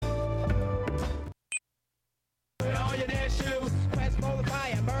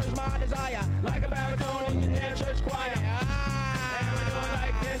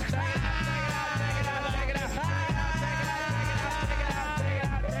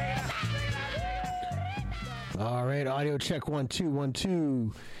All right, audio check 1 2 1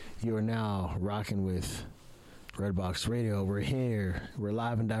 2. You are now rocking with Redbox Radio. We're here. We're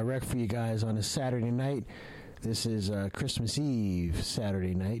live and direct for you guys on a Saturday night. This is Christmas Eve,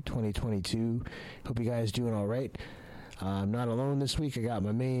 Saturday night, 2022. Hope you guys doing all right. I'm not alone this week. I got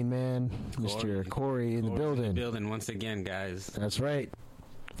my main man, Mr. Corey, in the building. In the building once again, guys. That's right.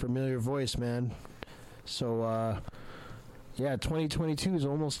 Familiar voice, man. So, yeah, 2022 is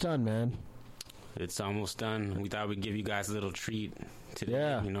almost done, man. It's almost done. We thought we'd give you guys a little treat today,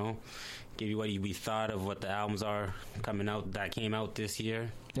 Yeah. you know, give you what we thought of what the albums are coming out that came out this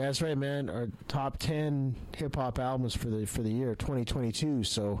year. Yeah, that's right, man. Our top 10 hip hop albums for the year 2022.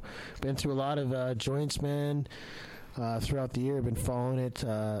 So, been through a lot of joints, man. Throughout the year, been following it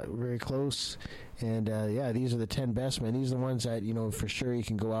very close, and yeah, these are the 10 best, man. These are the ones that you know for sure you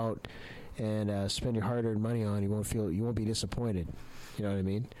can go out and spend your hard-earned money on. You won't be disappointed. You know what I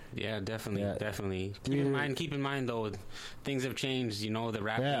mean? Yeah, definitely, Yeah. definitely. Keep in mind though, things have changed. You know, the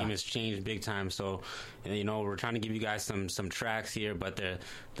rap game has changed big time. So, you know, we're trying to give you guys some tracks here, but the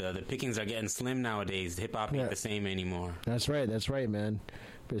pickings are getting slim nowadays. Hip hop ain't the same anymore. That's right, man.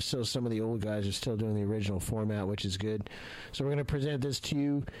 But still, some of the old guys are still doing the original format, which is good. So we're going to present this to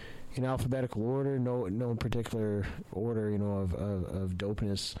you in alphabetical order, no particular order, you know, of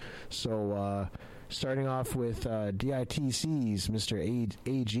dopeness. So starting off with DITC's Mr.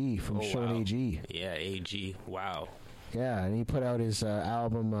 AG from Sean AG. Yeah, AG. Wow. Yeah, and he put out his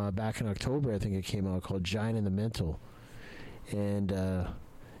album back in October, I think it came out, called Giant in the Mental. And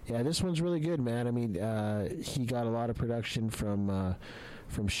yeah, this one's really good, man. I mean, he got a lot of production from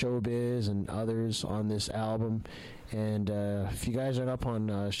Showbiz and others on this album. And if you guys aren't up on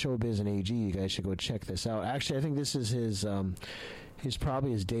Showbiz and AG, you guys should go check this out. Actually, I think this is his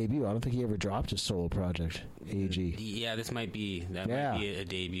probably his debut. I don't think he ever dropped a solo project, AG. Yeah, this might be a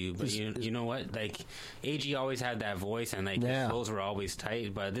debut. But you know what? Like, AG always had that voice, and like his flows were always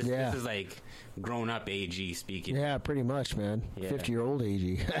tight. But this is like grown up AG speaking. Yeah, pretty much, man. 50-year-old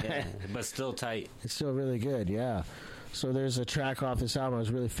AG. Yeah, but still tight. It's still really good. Yeah. So there's a track off this album I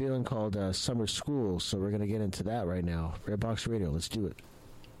was really feeling called Summer School. So we're gonna get into that right now. Redbox Radio. Let's do it.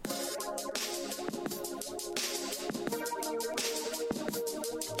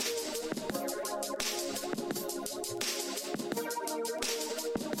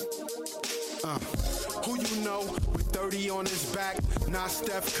 Who you know with 30 on his back? Not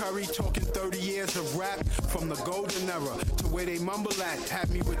Steph Curry talking 30 years of rap. From the golden era to where they mumble at. Had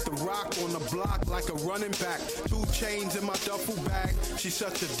me with the rock on the block like a running back. 2 chains in my duffel bag. She's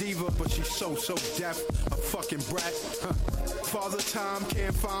such a diva, but she's so deaf. A fucking brat. Father time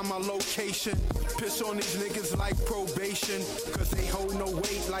can't find my location. Piss on these niggas like probation. Cause they hold no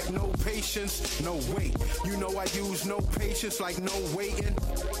weight like no patience. No weight. You know I use no patience like no waiting.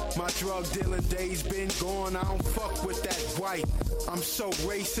 My drug dealing days been gone. I don't fuck with that white. I'm so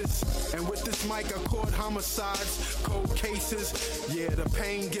racist. And with this mic I caught homicides, cold cases. Yeah, the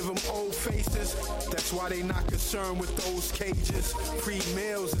pain give them old faces. That's why they not concerned with those cages. Free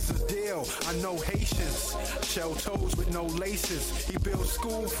meals is a deal. I know Haitians. Shell toes with no laces. He built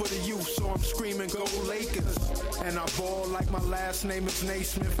school for the youth, so I'm screaming go Lakers. And I ball like my last name is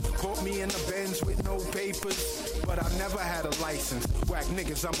Naismith. Caught me in the Benz with no papers. But I never had a license. Whack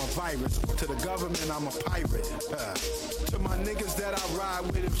niggas, I'm a virus. To the government, I'm a pirate. To my niggas that I ride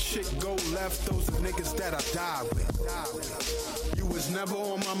with, if shit go left, those are niggas that I die with. You was never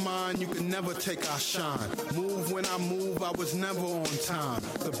on my mind, you could never take our shine. Move when I move, I was never on time.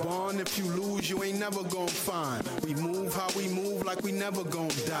 The bond, if you lose, you ain't never gon' find. We move how we move, like we never gon'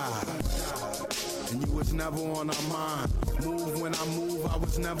 die. And you was never on our mind. Move when I move, I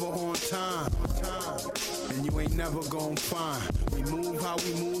was never on time. And you ain't never gon' find. We move how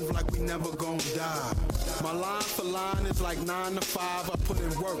we move, like we never gon' die. My line for line is like 9 to 5. I put in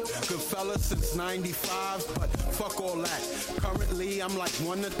work, good fella since 95. But fuck all that. Currently, I'm like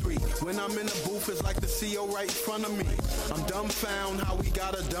 1 to 3. When I'm in the booth, it's like the CO right in front of me. I'm dumbfound how we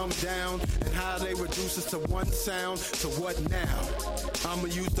gotta dumb down. And how they reduce us to one sound. To what now? I'ma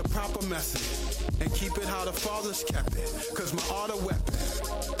use the proper method. And keep it how the fathers kept it. Cause my art a weapon.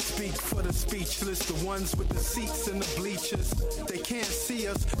 Speak for the speechless. The ones with the seats and the bleachers. They can't see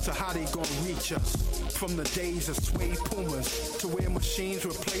us, so how they gon' reach us? From the days of suede pumas to where machines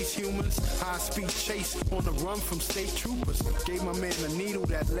replace humans. High speed chase on the run from state troopers. Gave my man a needle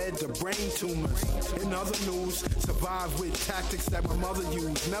that led to brain tumors. In other news, survive with tactics that my mother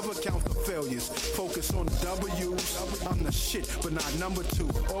used. Never count the failures, focus on the W's. I'm the shit, but not number 2.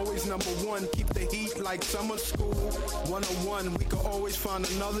 Always number 1, keep the heat like summer school. 101, we could always find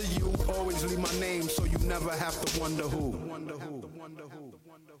another you. Always leave my name so you never have to wonder who.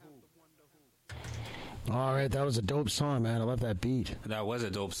 All right, that was a dope song, man. I love that beat. That was a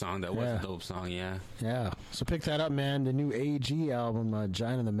dope song. Yeah. Yeah. So pick that up, man. The new AG album,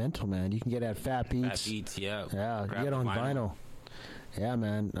 Giant and the Mental, man. You can get at Fat Beats. Fat Beats, yeah. Yeah, you get on vinyl. Yeah,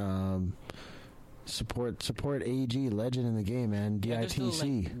 man. Support AG, legend in the game, man.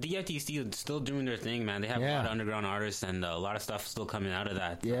 DITC. DITC is still doing their thing, man. They have a lot of underground artists and a lot of stuff still coming out of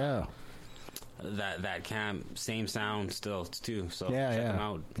that. Yeah. That camp, same sound still too. So check them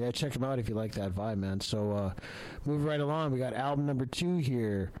out. Yeah, check them out if you like that vibe, man. So move right along. We got album number 2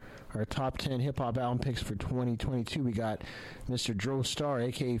 here. Our top 10 hip hop album picks for 2022. We got Mr. Dro Star,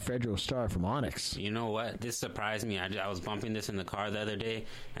 aka Fredro Starr from Onyx. You know what? This surprised me. I was bumping this in the car the other day,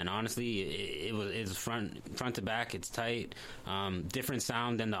 and honestly, it's front to back. It's tight. Different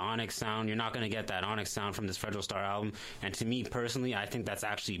sound than the Onyx sound. You're not going to get that Onyx sound from this Fredro Starr album. And to me personally, I think that's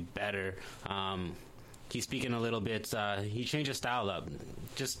actually better. He's speaking a little bit. He changed his style up.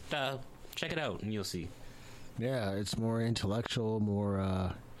 Just check it out, and you'll see. Yeah, it's more intellectual,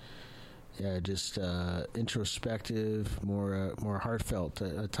 more. Just introspective, more heartfelt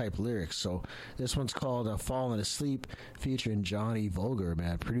type lyrics. So this one's called "Falling Asleep," featuring Johnny Vulgar.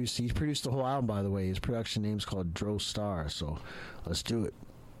 Man, he produced the whole album, by the way. His production name's called Dro Star. So let's do it.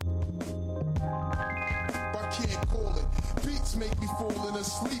 I can't call it. Beats make me falling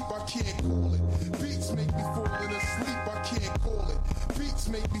asleep. I can't call it. Beats make me falling asleep. I can't call it. Beats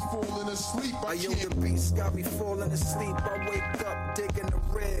make me falling asleep. I can't. The beats got me falling asleep. I wake up digging the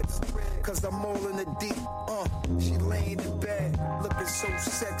ribs, cause I'm all in the deep. She laying in bed, looking so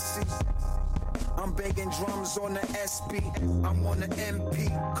sexy. I'm banging drums on the SB. I'm on the MP,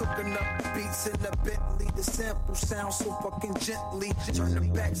 cooking up beats in the Bentley. The sample sounds so fucking gently. Turn the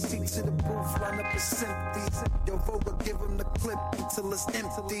back seat to the booth, line up the empty. Yo, Voga, give him the clip until it's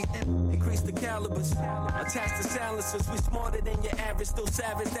empty. Increase the calibers, attach the silencers. We smarter than your average, still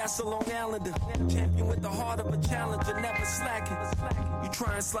savage. That's a Long Islander. Champion with the heart of a challenger, never slacking. You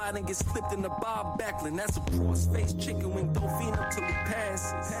try and slide and get slipped in the Bob Backlund. That's a cross-faced chicken wing. Don't feed him till he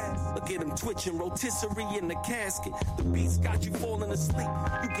passes. Look at him twitching, rotisserie in the casket. The beats got you falling asleep.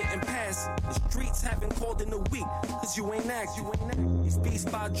 You getting past it. The streets haven't called in a week, cause you ain't acting. These beats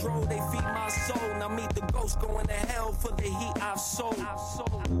by Dro, they feed my soul. Now meet the ghost going to hell for the heat I've sold.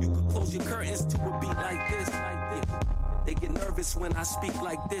 You could close your curtains to a beat like this. They get nervous when I speak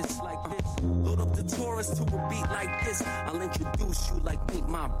like this. Load up the Taurus to a beat like this. I'll introduce you like meet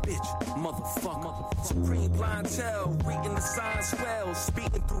my bitch, motherfucker. Supreme clientele, reading the signs well.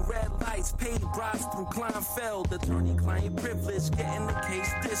 Speeding through red lights, paid bribes through Kleinfeld. Attorney-client privilege, getting the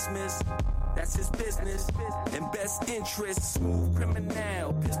case dismissed. That's his business and best interest. Smooth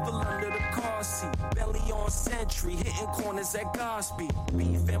criminal, pistol under the car seat. Belly on sentry, hitting corners at Godspeed.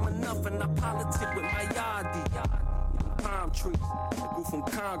 Beef am enough and I politic with my yardie. Palm trees that grew from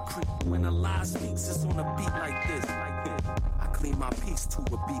concrete. When a lie speaks, it's on a beat like this. I clean my piece to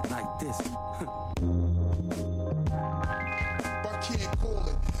a beat like this. I can't call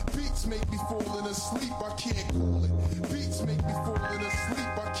it. Beats make me falling asleep. I can't call it. Beats make me falling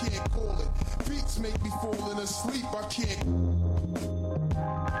asleep. I can't call it. Beats make me falling asleep. I can't call it.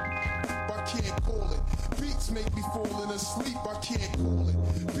 Beats make me falling asleep. I can't call it.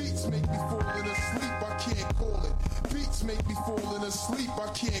 Beats make me falling asleep. I can't call it. Beats make me falling asleep. I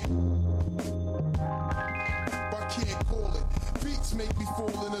can't call it. Beats make me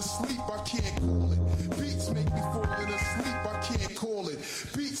falling asleep. I can't call it. Beats make me falling asleep. I can't call it.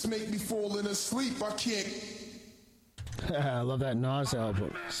 Beats make me falling asleep. I can't. I love that Nas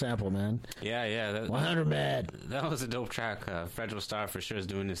sample, man. Yeah. 100 Mad. That was a dope track. Fredro Starr for sure is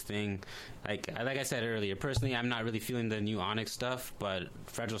doing his thing. Like I said earlier, personally, I'm not really feeling the new Onyx stuff, but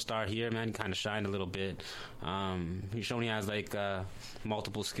Fredro Starr here, man, kind of shined a little bit. He's shown he has like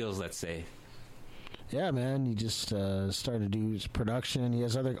multiple skills, let's say. Yeah, man. He just started to do his production. He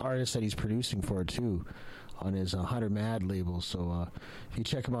has other artists that he's producing for too on his 100 Mad label. So if you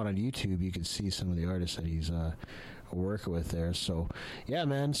check him out on YouTube, you can see some of the artists that he's working with there. So yeah,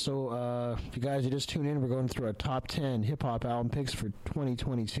 man. So if you guys are just tuning in, we're going through our top 10 hip-hop album picks for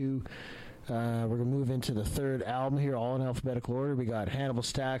 2022. We're gonna move into the third album here, all in alphabetical order. We got Hannibal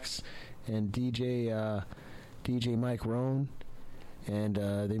Stax and DJ Mike Roan, and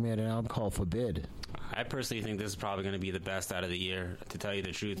they made an album called Forbid. I personally think this is probably going to be the best out of the year, to tell you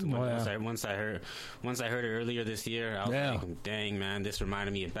the truth. Once I heard it earlier this year, I was like, dang, man, this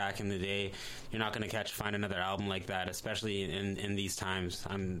reminded me of back in the day. You're not going to find another album like that, especially in these times.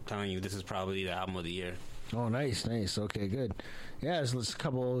 I'm telling you, this is probably the album of the year. Oh, nice. Okay, good. Yeah, there's a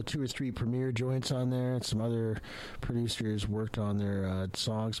couple, 2 or 3 premiere joints on there, and some other producers worked on their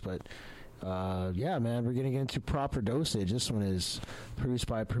songs, but Yeah, man, we're going to get into Proper Dosage. This one is produced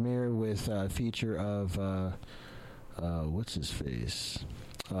by Premier with a feature of, what's his face?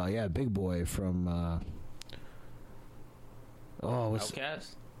 Yeah, Big Boy from,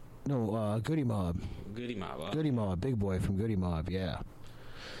 Outkast? No, Goody Mob. Goody Mob. Oh. Goody Mob, Big Boy from Goody Mob, yeah.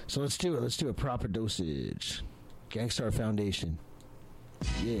 So let's do it. Let's do a Proper Dosage. Gangstar Foundation.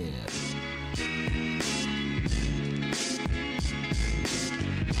 Yeah.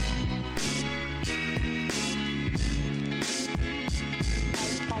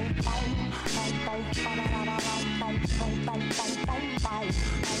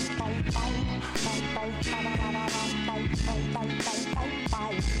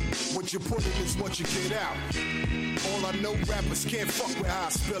 What you put in is what you get out. All I know, rappers can't fuck with how I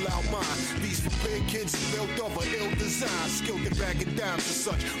spill out mine. These forbidden kids is built of an ill design, skilled at bagging down to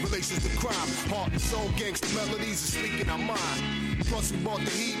such relations to crime. Heart and soul, gangster melodies are speaking our mind. Plus we bought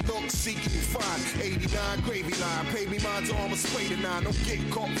the heat, look, seeking and find. 89 gravy line, pay me mine's almost spray to 9. Don't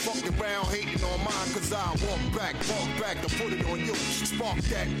get caught fucking around hating on mine, cause I walk back to put it on you. Spark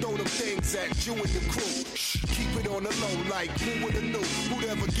that, throw them things at you and the crew. Shh, keep it on the low, like who would've knew? Who'd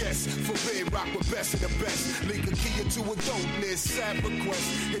ever guess? Forbid rock with best of the best. Link a key into a dopeness, sad request.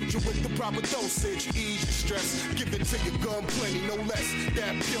 Hit you with the proper dosage, ease your stress. Give it to your gun, plenty, no less.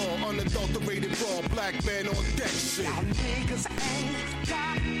 That pure, unadulterated, raw, black man on deck shit. Y'all niggas ain't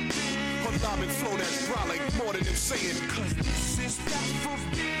got Hold flow that's probably more than them saying. Cause this is that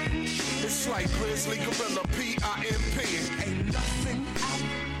forbidden shit. It's like Grizzly Gorilla, P.I.M.P. Ain't nothing out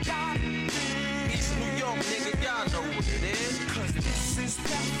got East New York, nigga, y'all know what it is. Cause this is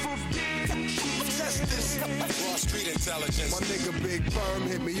that forbidden shit. Test this. Raw street intelligence. My nigga Big Firm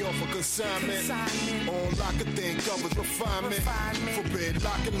hit me off a consignment. All I could think of was refinement. Forbid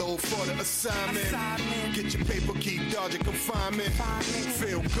lock and load for the assignment. Get your paper, keep dodging confinement.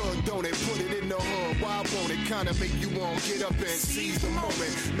 Feel good, don't it? Put it in the hood. Why won't it? Kinda make you want get up and seize the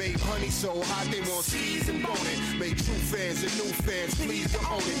moment. Make honey so hot they want skis and bone it. Make true fans and new fans please to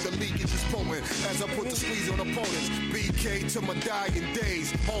own it. The leakage is potent as I put the squeeze on opponents. BK to my dying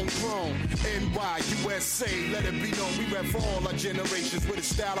days. Homegrown, NY, USA. Let it be known we rap for all our generations with a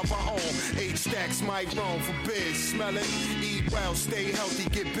style of our own. H-stacks might roam for biz. Smell it, eat well, stay healthy,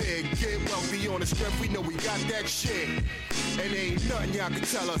 get big, get wealthy on the strength. We know we got that shit. And ain't nothing y'all can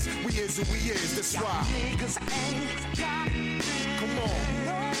tell us. We is who we is, that's why. Niggas ain't got Come on,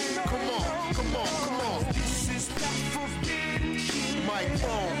 come on, come on, come on. This is that forbidden shit. Mike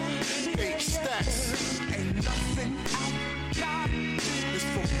Bone, H-stacks. Ain't nothing out got It's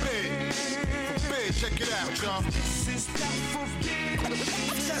forbid. Forbid, check it out, y'all. This is that forbidden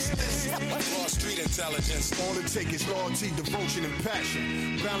Raw street intelligence. All it takes is loyalty, devotion, and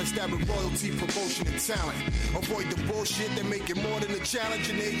passion. Balance that with royalty, promotion, and talent. Avoid the bullshit that make it more than a challenge,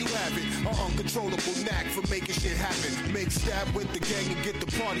 and there you have it. An uncontrollable knack for making shit happen. Make stab with the gang and get the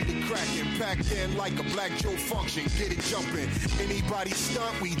party to cracking. Packed in like a Black Joe function. Get it jumping. Anybody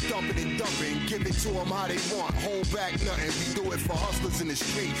stunt, we thumping and dumping. Give it to them how they want. Hold back nothing. We do it for hustlers in the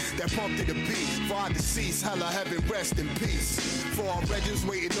street that pump to the beat. For our deceased, hella heaven, rest in peace. For our regents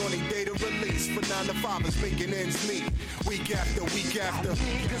waiting on their day to release. For 9 to 5ers making ends meet. Week after week after.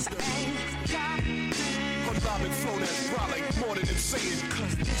 niggas ain't got Unbobbing flow that's probably more than insane.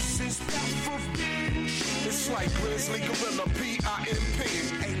 Cause this is that forbidden shit. It's like Grizzly Gorilla, P.I.M.P.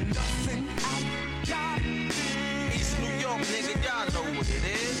 Ain't nothing out got East New York, nigga, y'all know what it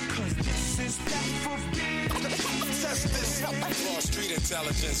is. Cause this is that forbidden shit. Test this. Raw street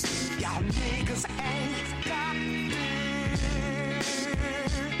intelligence. Y'all niggas ain't got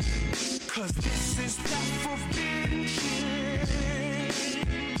Cause this is that forbidden shit.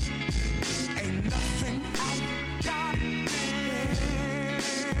 Ain't nothing out got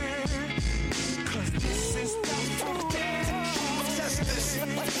Cause this is that forbidden shit. Test this.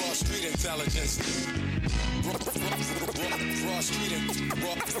 Raw street intelligence.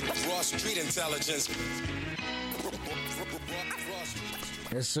 Raw street intelligence.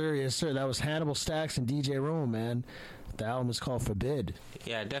 Yes, sir. Yes, sir. That was Hannibal Stax and DJ Rome, man. The album is called Forbid.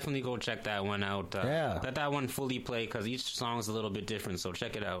 Yeah, definitely go check that one out. Yeah. Let that one fully play because each song is a little bit different, so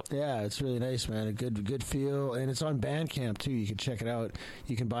check it out. Yeah, it's really nice, man. A good feel, and it's on Bandcamp too. You can check it out.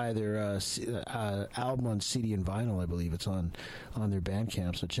 You can buy their album on CD and vinyl. I believe it's on their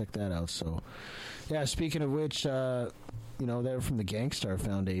Bandcamp. So check that out. So, yeah. Speaking of which, they're from the Gangstar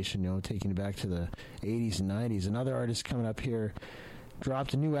Foundation. Taking it back to the 80s and 90s. Another artist coming up here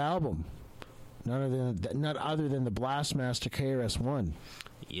dropped a new album. Not other than the Blastmaster KRS-One.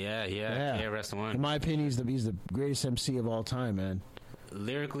 Yeah, KRS-One. In my opinion, he's the greatest MC of all time, man.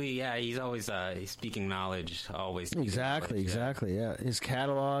 lyrically, yeah, he's always he's speaking knowledge. Always Exactly. Yeah, his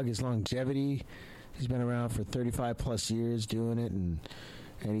catalog, his longevity. He's been around for 35 plus years doing it, and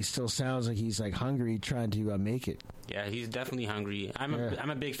he still sounds like he's like hungry, trying to make it. Yeah, he's definitely hungry. I'm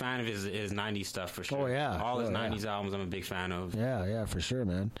a big fan of his 90s stuff for sure. Oh yeah, all his 90s albums I'm a big fan of. Yeah, for sure,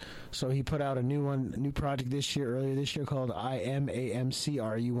 man. So he put out a new project earlier this year called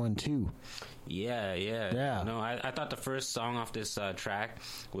IMAMCRU12. Yeah. No, I thought the first song off this track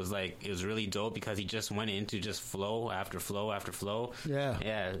was like, it was really dope because he just went into just flow after flow after flow.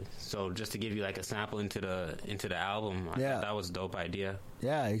 Yeah. So just to give you like a sample into the album, I thought that was a dope idea.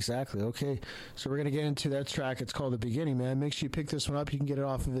 Yeah, exactly. Okay, so we're gonna get into that track. It's called The Beginning, man. Make sure you pick this one up. You can get it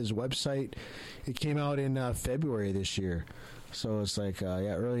off of his website. It came out in February this year. So it's like,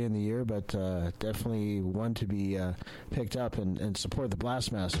 early in the year, but definitely one to be picked up and support the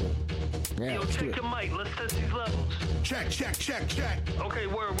Blastmaster. Yeah, yo, check your mic. Let's test these levels. Check. Okay,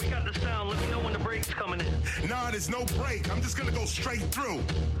 word. We got the sound. Let me know when the break's coming in. Nah, there's no break. I'm just gonna go straight through.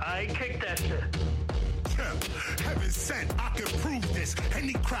 I kick that shit. Heaven sent, I can prove this.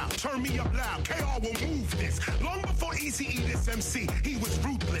 Any crowd, turn me up loud. KR will move this. Long before Eazy-E, this MC, he was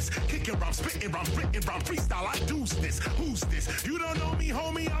ruthless. Kicking rhyme, spitting rhyme, written rhyme, freestyle. I deuce this. Who's this? You don't know me,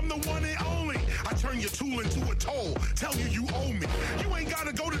 homie. I'm the one and only. I turn your tool into a toll. Tell you owe me. You ain't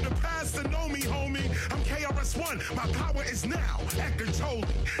gotta go to the past to know me, homie. I'm KRS-One. My power is now. Eckhart Tolle.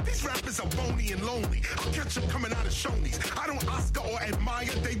 These rappers are bony and lonely. I'll catch them coming out of Shoney's. I don't Oscar or admire,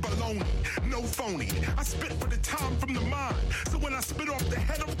 they baloney. No phony. I spit for the time from the mind. So when I spit off the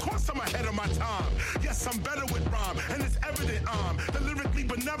head, of course I'm ahead of my time. Yes, I'm better with rhyme, and it's evident I'm the lyrically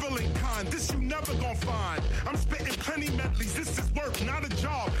benevolent kind. This you never gonna find. I'm spitting plenty medleys. This is work, not a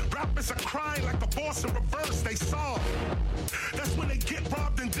job. Rappers are crying like the boss in reverse. They solve. That's when they get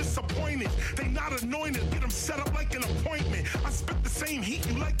robbed and disappointed. They not anointed. Get them set up like an appointment. I spit the same heat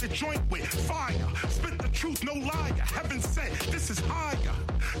you like to joint with. Fire. Spit the truth, no liar. Heaven sent. This is higher.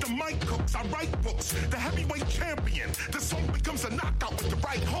 The mic cooks. I write books. The heavyweight champion. The song becomes a knockout with the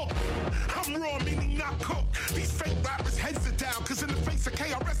right hook. I'm raw, meaning not cooked. These fake rappers heads are down, cause in the face of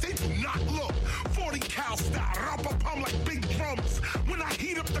KRS, they do not look. 40 cal style, rumpa-pum like big drums. When I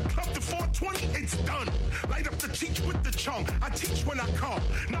heat up the club to 420, it's done. Light up the cheek with the chunk. I teach when I come.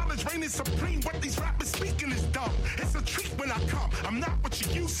 Knowledge reign is supreme. What these rappers speaking is dumb. It's a treat when I come. I'm not what you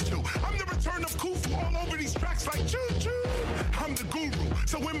used to. I'm the return of Khufu all over these tracks like choo-choo. I'm the guru.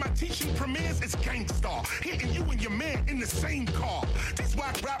 So when my teaching premieres, it's gangstar. Hitting you and your man in the same car. These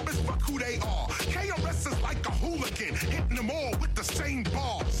whack rappers, fuck who they are. KRS is like a hooligan, hitting them all with the same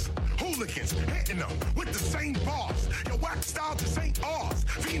bars. Hooligans, hitting them with the same bars. Your whack style just ain't ours.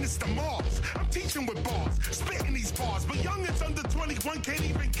 Venus to Mars. I'm teaching with bars, spitting these bars. But youngins under 21 can't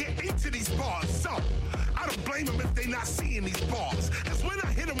even get into these bars. So, I don't blame them if they not seeing these bars. Cause when I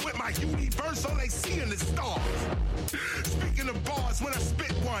hit them with my universe, all they seeing is stars. Speaking of bars, when I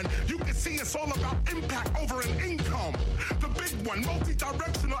spit one, you can see it's all about impact over an income. The big one,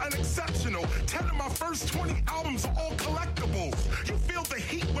 multi-directional and exceptional. 10 of my first 20 albums are all collectibles. You feel the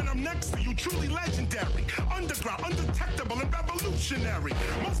heat when I'm next to you, truly legendary. Underground, undetectable, and revolutionary.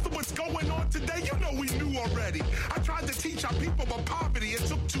 Most of what's going on today, you know we knew already. I tried to teach our people about poverty, it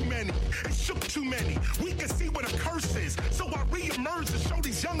took too many. It shook too many. We can see what a curse is. So I re-emerge to show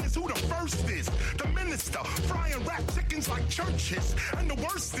these youngins who the first is. The minister, frying rap chickens like churches. And the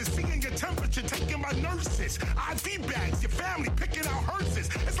worst is seeing your temperature, taking my nurses. IV bags, your family picking out hearses.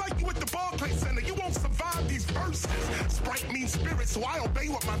 It's like you at the Barclays Center, you won't survive these verses. Sprite means spirit, so I obey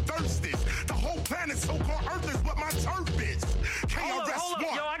what my thirst is. The whole planet, so-called Earth, is what my turf is. Hold up, yo,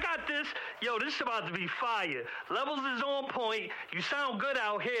 I got this. Yo, this is about to be fire. Levels is on point. You sound good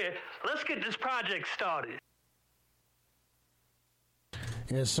out here. Let's get this project started.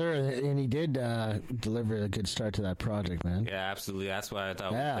 Yes, sir, and he did deliver a good start to that project, man. Yeah, absolutely. That's why I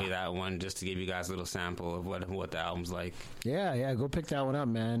thought we'd play that one just to give you guys a little sample of what the album's like. Yeah, go pick that one up,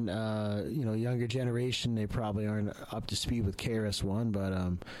 man. Younger generation, they probably aren't up to speed with KRS-One, but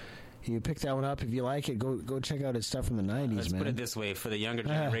you pick that one up if you like it. Go check out his stuff from the 90s, Let's man. put it this way: for the younger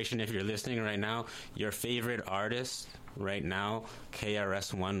generation, if you're listening right now, your favorite artist right now,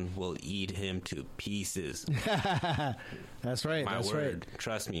 KRS-One will eat him to pieces. That's right. My that's word. Right.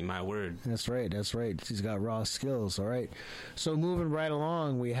 Trust me, my word. That's right. He's got raw skills. All right. So moving right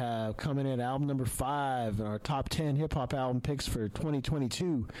along, we have coming in album number 5 in our top 10 hip hop album picks for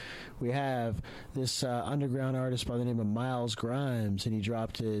 2022. We have this underground artist by the name of Miles Grimes, and he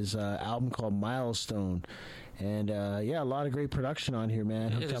dropped his album called Milestone. And a lot of great production on here,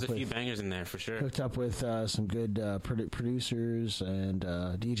 man. There's a few bangers in there for sure. Hooked up with some good producers, and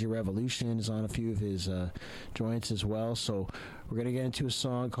DJ Revolution is on a few of his joints as well. So we're gonna get into a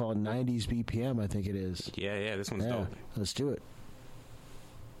song called 90s BPM, I think it is. Yeah, this one's dope. Let's do it.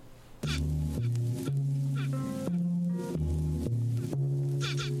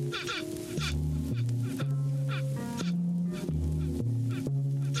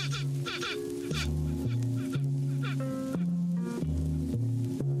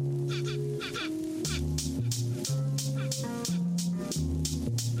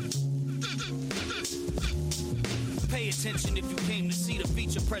 Attention if you came to see the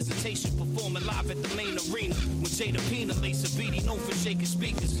feature presentation performing live at the main arena with Jada Pina, Lisa Beatty, known for shaking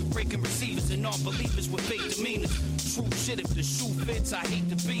speakers, breaking receivers and non-believers with fake demeanors. True shit, if the shoe fits, I hate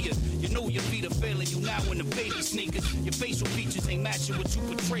to be you. You know your feet are failing you now in the baby sneakers. Your facial features ain't matching what you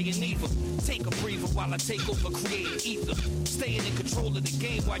portraying either. Take a breather while I take over creating ether. Staying in control of the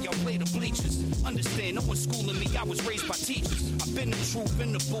game while y'all play the bleachers. Understand, no one's schooling me, I was raised by teachers. I've been the truth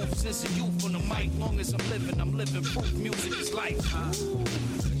in the booth since a youth on the mic. Long as I'm living proof. Music is life. That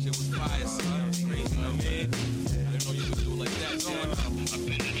shit was fire, son. Crazy, man. I didn't know you could do it like that, son. I've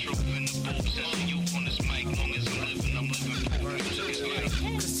been the truth in the booth since a youth on this mic. Long as I'm living proof. Music is life.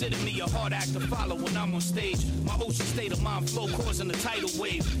 Consider me a hard act to follow when I'm on stage. My ocean state of mind flow causing a tidal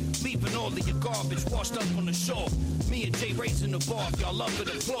wave. Leaving all of your garbage washed up on the shore. Me and Jay raising the bar, if y'all love it,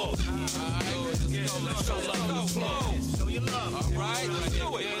 applaud. Let's show love and applause. Show your love. All right, let's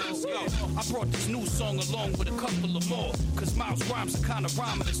do it. Let's go. I brought this new song along with a couple of more. Cause Miles rhymes the kind of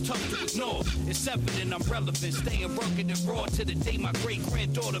rhyming that's tough to ignore. It's evident I'm relevant, staying rugged and raw to the day my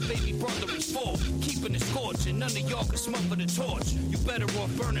great-granddaughter, baby brother is 4. Keeping it scorching, none of y'all can smother the torch. You better off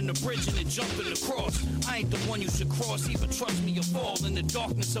burning the bridge and then jumping across. I ain't the one you should cross, even trust me, you'll fall in the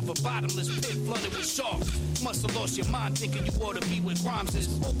darkness of a bottomless pit flooded with sharks. Must have lost your mind thinking you ought to be with rhymes is.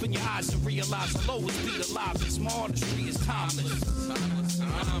 Open your eyes and realize I'll always be the livest. My artistry is timeless.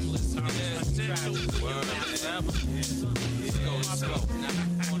 Timeless. Let's go.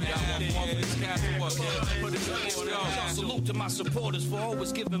 Salute to my supporters for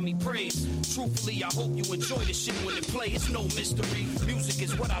always giving me praise. Truthfully, I hope you enjoy the shit when it play. It's no mystery. Music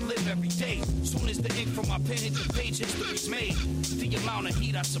is what I live every day. Soon as the ink from my pen hits the page, history's made. The amount of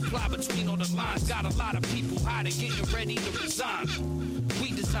heat I supply between all the lines got a lot of people hiding, getting ready to resign.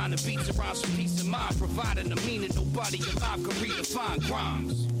 We design the beats around some peace of mind, providing the meaning nobody alive can redefine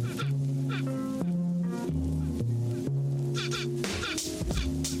rhymes.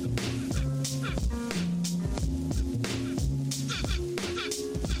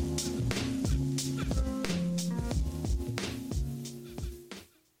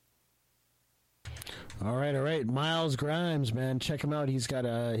 All right. Miles Grimes, man, check him out. He's got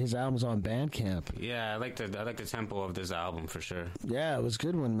his albums on Bandcamp. Yeah, I like the tempo of this album for sure. Yeah, it was a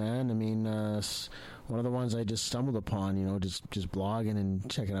good one, man. I mean, one of the ones I just stumbled upon, just blogging and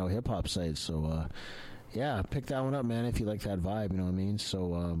checking out hip hop sites. So, pick that one up, man, if you like that vibe. You know what I mean?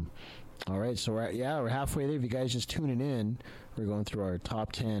 So, all right. So we're halfway there. If you guys just tuning in, we're going through our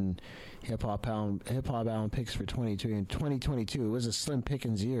top 10 hip hop album picks for 2022. It was a slim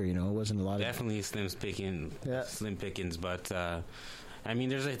pickings year, it wasn't a lot. Definitely slim pickings, but I mean,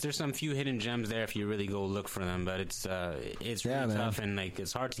 there's some few hidden gems there if you really go look for them, but it's really tough, and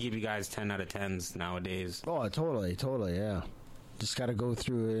it's hard to give you guys 10 out of 10s nowadays. Oh, totally, yeah. Just got to go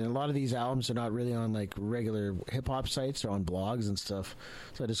through it. And a lot of these albums are not really on regular hip hop sites; they're on blogs and stuff.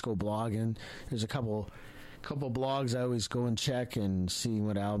 So I just go blogging. There's a couple blogs I always go and check and see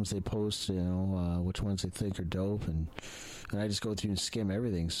what albums they post, which ones they think are dope, and I just go through and skim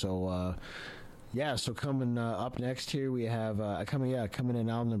everything. So so coming up next here we have coming in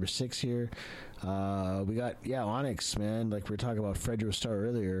album number 6 here. We got Onyx, man, like we were talking about Fredro Starr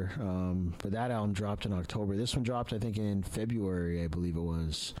earlier, but that album dropped in October. This one dropped I think in February, I believe it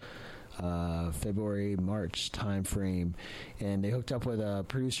was. February-March time frame, and they hooked up with a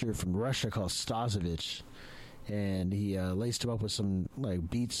producer from Russia called Stasovich, and he laced him up with some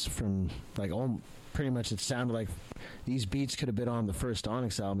beats from pretty much it sounded like these beats could have been on the first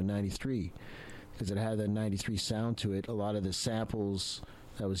Onyx album in '93 because it had that '93 sound to it. A lot of the samples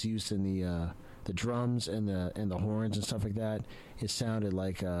that was used in the drums and the horns and stuff like that, it sounded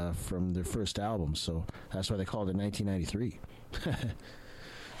like from their first album, so that's why they called it 1993.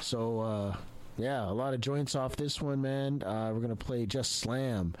 So, a lot of joints off this one, man. We're going to play Just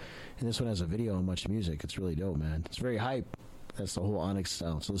Slam, and this one has a video on Much Music. It's really dope, man. It's very hype. That's the whole Onyx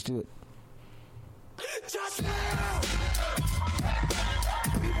style, so let's do it. Just Slam!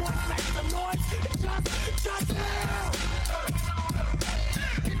 We want to make some noise. Just Slam!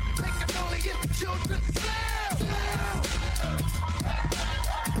 Make a noise, get the children Slam!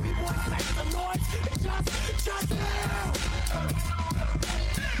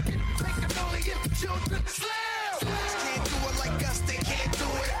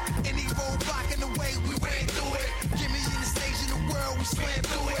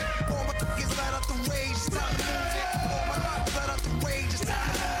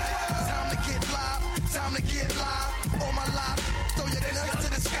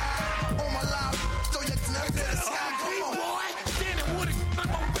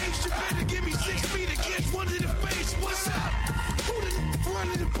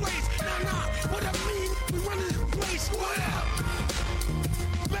 running the place. Nah, what I mean, we running the place. What up?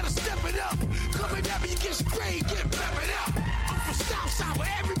 Better step it up. Coming at me, you get sprayed, get peppered up. I'm from Southside where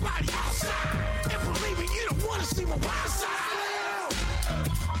everybody outside. And believe me, you don't wanna see my wild side.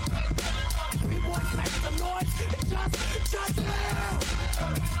 We want to make the noise, just loud.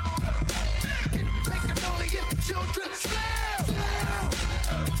 Make the noise, get the children loud.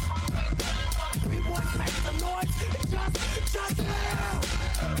 We want to make the noise, just loud.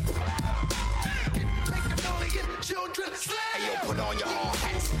 Make the noise, get the children loud. Hey, yo, put on your all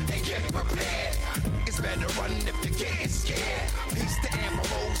hats and get prepared. It's better run if you're getting scared. Peace to Amber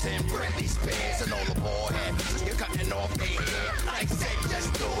Rose and Bradley Spears and all the bald heads. You're cutting off their hair. I said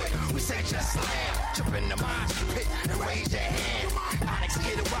just do it. We said just slam. Jump in the mosh pit and raise your hand. Onyx,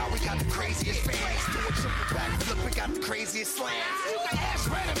 get it wild. We got the craziest fans. Do a triple back flip. We got the craziest slams. You got Ash,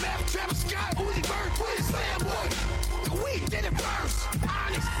 Red, Meth, Travis Scott, Uzi Vert, Willie Slam Boy. We did it first.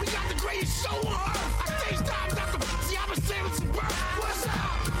 Onyx, we got the greatest show on earth. I stage time, Dr. See, I'm a Samson Burke. What's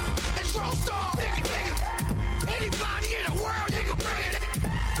up? It's Roll Star, nigga. Anybody in the world, nigga, bring it.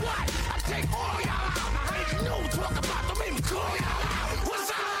 What? I take all y'all out. I ain't no talk about them, make me call y'all out.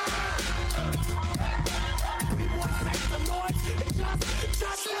 What's up? We want to make the noise,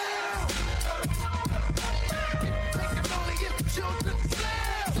 just loud. Make the noise, get the children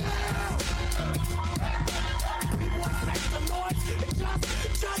loud. We want to make the noise,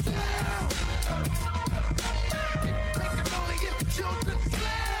 just loud. Make the noise, get the children loud.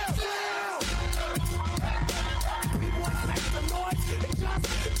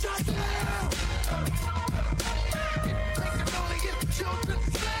 Just loud. Make the noise, get the children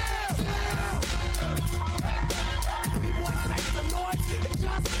loud. We want to make the noise,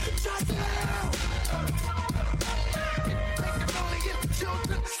 just loud. Make the noise, get the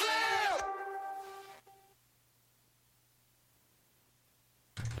children loud.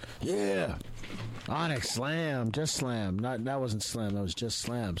 Yeah. Onyx, Slam, just Slam. That wasn't Slam, that was just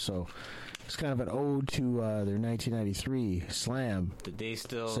Slam. So it's kind of an ode to their 1993 Slam. Did they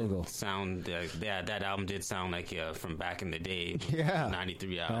still single sound? That album did sound like from back in the day. Yeah,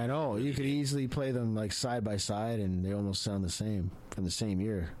 93 album. I know. You could easily play them like side by side, and they almost sound the same from the same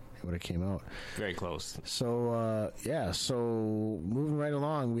year when it came out. Very close. So so moving right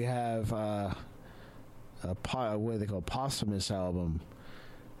along, we have what they call posthumous album.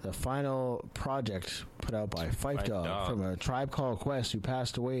 The final project put out by Phife Dawg from a Tribe Called Quest, who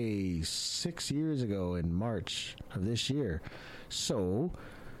passed away 6 years ago in March of this year. So,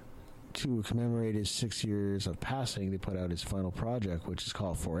 to commemorate his 6 years of passing, they put out his final project, which is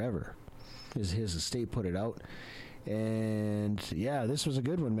called Forever. His estate put it out. And, yeah, this was a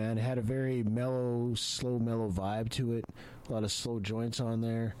good one, man. It had a very mellow vibe to it. A lot of slow joints on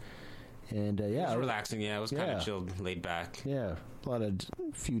there. And yeah, it was relaxing. Yeah, it was kind of chilled, laid back. Yeah, a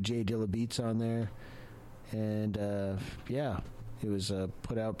few J Dilla beats on there, and yeah, it was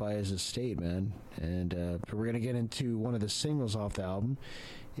put out by his estate, man. And we're gonna get into one of the singles off the album.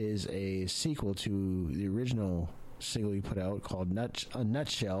 Is a sequel to the original single he put out called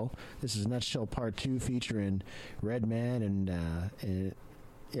Nutshell. This is Nutshell Part 2, featuring Redman and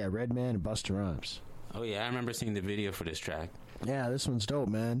Busta Rhymes. Oh yeah, I remember seeing the video for this track. Yeah, this one's dope,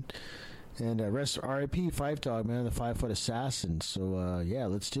 man. And rest R.I.P. Phife Dawg, man, the 5 foot assassin. So yeah,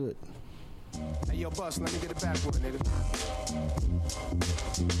 let's do it. Hey, yo, Bus, let me get it backward, nigga.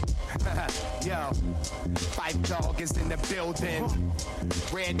 Yo, Phife Dawg is in the building.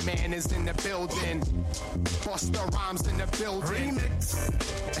 Redman is in the building. Busta Rhymes in the building. Remix.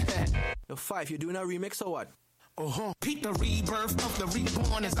 Yo, Phife, you doing a remix or what? Peep the rebirth of the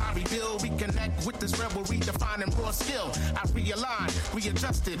reborn as I rebuild. Reconnect with this rebel, redefining raw skill. I realign,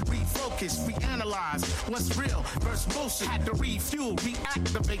 readjusted, refocus, reanalyze what's real versus bullshit. Had to refuel,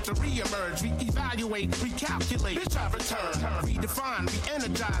 reactivate to reemerge, reevaluate, recalculate. Bitch, I return, redefine,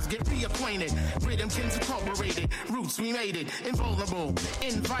 re-energize, get reacquainted. Rhythmkins incorporated, roots we made it. Invulnerable,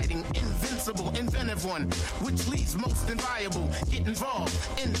 inviting, invincible, inventive one, which leads most inviolable. Get involved,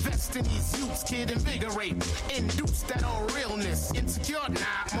 invest in these youths, kid, invigorate. Induce that old realness. Insecure,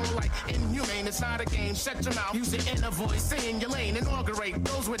 nah, more like inhumane. It's not a game. Shut your mouth. Use your inner voice. Stay in your lane. Inaugurate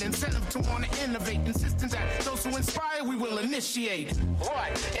those with incentive to want to innovate. Insistent that those who inspire, we will initiate.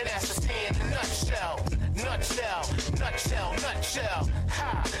 What? And that's just in a nutshell. Nutshell. Nutshell. Nutshell.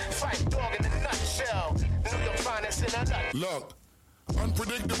 Ha! Phife Dawg in a nutshell. New York finest in a nutshell. Look.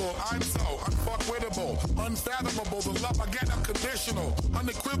 Unpredictable, I'm so unfuckwittable, unfathomable. The love I get unconditional,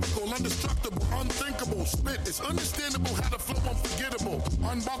 unequivocal, indestructible, unthinkable. Spit is understandable, how to flow unforgettable.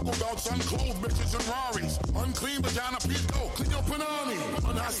 Unbuckled belts, unclothed bitches and Raris. Unclean vagina, Pico, Cleo Panani.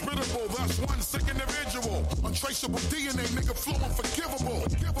 Unhospitable, thus one sick individual. Untraceable DNA, nigga, flow unforgivable.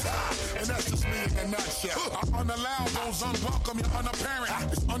 And that's just me in a nutshell. I unallow those unwelcome, you're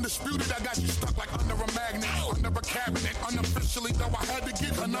unapparent. It's undisputed, I got you stuck like under a magnet. Under a cabinet, unofficially, though I had to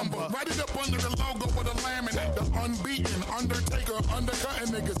get a number. Write it up under the logo with a laminate. The unbeaten, undertaker, undercutting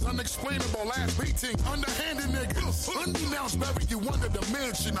niggas. Unexplainable, ass beating, underhanded niggas. Undenounced, bury you under the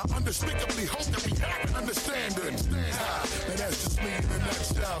mansion. I unspeakably hope that we have an understanding. And that's just me in a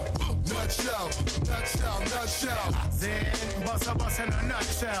nutshell. Nutshell, nutshell, nutshell. Then bust in a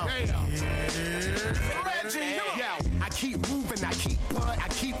nutshell. I keep moving, I keep blood, I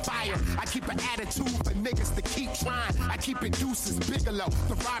keep fire. I keep an attitude for niggas to keep trying. I keep it Deuces, Bigelow,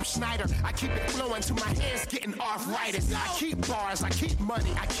 the Rob Schneider. I keep it flowing till my hands getting arthritis. I keep bars, I keep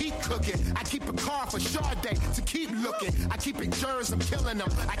money, I keep cooking. I keep a car for Sade to keep looking. I keep it Jers, I'm killing them.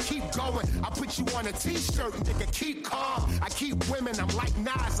 I keep going, I put you on a t-shirt, nigga, keep calm. I keep women, I'm like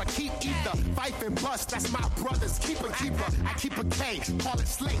Nas, I keep either. Fife and Bust, that's my brothers, keeper. I keep a K, call it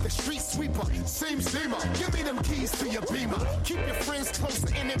Slay, the street sweeper. Seamer, give me them keys to your Beamer. Keep your friends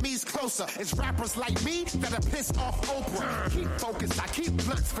closer, enemies closer. It's rappers like me that'll piss off Oprah. Keep focused, I keep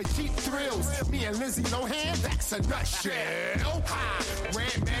blunts for cheap thrills. Me and Lindsay Lohan, that's a nutshell.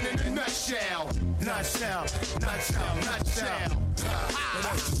 Red man in a nutshell. Nutshell. That's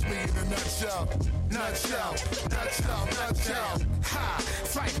just me in a nutshell. Nutshell.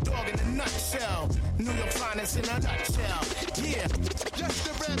 Fight dog in a nutshell. New York finest in a nutshell. Yeah. Just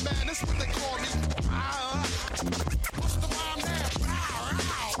the red man, that's what they call me. What's the bomb now?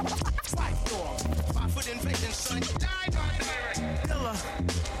 Fight dog. 5 foot invasion, son. Killer.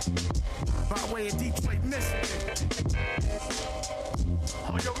 By way of Detroit, Michigan.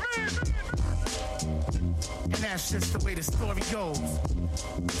 Oh, yo, man. And that's just the way the story goes.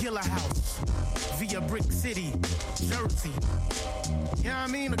 Gilla House, via Brick City, Jersey. You know what I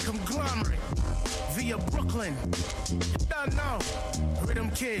mean? A conglomerate. Via Brooklyn. You don't know.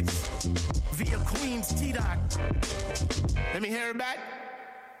 Rhythm Kids. Via Queens, T-Dot. Let me hear it back.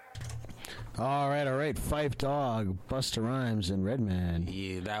 All right. Fife Dog, Busta Rhymes, and Redman.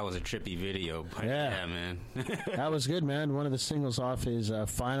 Yeah, that was a trippy video. But yeah, man. That was good, man. One of the singles off his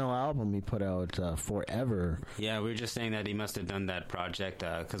final album he put out, Forever. Yeah, we were just saying that he must have done that project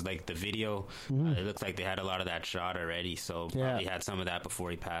because, like, the video, it looks like they had a lot of that shot already. So probably had some of that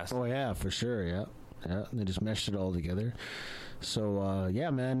before he passed. Oh, yeah, for sure, yeah. They just meshed it all together. So, yeah,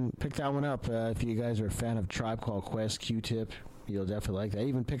 man, pick that one up. If you guys are a fan of Tribe Called Quest, Q-Tip, you'll definitely like that. I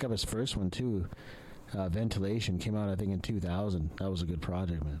even pick up his first one, too. Ventilation came out, I think, in 2000. That was a good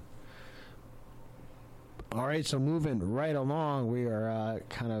project, man. All right, so moving right along, we are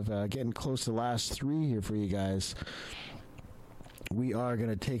kind of getting close to the last three here for you guys. We are going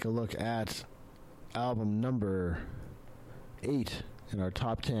to take a look at album number 8 in our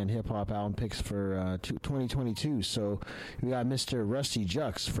top 10 hip-hop album picks for 2022. So we got Mr. Rusty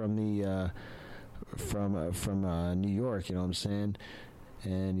Jux from the... from New York, you know what I'm saying?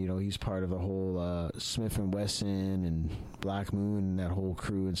 And, you know, he's part of the whole Smith & Wesson and Black Moon and that whole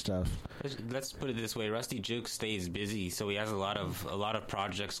crew and stuff. Let's put it this way: Rusty Juke stays busy, so he has a lot of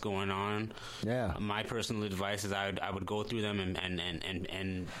projects going on. Yeah. My personal advice is I would go through them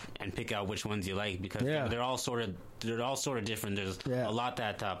and pick out which ones you like, because they're all sort of different. There's a lot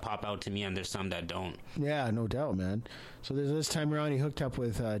that pop out to me, and there's some that don't. Yeah, no doubt, man. So this time around, he hooked up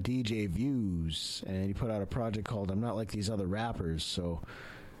with DJ Views, and he put out a project called "I'm Not Like These Other Rappers." So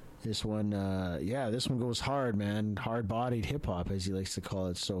this one, this one goes hard, man. Hard-bodied hip-hop, as he likes to call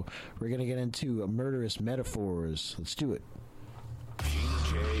it. So we're going to get into Murderous Metaphors. Let's do it.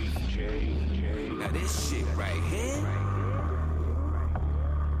 Now this shit right here,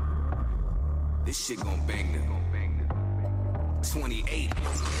 this shit gon' bang the 28.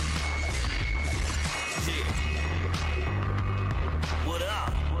 Yeah. What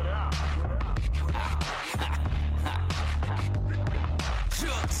up?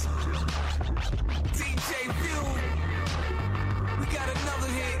 Jux, DJ View, we got another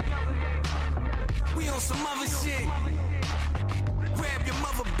hit. We on some other shit. Grab your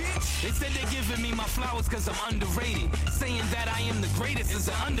mother, bitch. They said they're giving me my flowers cause I'm underrated. Saying that I am the greatest is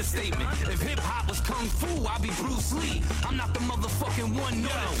an understatement. If hip-hop was kung fu, I'd be Bruce Lee. I'm not the motherfucking one, no.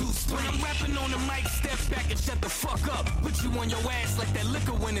 When I'm rapping on the mic, step back and shut the fuck up. Put you on your ass like that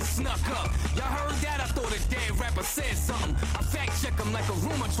liquor when it snuck up. Y'all heard that? I thought a dead rapper said something. I fact check him like a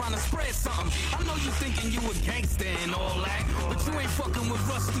rumor trying to spread something. I know you thinking you a gangster and all that, but you ain't fucking with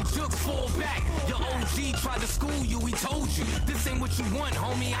Rusty Jukes, fall back. Your OG tried to school you, he told you this ain't what you want,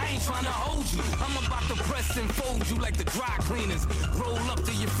 homie, I ain't trying to hold you. I'm about to press and fold you like the dry cleaners. Roll up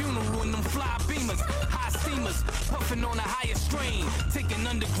to your funeral in them fly beamers. High steamers, puffing on a higher strain. Taking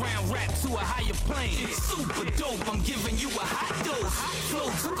underground rap to a higher plane. Super dope, I'm giving you a hot dose. Flow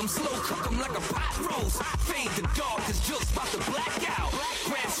took 'em slow, cook 'em like a pot roast. Fade the dog, cause Jukes about to black out.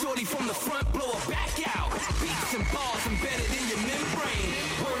 Grab shorty from the front, blow her back out. Beats and bars embedded in your membrane.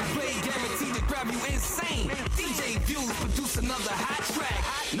 Wordplay guaranteed to grab you insane. DJ Views produce another hot track.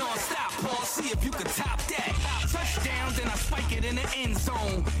 Non-stop, Paul, see if you can top that. Touchdown, then I spike it in the end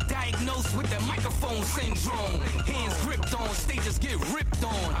zone. Diagnosed with the microphone syndrome. Hands gripped on, stages get ripped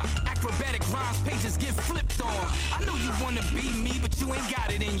on. Acrobatic rhymes, pages get flipped on. I know you wanna be me, but you ain't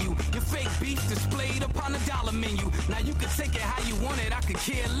got it in you. Your fake beef displayed upon the dollar menu. Now you can take it how you want it, I could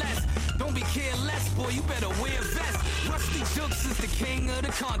care less. Don't be careless, boy, you better wear a vest. Rusty Jukes is the king of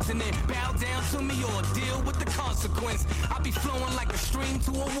the continent. Bow down to me or deal with the consequence. I be flowing like a stream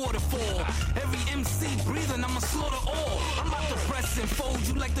to a waterfall. Every MC breathing, I'ma slaughter all. I'm about to press and fold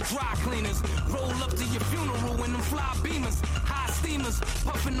you like the dry cleaners. Roll up to your funeral in them fly beamers. High steamers,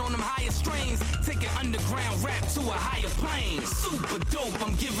 puffing on them higher strains. Taking underground rap to a higher plane. Super dope,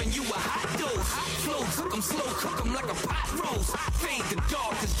 I'm giving you a hot dose. Flow took 'em slow, cook 'em like a pot roast. Fade the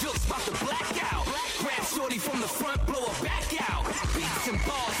dog, cause Jukes about to black out. Grab shorty from the front, blow her back out. Beats and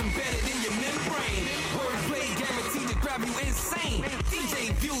bars embedded in your membrane. Wordplay guaranteed to grab you insane.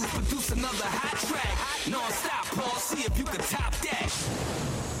 DJ Views produce another hot track. Non-stop, Paul, see if you can top that.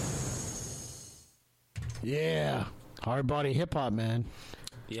 Yeah. Hard body hip hop, man.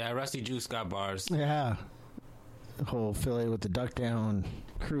 Yeah, Rusty Jukes got bars. Yeah. The whole Philly with the Duck Down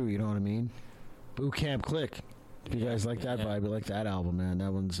crew, you know what I mean? Boot Camp Click. If you guys like that vibe, you like that album, man.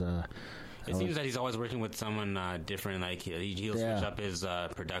 That one's it seems that he's always working with someone different. Like he'll switch up his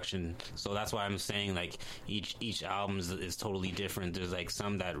production, so that's why I'm saying like each album is totally different. There's like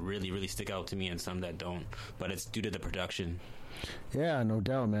some that really stick out to me and some that don't, but it's due to the production. Yeah, no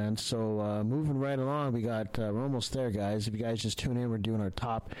doubt, man. So moving right along, we got we're almost there, guys. If you guys just tune in, we're doing our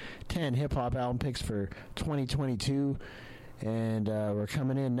top 10 hip hop album picks for 2022. And we're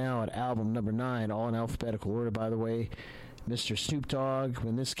coming in now at album number 9, all in alphabetical order, by the way. Mr. Snoop Dogg,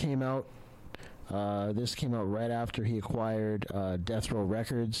 when this came out right after he acquired Death Row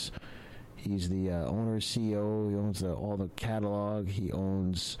Records. He's the owner, CEO. He owns all the catalog. He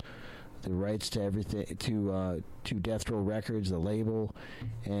owns the rights to everything, to Death Row Records, the label.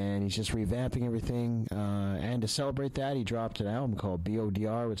 And he's just revamping everything. And to celebrate that, he dropped an album called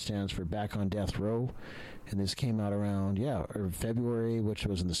BODR, which stands for Back on Death Row. And this came out around, February, which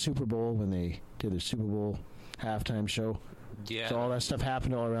was in the Super Bowl when they did the Super Bowl halftime show. Yeah. So all that stuff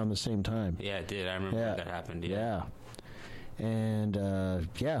happened all around the same time. Yeah, it did. I remember when that happened. Yeah. And,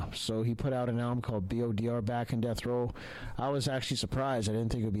 so he put out an album called BODR, Back in Death Row. I was actually surprised. I didn't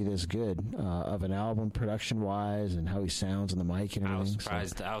think it would be this good of an album production-wise and how he sounds on the mic and everything.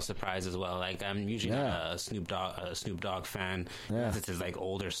 I was surprised as well. Like, I'm usually not a Snoop Dogg fan. Yeah. This is, like,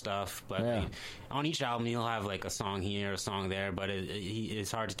 older stuff. But on each album, he'll have, like, a song here, a song there. But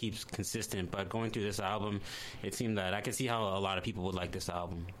it's hard to keep consistent. But going through this album, it seemed that I could see how a lot of people would like this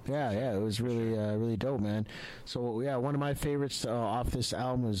album. Yeah, it was really dope, man. So, one of my favorites off this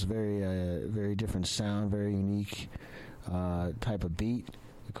album was very different sound, very unique type of beat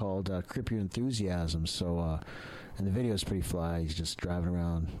called Crip Your Enthusiasm. So, and the video is pretty fly. He's just driving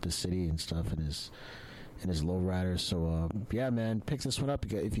around the city and stuff in his lowrider. So, man, pick this one up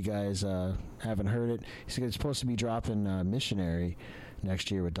if you guys haven't heard it. It's supposed to be dropping Missionary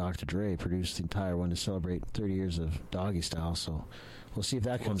next year with Dr. Dre. Produced the entire one to celebrate 30 years of Doggy Style. So we'll see if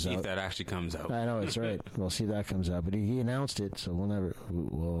that comes out. We'll see if that actually comes out. I know, it's right. We'll see if that comes out. But he announced it, so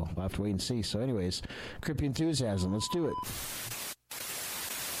we'll have to wait and see. So anyways, Crip Your Enthusiasm. Let's do it.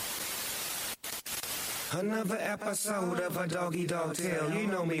 Another episode of a doggy dog tale. You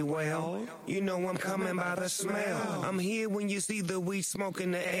know me well. You know I'm coming by the smell. I'm here when you see the weed smoke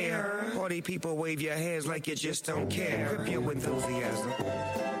in the air. Party people wave your hands like you just don't care. Crip your enthusiasm.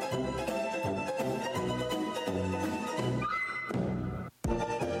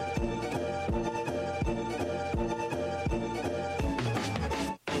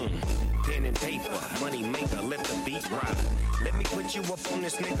 Pen and paper, money maker, let the beat ride. Let me put put you up on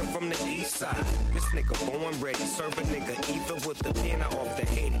this nigga from the east side. This nigga born ready, serve a nigga either with the pin or off the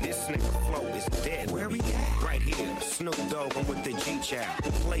head. This nigga flow is dead. Where we at? Right here, Snoop Dogg, I'm with the G-Child.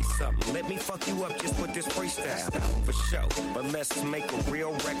 Play something, let me fuck you up just with this freestyle. For sure, but let's make a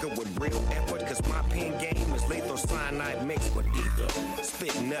real record with real effort, cause my pen game is lethal cyanide mixed with ether.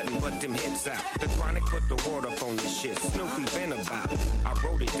 Spit nothing but them hits out. The Chronic put the word up on this shit. Snoopy been about. I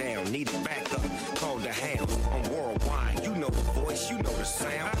wrote it down, need it back up. Called the Hounds on Worldwide. You know the voice, you know the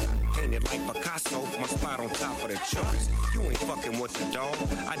sound. Painted like Picasso, my spot on top of the charts. You ain't fucking with the dog.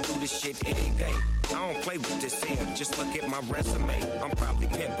 I do this shit every day. I don't play with this here, just look at my resume. I'm probably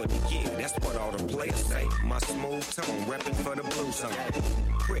pimp of the year, that's what all the players say. My smooth tone, reppin' for the blue zone.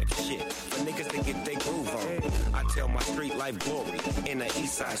 Crip shit, for niggas that get they groove on. I tell my street life glory in the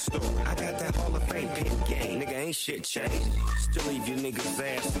East Side story. I got that Hall of Fame pin game, nigga ain't shit changed. Still leave you niggas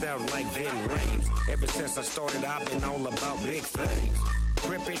ass out like Vin Rames. Ever since I started, I've been all about big things.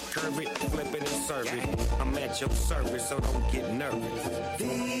 Grip it, curve it, flip it, and serve it. I'm at your service, so don't get nervous.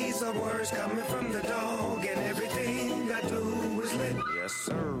 These are words coming from the dog, and everything I do is lit. Yes,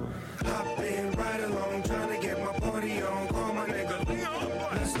 sir. Hopping right along, trying to get my party on. Call my nigga Leon.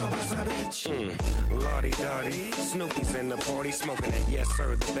 Let's go, what's up, bitch? Lottie-dottie. Snoopy's in the party, smoking that yes,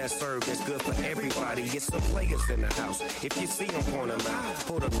 sir. The best serve that's good for everybody. Get some players in the house. If you see them, point them out.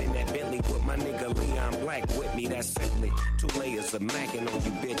 Put up in that Bentley with my nigga Leon Black with me. That's simply 2 layers of macking on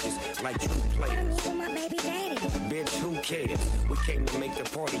you bitches like true players. My baby daddy. Bitch, who cares? We came to make the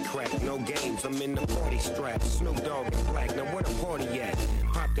party crack. No games, I'm in the party strap. Snoop Dogg and Black. Now where the party at?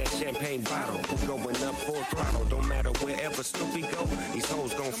 Pop that champagne bottle. We're going up full throttle. Don't matter wherever Snoopy go, these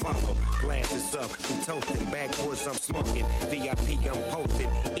hoes gon' follow. Glasses up, we toasting. Backwoods, I'm smoking. VIP, I'm posted.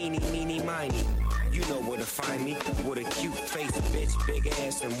 Eeny, meeny, miny. You know where to find me. With a cute face, bitch, big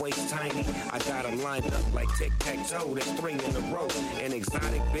ass and waist tiny. I got them lined up like tic-tac-toe. That's 3 in a row. An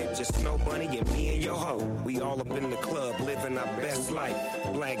exotic bitch, a snow bunny, and me and your hoe. We all up in the club, living our best life.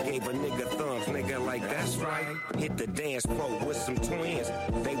 Black gave a nigga thumbs, nigga like that's right. Hit the dance floor with some twins.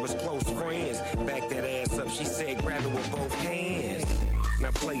 They was close friends. Back that ass up, she said grab it with both hands.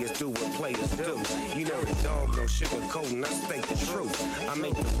 Now players do what players do. You know the dog, no sugarcoating, I state the truth. I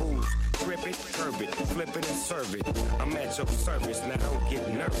make the rules, grip it, curb it, flip it and serve it. I'm at your service, now don't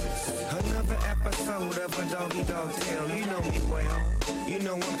get nervous. Another episode of a doggy dog tale, you know me well. You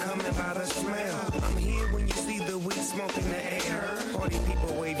know I'm coming by the smell. I'm here when you see the weed smoke in the air. Party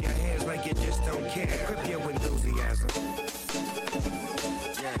people wave your hands like you just don't care. Grip your enthusiasm.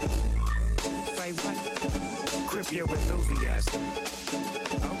 Yeah. Say what? Grip your enthusiasm.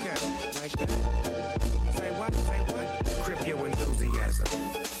 Okay, like that. Say what? Say what? Grip your enthusiasm.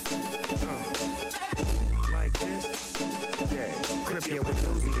 Like this. Yeah, grip your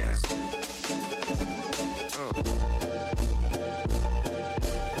enthusiasm.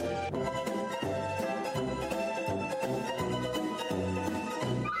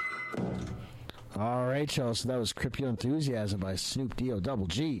 All right, y'all. So that was Crip Your Enthusiasm by Snoop D-O Double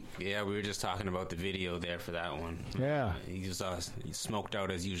G. Yeah, we were just talking about the video there for that one. Yeah. He was smoked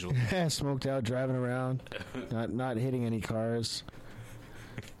out as usual. Yeah, smoked out, driving around, not hitting any cars.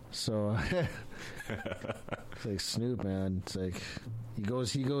 So it's like Snoop, man. It's like he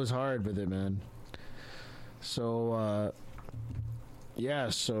goes hard with it, man. So yeah,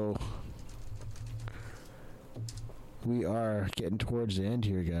 so we are getting towards the end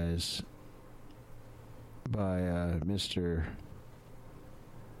here, guys. By Mr.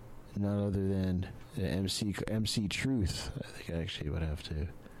 none other than MC Truth. I think I actually would have to.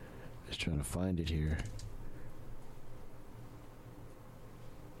 Just trying to find it here.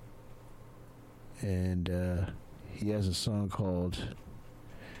 And he has a song called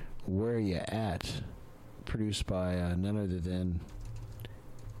 "Where Ya At," produced by none other than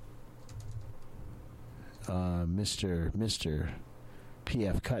Mr.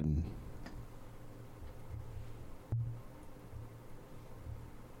 P.F. Cuttin.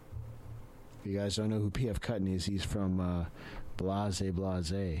 If you guys don't know who P.F. Cuttin is, he's from Blase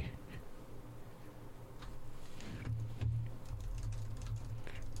Blase.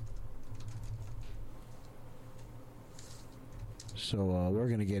 So we're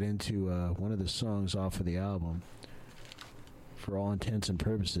going to get into one of the songs off of the album, For All Intents and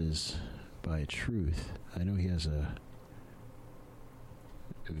Purposes, by Truth. I know he has a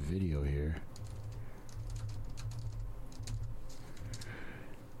video here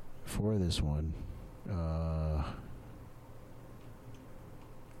for this one.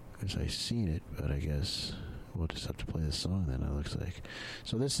 Because I've seen it, but I guess we'll just have to play the song then, it looks like.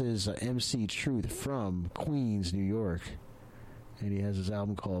 So this is MC Truth from Queens, New York. And he has his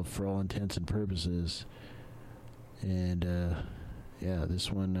album called For All Intents and Purposes. And Yeah,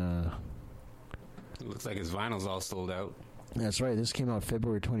 this one. It looks like his vinyl's all sold out. That's right. This came out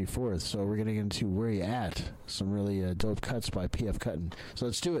February 24th. So we're gonna get into Where You At. Some really dope cuts by P.F. Cuttin. So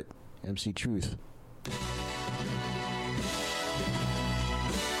let's do it. MC Truth.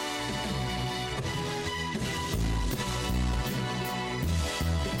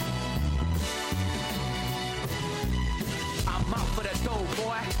 I'm out for the dough,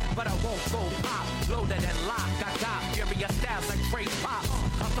 boy, but I won't go pop. Loaded and locked, I got furious stabs like Trey Pops.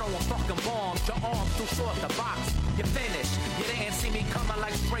 I'm throwing fucking bombs, your arms too short to box. You finished, you didn't see me coming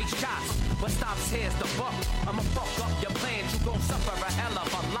like straight shots. What stops here's the buck. I'ma fuck up your plans, you gon' suffer a hell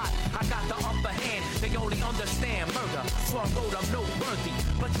of a lot. I got the upper hand, they only understand murder. So I wrote them no worthy,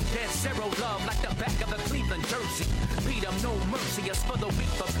 but you get zero love like the back of a Cleveland jersey. Beat them no mercy, it's for the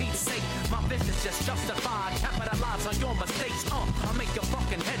weak for Pete's sake. My vision's just justified, capitalize on your mistakes. I'll make your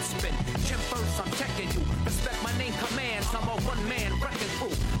fucking head spin. Jim first, I'm checking you. Respect my name commands, I'm a one-man wrecking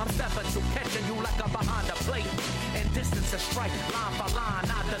crew. I'm stepping to catching you like I'm behind the plate. And distance is strike, line for line,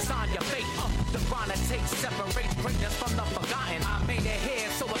 I design your fate. The grind that takes separates greatness from the forgotten. I made it here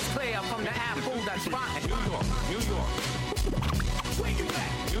so it's clear from the apple that's rotten. New York, New York. Where you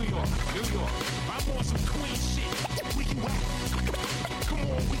at? New York, New York. I'm on some queen shit. Where you at? Come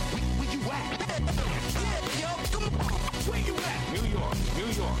on, where you at? Yeah, yo, come on. Where you at? New York, New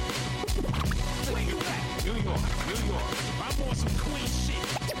York. Where you at? New York, New York. I'm on some queen shit.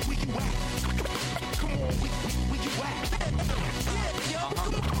 Where you at? Come on, where you at? Yeah, yo,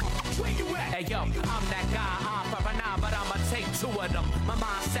 come on. Where you at? Hey yo, I'm that guy, I'm for a nine, but I'ma take two of them. My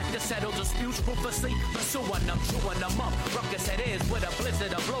mindset to settle disputes ruthlessly, pursuing them, chewing them up. Ruckus it is with a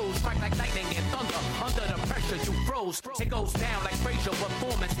blizzard of blows, strike like lightning and thunder. Under the pressure you froze, it goes down like Frazier with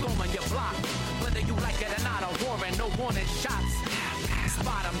Foreman storming your block. Whether you like it or not, a warrant, no warning shots.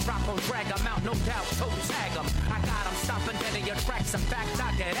 Spot 'em, drop 'em, drag 'em out, no doubt, toe tag 'em. I got 'em stopping dead in your tracks, in fact,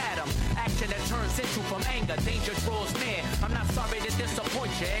 I get at 'em. Action that turns into from anger, danger draws near. I'm not sorry to disappoint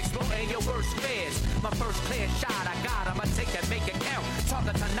you, exploiting your worst fears. My first clear shot, I got 'em, I take it, make it count.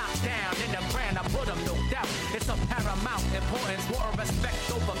 Target to knock down, in the ground, I put 'em, no doubt. It's of paramount importance, war of respect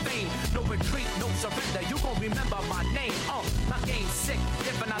over fame. No retreat, no surrender, you gon' remember my name. My game's sick,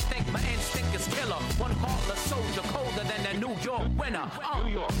 different, I think my instinct is killer. One heartless soldier, colder than the New York winter. New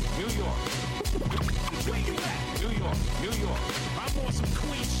York, New York. Where you at? New York, New York. I'm on some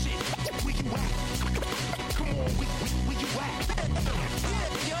queen shit. Where you at? Come on, where you at?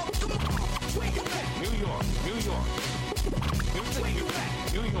 Yeah, yo, come on. Where you at? New York, New York. Where you at?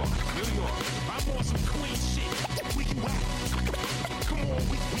 New York, New York. I'm on some queen shit. Where you at? Come on,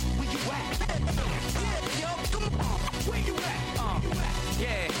 where you at? Yeah, yo, come on. Where you at?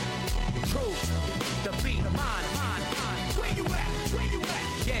 Yeah, true. The beat, mine. Where you at? Where you at?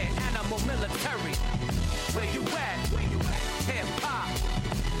 Yeah, animal military. Where you at? Where you at? Hip hop.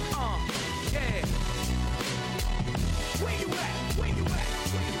 Yeah. Where you at? Where you at?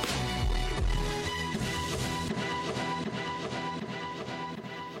 Where you at?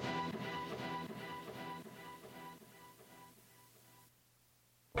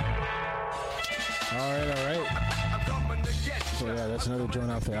 All right. So yeah, that's another joint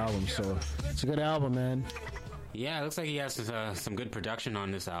off the album. So it's a good album, man. Yeah, it looks like he has some good production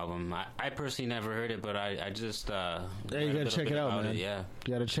on this album. I personally never heard it, but I just yeah, you gotta check it out, man. Yeah,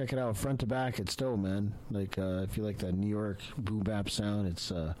 you gotta check it out front to back. It's dope, man. Like if you like that New York boom bap sound,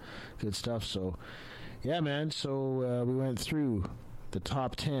 it's good stuff. So yeah, man. So we went through the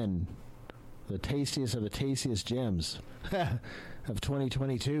top 10, the tastiest of the tastiest gems of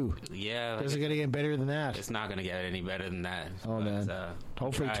 2022. Yeah, is it gonna get better than that? It's not gonna get any better than that. Oh, but, man.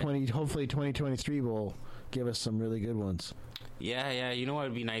 Hopefully 2023 will give us some really good ones. Yeah. You know what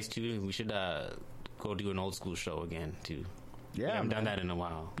would be nice too? We should go do an old school show again too. Yeah, we haven't done that in a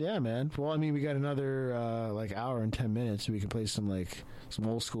while. Yeah, man. Well, I mean, we got another like hour and 10 minutes. So we can play some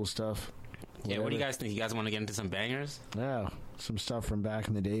old school stuff. Yeah, what do you guys think? You guys want to get into some bangers? Yeah, some stuff from back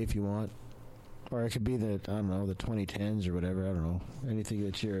in the day if you want. Or it could be the 2010s or whatever. I don't know. Anything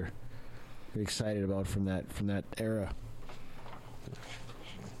that you're excited about from that era.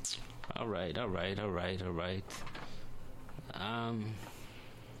 All right.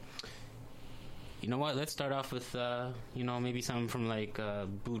 You know what? Let's start off with maybe something from like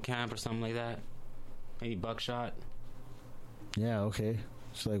Boot Camp or something like that. Maybe Buckshot. Yeah. Okay.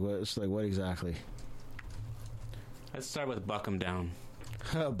 It's like what exactly? Let's start with Buck 'Em Down.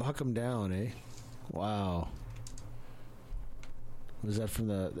 Buck 'Em Down, eh? Wow. Was that from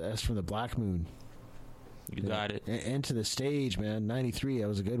the Black Moon? You got it. Into the Stage, man. 93. That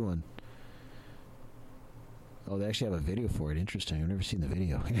was a good one. Oh, they actually have a video for it. Interesting. I've never seen the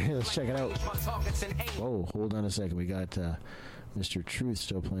video. Let's check it out. Whoa, hold on a second. We got Mr. Truth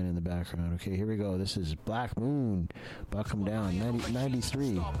still playing in the background. Okay, here we go. This is Black Moon. Buck 'em Down,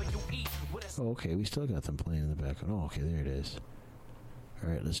 93. Oh, okay, we still got them playing in the background. Oh, okay, there it is. All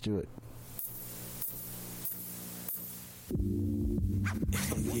right, let's do it.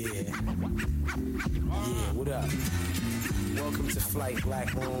 Yeah, what up? Welcome to Flight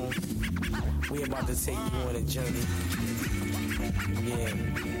Black Moon. We about to take you on a journey. Yeah,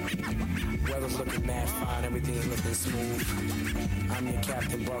 weather's looking mad fine, everything's looking smooth. I'm your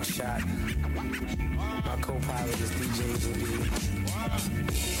Captain Buckshot. My co-pilot is DJ Rudy.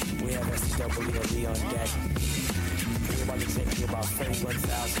 We have SWLD on deck. We're about to take you about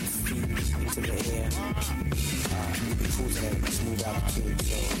 31,000 feet into the air. We'll be cruising at a smooth altitude,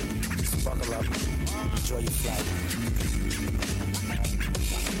 so just buckle up, enjoy your flight.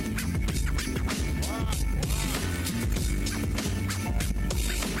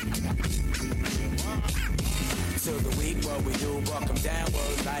 Till the week, what we do, buck 'em down,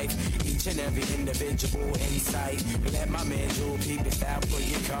 world life. Each and every individual insight. Let my man Jewel peep it out for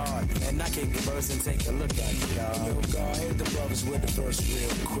your card. And I kick the verse and take a look at it, y'all. Yo, God, hit the brothers with the verse real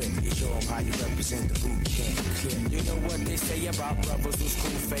quick. You show them how you represent the boot camp clip. You know what they say about brothers who's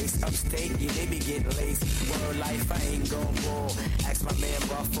cool face upstate? Yeah, they be getting laced. World life, I ain't gon' ball. Ask my man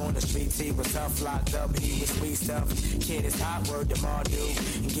Buff on the streets, he was tough, locked up, he was sweet stuff. Kid is hot, word to Mardu.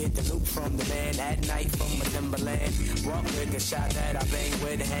 And get the loot from the man at night from a Timberland. Walk with the shot that I bang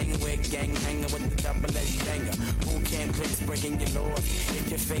with, hanging with gang, hanging with the double-edged banger. Boot camp clicks breaking your laws. If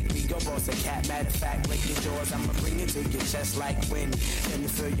you're fake, we go boss a cat. Matter of fact, break your jaws. I'ma bring it to your chest like wind. Then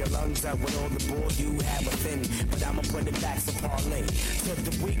fill your lungs up with all the bull you have within. But I'ma put it back to parlay. To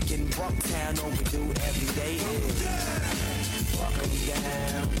the weekend, Bucktown, all we do every day is buck 'em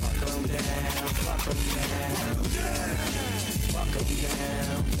down, buck 'em down, buck 'em down, buck 'em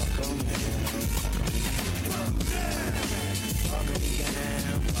down, buck 'em down. Buck 'em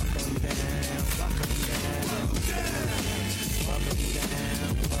down, buck 'em down, buck 'em down, buck 'em down,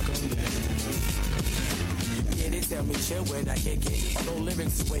 buck 'em down. Yeah, they tell me chill when I kick it. Although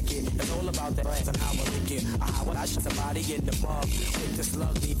lyrics is wicked, it's all about the breath and how I lick it. Or how I shot somebody in the mug with the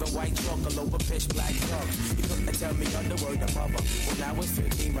slug, leave a white chalk all over pitch black truck. You couldn't tell me underword the mother. When I was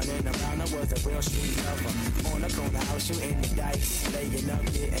 15, running around, I was a real street lover. On the corner house, shooting the dice, laying up,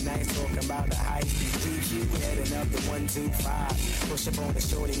 getting nice, talking about the height. GQ heading up the 125. Push up on the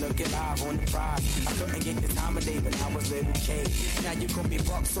shorty, looking live on the prize. I couldn't get the time of day, but I was little K. Now you call me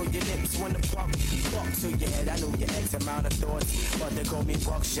Buck, so your lips wanna pluck. Buck to your head, I know your X amount of thoughts, but they call me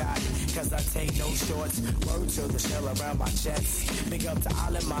Buckshot, cause I take no shorts. Word to the shell around my chest. Big up to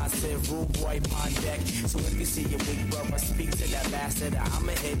all of my Civ, rude boy, pond deck. So if you see your big brother, speak to that bastard.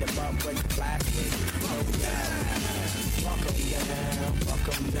 I'ma hit the bump with the plastic. Oh yeah. Buck 'em down, buck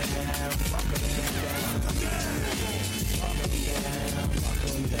 'em down, buck 'em down. Buck 'em down, buck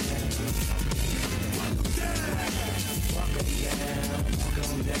 'em down. Buck 'em down, buck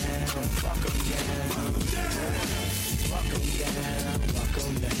 'em down, buck 'em down. Buck 'em down, buck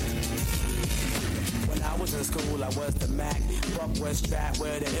 'em down. When I was in school, I was the Mac. Buck was strapped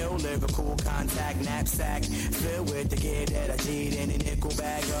with an ill lyrical contact knapsack filled with the gear that I cheat in a nickel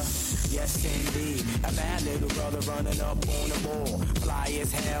bagger. Yes, indeed, a bad little brother running up on the ball. Fly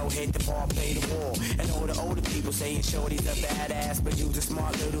as hell, hit the ball, play the wall. And all the older people saying Shorty's a badass, but you's a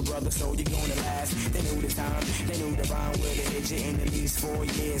smart little brother, so you're gonna last. They knew the time, they knew the rhyme with it hit you in at least 4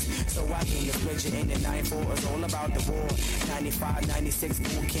 years. So I came to split you in the 9-4. It's all about the war. 95, 96,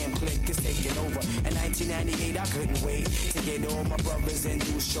 boot camp click is taking over. In 1998, I couldn't wait to get all my brothers and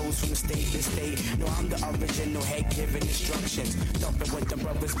do shows from state to state. No, I'm the original head giving instructions. Thumping with the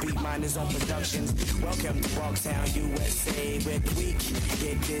brothers, beat miners on productions. Welcome to Bucktown, USA, where the week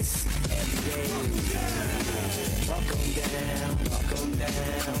get this every day. Buck 'em down, buck 'em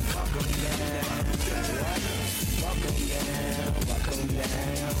down, buck 'em down. Buck 'em down, buck 'em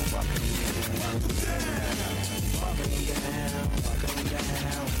down, buck 'em down. Buck 'em down, buck 'em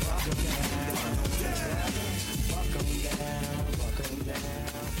down, buck 'em down. Buck 'em down, buck 'em down.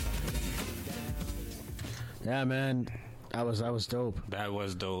 Yeah, man. That was dope. That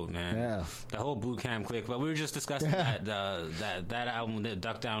was dope, man. Yeah. The whole boot camp click. But we were just discussing that album, that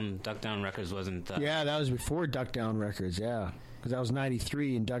Duck Down Records wasn't. Yeah, that was before Duck Down Records. Yeah, because that was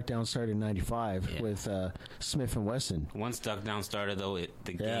 '93 and Duck Down started in '95 with Smith and Wesson. Once Duck Down started, though,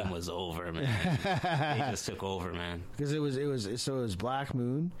 the game was over, man. They just took over, man. Because it was Black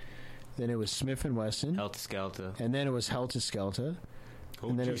Moon, then it was Smith and Wesson, Helter Skelter, and then it was Helter Skelter.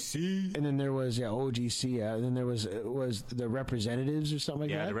 OGC. And then there was OGC. And then there was the Representatives or something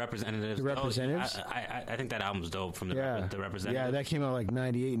like that. Yeah, the Representatives. The Representatives. I think that album's dope from the Representatives. Yeah, that came out like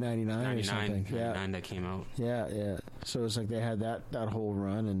 98, 99 or something. 99 that came out. Yeah. So it's like they had that whole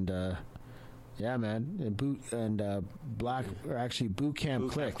run, and yeah, man, and Boot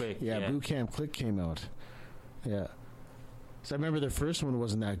Camp Click. Yeah, Boot Camp Click came out. Yeah. So I remember the first one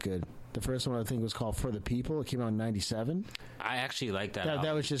wasn't that good. The first one I think was called For the People. It came out in 97. I actually liked that.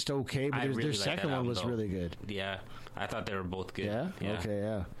 That was just okay, but their second one was really good. Yeah, I thought they were both good. Yeah. Okay.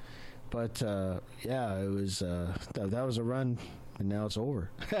 Yeah. But it was that was a run, and now it's over.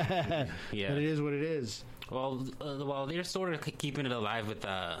 Yeah. But it is what it is. Well, they're sort of keeping it alive with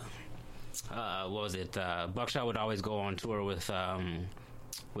what was it? Buckshot would always go on tour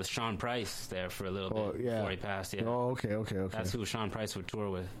with Sean Price there for a little bit before he passed. Yeah. Oh, okay. That's who Sean Price would tour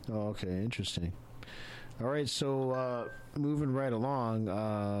with. Oh, okay, interesting. All right, so moving right along,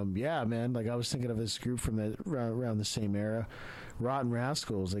 man. Like I was thinking of this group from around the same era, Rotten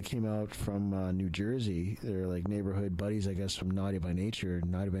Rascals. They came out from New Jersey. They're like neighborhood buddies, I guess, from Naughty by Nature.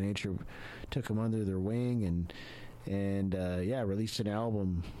 Naughty by Nature took them under their wing and released an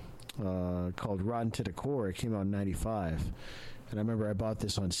album called Rotten to the Core. It came out in 95. And I remember I bought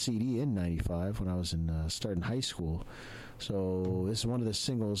this on CD in 95 when I was starting high school. So this is one of the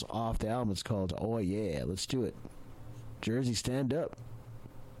singles off the album. It's called Oh Yeah, Let's Do It. Jersey, stand up.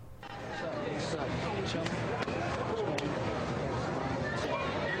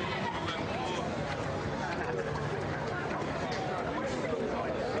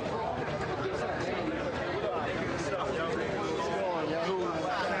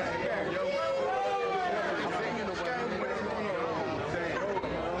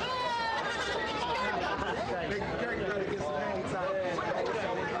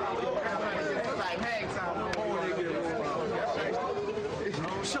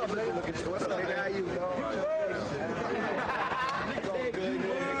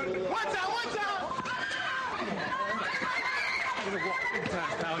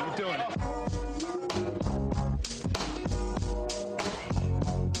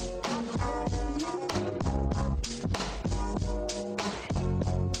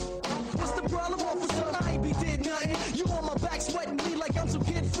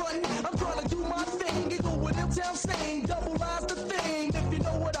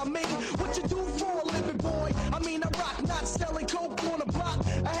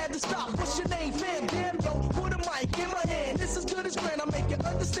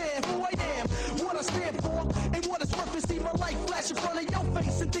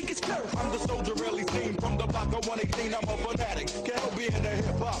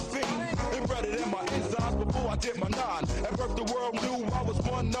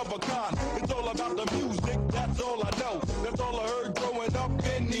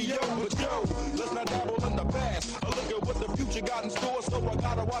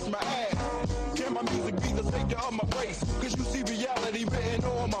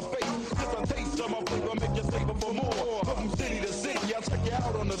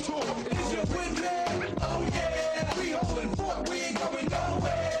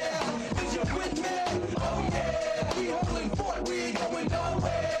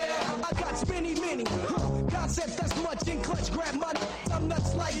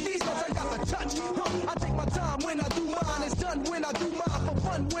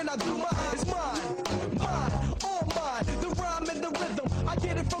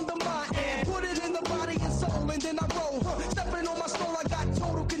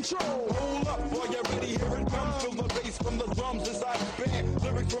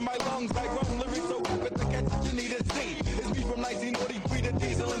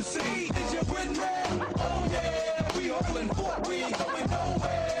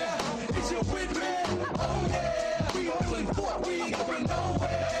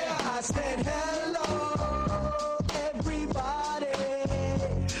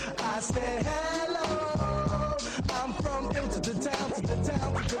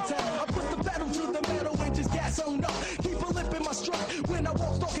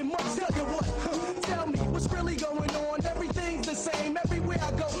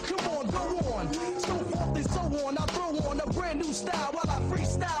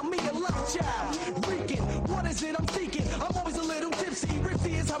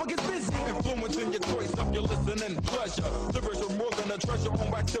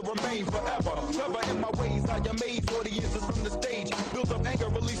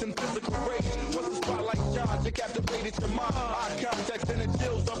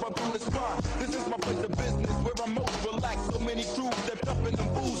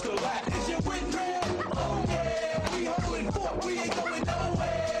 Oh yeah, we holding fort, we ain't going nowhere.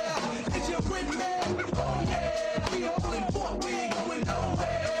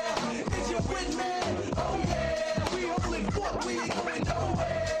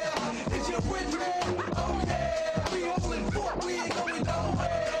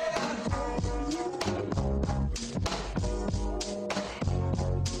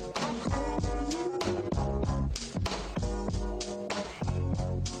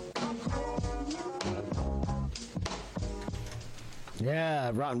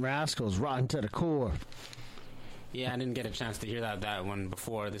 Yeah, Rotten Rascals, rotten to the core. Yeah, I didn't get a chance to hear that one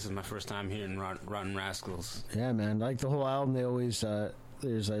before. This is my first time hearing Rotten Rascals. Yeah, man. Like the whole album, they always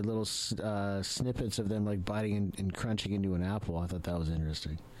there's like little snippets of them like biting and crunching into an apple. I thought that was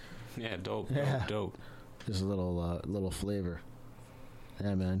interesting. Yeah, dope. Just a little flavor.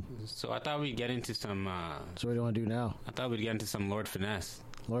 Yeah, man. So I thought we'd get into some... so what do you want to do now? I thought we'd get into some Lord Finesse.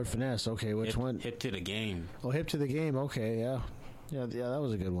 Lord Finesse, okay. Which one? Hip to the Game. Oh, Hip to the Game, okay, yeah. Yeah, that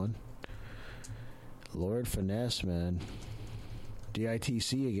was a good one. Lord Finesse, man.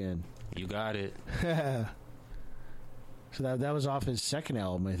 DITC again. You got it. So that was off his second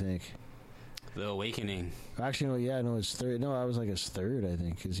album, I think. The Awakening. Actually, no, his third. No, that was like his third, I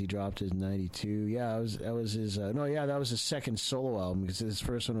think, because he dropped his 92. Yeah, that was his. That was his second solo album, because his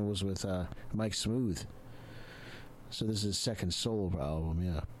first one was with Mike Smooth. So this is his second solo album,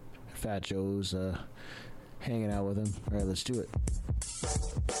 yeah. Fat Joe's hanging out with him. All right, let's do it.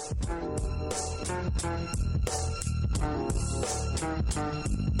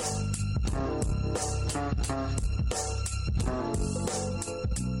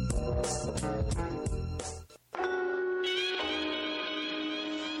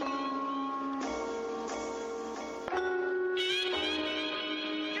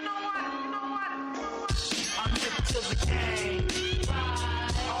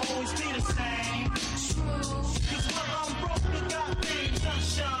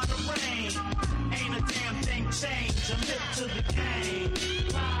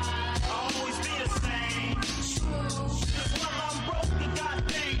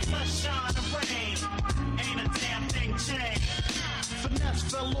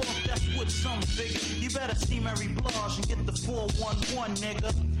 Fell off, that's what some figure. You better see Mary Blige and get the 411,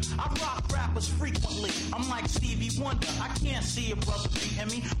 nigga. I rock rappers frequently. I'm like Stevie Wonder. I can't see a brother beating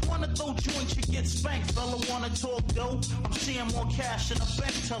me. Wanna throw joints, you get spanked. Fella wanna talk dough? I'm seeing more cash than a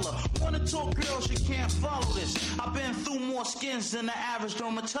bank teller. Wanna talk girls, you can't follow this. I've been through more skins than the average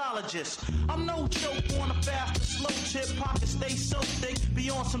dermatologist. I'm no joke on a fast or slow tip. Pockets stay so thick, be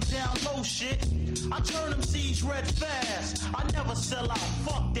on some down low shit. I turn them C's red fast. I never sell out.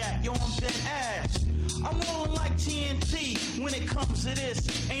 Fuck that, yo, I'm dead ass. I'm rolling like TNT when it comes to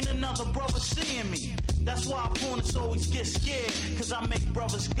this. Ain't another brother seeing me. That's why opponents always get scared. Cause I make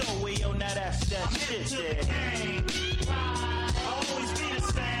brothers go, well, yo, now that's that I'm shit there. I'll always be the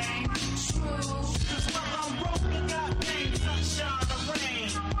same. Cause whether I'm broke or got pain, sunshine or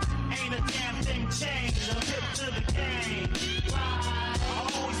rain, ain't a damn thing changed. I'm hip to the game.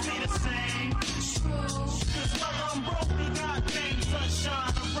 I'll always be the same. Cause whether I'm broke or got pain,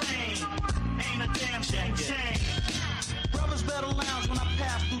 sunshine or rain, ain't a damn thing changed. Brothers better lounge when I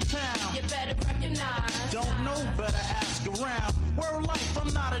pass through town. You better recognize. Don't know, better ask around. Word life,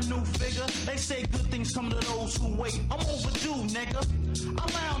 I'm not a new figure. They say good things come to those who wait. I'm overdue, nigga. I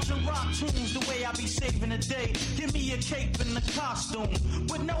lounge and rock tunes the way I be saving the day. Give me a cape and a costume.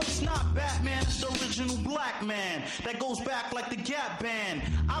 But no, it's not Batman, it's the original black man. That goes back like the Gap Band.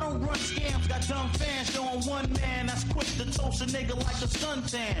 I don't run scams, got dumb fans showing one man that's quick to toast a nigga like a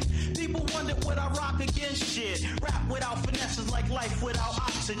suntan. People wonder what I rock against shit. Rap without finesse is like life without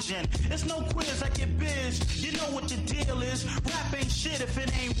oxygen. It's no quiz, I get biz. You know what the deal is. Rap ain't shit if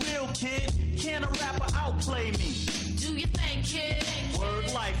it ain't real, kid. Can a rapper outplay me? Do you think, kid?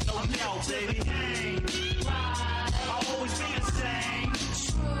 Word life, no doubt, baby. I'll always be the same.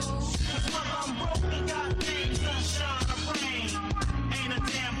 Cause whether I'm broke or got things, sunshine or rain, ain't a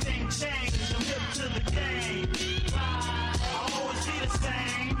damn thing changed. I'm hip to the game. I'll always be the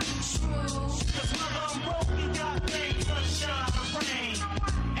same. Cause whether I'm broke or got things, sunshine or rain,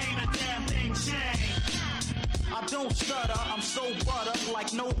 ain't a damn thing changed. I don't stutter, I'm so butter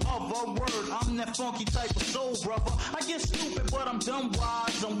like no other word. I'm that funky type of soul brother. I get stupid, but I'm dumb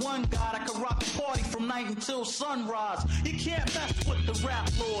wise. I'm one god, I can rock a party from night until sunrise. You can't mess with the rap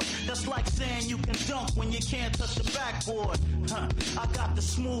lord. That's like saying you can dunk when you can't touch the backboard. I got the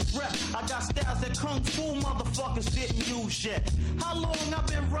smooth rep. I got styles that kung fu motherfuckers didn't use yet. How long I've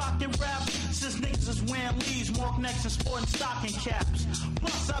been rocking rap? Since niggas is wearing leaves, mark necks and sporting stocking caps.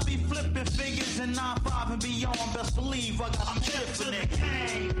 Plus I be flipping figures in 9-5 and beyond. Best believe I got some shit for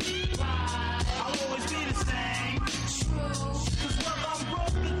niggas. I'll always be the same. Cause whether I'm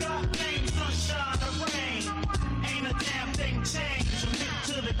broke or got pain, sunshine or rain, ain't a damn thing changed. I'm hip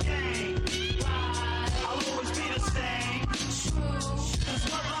to the game. I'll always be the same. Cause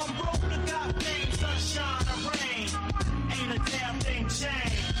whether I'm broke or got pain, sunshine or rain, ain't a damn thing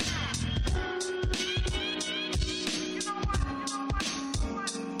changed.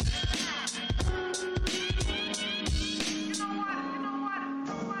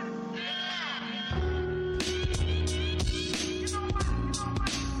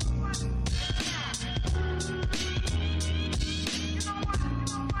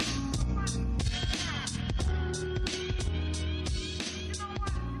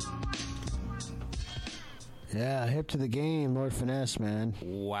 Yeah, hip to the game, Lord Finesse, man.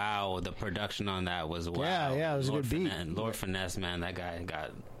 Wow, the production on that was wow. Yeah, it was Lord a good beat. Lord Finesse, man, that guy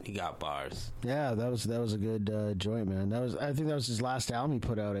got bars. Yeah, that was a good joint, man. I think that was his last album he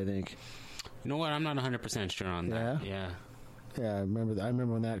put out. I think. You know what? I'm not 100% sure on that. Yeah. Yeah, I remember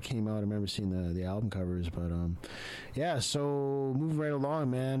when that came out. I remember seeing the album covers, but yeah. So moving right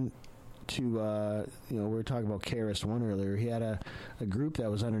along, man. To we were talking about KRS-One earlier. He had a group that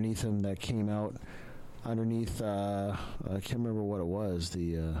was underneath him that came out underneath. I can't remember what it was.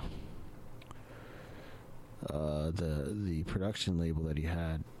 The production label that he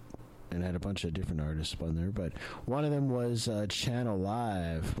had, and had a bunch of different artists on there. But one of them was Channel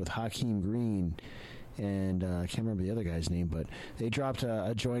Live with Hakeem Green. And I can't remember the other guy's name, but they dropped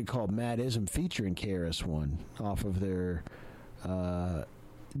a joint called Madism featuring KRS-One off of their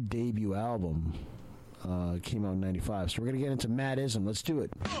debut album. It came out in 95. So we're going to get into Madism. Let's do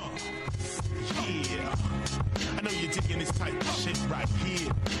it. Yeah, I know you're digging this type of shit right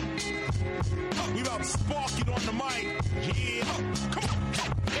here. We about to spark it on the mic. Yeah, come on.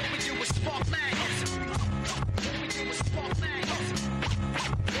 What we do is spark mags. What we do is spark mags.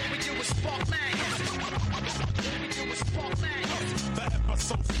 What we do is spark mags. What we do is spark mags. The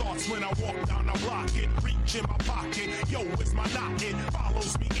episode starts when I walk down the block. It reach in my pocket. Yo, it's my knock. It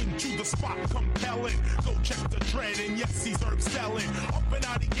follows me into the spot, compelling. Go check the dread, and yes, he's herb selling. Up and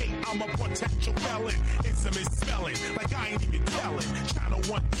out the gate, I'm a potential felon. Intimate spelling, like I ain't even telling. Channel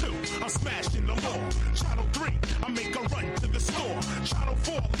 1, 2, I'm smashing the law. Channel 3, I make a run to the store. Channel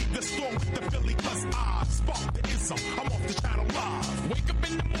 4, leave the store with the Philly, cause I spark the ism. I'm off the channel live. Wake up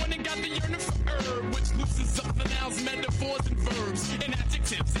in the morning, got the yearning for herb, which loosens up the nouns, metaphors, and verbs. And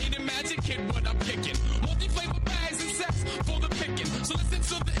adjectives, ain't a magic kid, what I'm picking. Multi-flavor bags and sets for the picking. So listen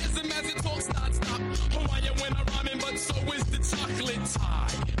to the ism as it talks non-stop. Hawaiian when I'm rhyming, but so is the chocolate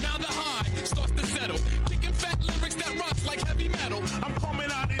tie. Now the high starts to settle. Kicking fat lyrics that rocks like heavy metal. I'm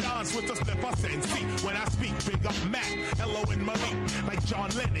coming out in odds with the slip I send. See, when I speak, big up Mac, Hello and Malik. Like John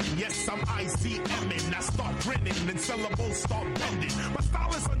Lennon, yes, I'm ICMing. I start grinning and syllables start bending. My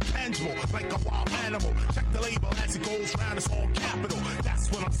style is untangible, like a wild animal. Check the label as it goes round, it's all capital.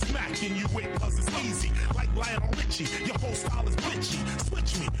 That's when I'm smacking you with, cause it's easy. Like Lionel Richie, your whole style is bitchy.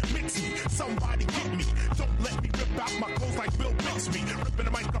 Switch me, mix me, somebody get me. Don't let me rip out my clothes like Bill Bixby. Ripping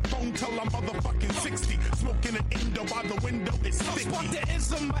the microphone till I'm motherfucking 60. Smoking an Indo by the window, it's sticky. Spark the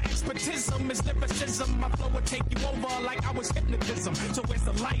ism, my expertism is lyricism. My flow will take you over like I was hypnotism. So where's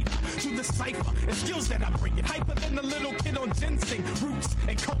the lighter to the cipher? And skills that I bring it hyper than a little kid on ginseng. Roots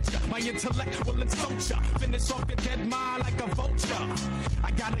and culture, my intellect will insult ya. Finish off your dead mind like a vulture.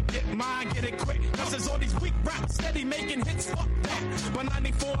 I gotta get mine, get it quick. Cause there's all these weak raps steady making hits, fuck that. But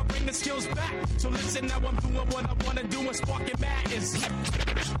 94, I bring the skills back. So listen, now I'm doing what I wanna do and sparking mad is. What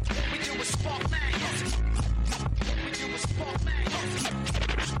we do is spark mad. What we do is spark mad.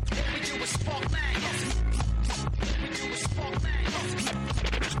 What we do is spark mad. What we do is spark mad.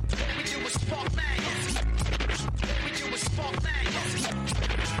 What we do is spark mad. What we do is spark mad.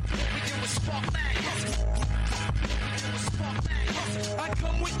 What we do is spark mad. I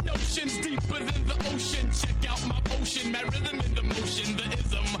come with notions deeper than the ocean. Check out my potion, my rhythm in the motion. The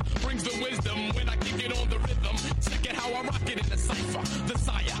ism brings the wisdom when I kick it on the rhythm. Check it how I rock it in the cipher. The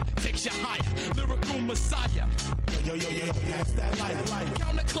sire takes you higher, lyrical messiah. Yo, that's that light.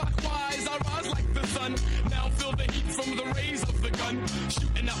 Counterclockwise, I rise like the sun. Now feel the heat from the rays of the gun.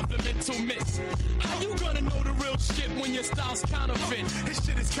 Shooting out the mental miss. How you gonna know the real shit when your style's counterfeit? His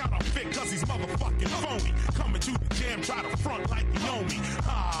shit is counterfeit cause he's motherfucking phony. Coming to the jam, try to front like you know me.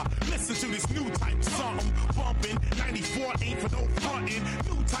 Listen to this new type of song. Bumping, 94 ain't for no frontin'.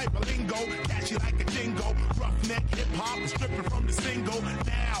 New type of lingo, catchy like a jingo. Roughneck hip-hop, stripping from the single.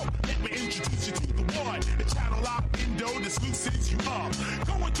 Now, let me introduce you to the one. The channel out window, this loosens you up.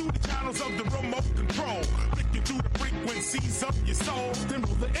 Going through the channels of the remote control. Flicking through the frequencies of your soul. Then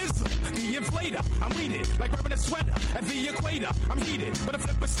roll the ism, the inflator. I'm reading like wearing a sweater at the equator. I'm heated, but I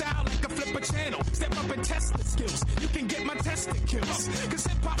flip a style like a flipper channel. Step up and test the skills. You can get my testicles. Cause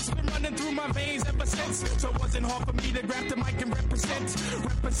hip-hop's been running through my veins ever since. So it wasn't hard for me to grab the mic and represent.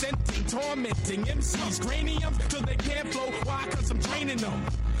 Representing, tormenting MCs, craniums till they can't flow. Why? Cause I'm training them.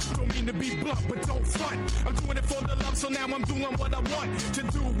 Don't mean to be blunt, but don't front. I'm doing it for the love, so now I'm doing what I want to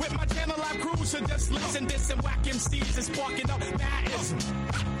do with my channel live crew. So just listen this and whack MCs and sparking up madism.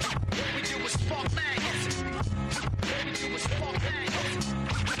 What we do is spark madism. What we do is spark madism.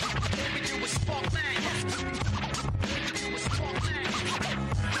 What we do is spark madism. What we do is spark madism.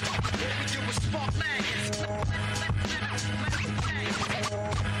 What we do is spark madism.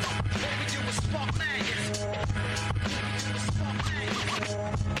 What we do is spark madism.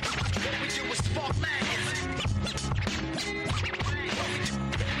 What we do is spark madness.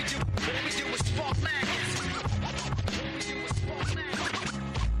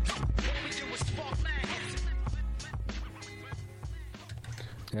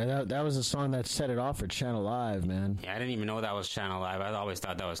 Yeah, that was the song that set it off for Channel Live, man. Yeah, I didn't even know that was Channel Live. I always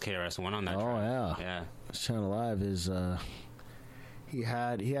thought that was KRS-One on that track. Oh, Yeah. Channel Live is, he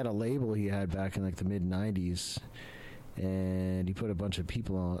had a label he had back in, like, the mid-90s, and he put a bunch of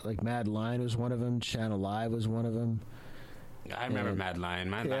people on. Like, Mad Lion was one of them. Channel Live was one of them. I remember Mad Lion.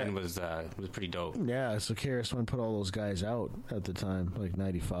 Mad Lion was pretty dope. Yeah, so KRS-One put all those guys out at the time, like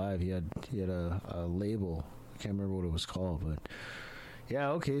 95. He had a label. I can't remember what it was called, but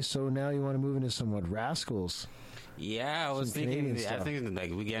yeah, okay. So now you want to move into some Rascals? Yeah, I was thinking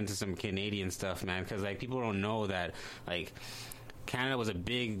like we get into some Canadian stuff, man, because like people don't know that like Canada was a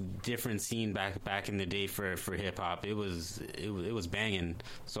big different scene back in the day for hip hop. It was banging.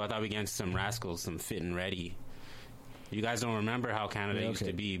 So I thought we get into some Rascals, some Fit and Ready. You guys don't remember how Canada used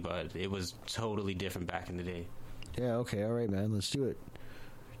to be, but it was totally different back in the day. Yeah, okay, all right, man, let's do it.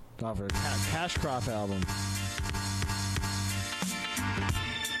 Off our Cash Crop album.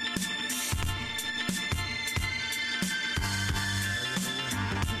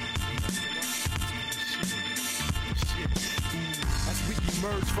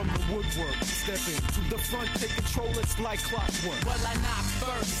 Emerge from the woodwork, stepping to the front, take control, it's like clockwork. Well, I knock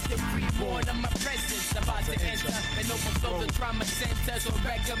first, the reward of my presence about to enter and overflow the trauma center, so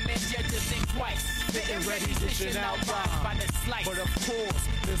recommend you to think twice. Getting ready, dishing out rhymes by the slice. But of course,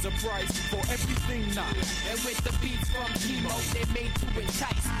 there's a price for everything now. And with the beats from Chemo, they made to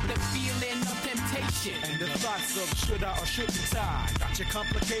entice the feeling of temptation. And the thoughts of should I or shouldn't I got you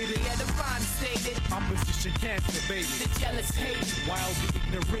complicated. Yeah, the rhyme stated opposition can't debate it. The jealous hate while the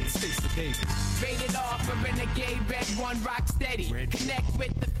ignorant stays sedated. Rated R for Renegade, Red One, rock steady. Connect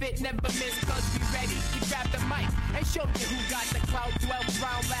with the fit, never miss, cause we ready. We grab the mic and show you who got the clout. 12th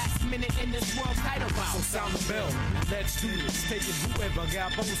round, last minute in this world title bout. So sound the bell, let's do this. Taking whoever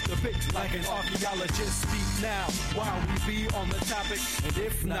got bones to pick, like an archaeologist. Speak now while we be on the topic, and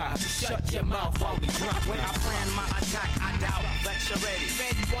if not, shut your mouth while we drop. When I plan my attack, I doubt. Lecture ready.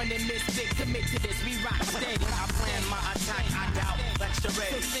 Red One and Mystic, commit to this, we rock steady. When I plan my attack, I doubt. Lecture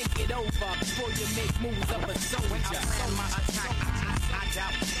ready. So think it over before you make moves of a soldier. When I plan my attack, I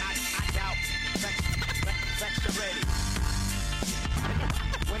doubt. I doubt. Lecture ready.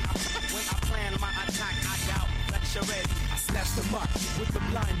 When I plan my attack, I doubt. Lecture ready. I snatch the mic with the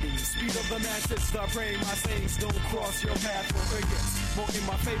blinding speed of the masses. Start praying my sayings don't cross your path or against. More in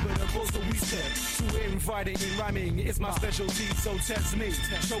my favor the closer we step to inviting and rhyming is my specialty. So test me,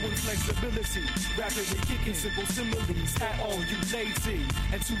 showing flexibility, rapidly kicking simple similes at all you lazy.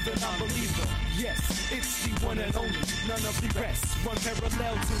 And to the non-believer, yes, it's the one and only. None of the rest run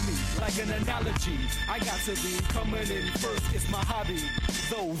parallel to me like an analogy. I got to be coming in first. It's my hobby,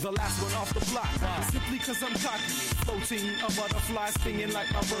 though the last one off the block. Simply cause I'm cocky, floating a butterfly stinging like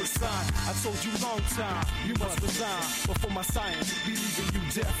my birth sign. I told you long time, you must resign. But for my science, believing you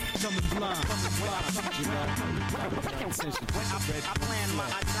deaf, coming blind. When I plan my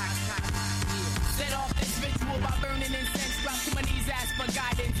attack, set off this ritual by burning incense. Drop to my knees, ask for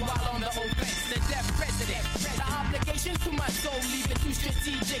guidance while on the offense. The deaf president, the obligations to my soul, leave it too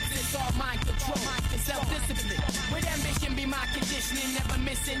strategic. It's all mind control and self-discipline. With ambition be my conditioning, never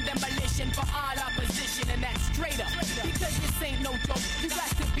missing demolition for all opposition, and that's straight up. Because this ain't no joke, you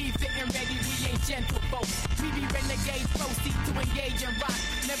got to be fit and ready. We ain't gentle folks. We be renegades, proceed to engage and rock.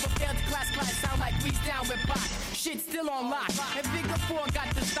 Never failed to class, sound like we down with Bach. Shit still on lock. And Figure 4 got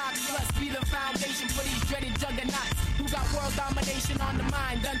the stock, plus be the foundation for these dreaded juggernauts who got world domination on the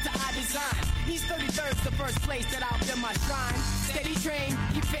mind, done to our design. He's 33rd's the first place that I'll build my shrine. Steady train,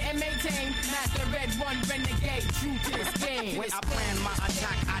 keep fit and maintain. Master Red One, renegade, true to this game. When I plan my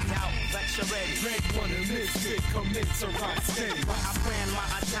attack, I doubt. Lecture ready. Red One and Mystic, commit to rock steady. When I plan my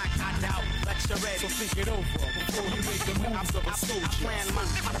attack, I doubt. Lecture ready. So think it over before you make the moves of a soldier. I plan my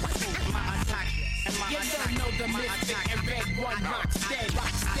attack. And my attack, don't know the Mystic and Red One, rock steady.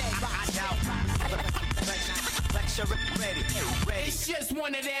 I doubt. Lecture ready. It's just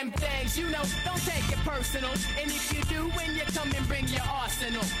one of them things, you know, don't take it personal. And if you do, when you come and bring your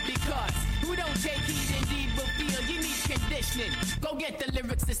arsenal. Because who don't take heed indeed will feel you need conditioning. Go get the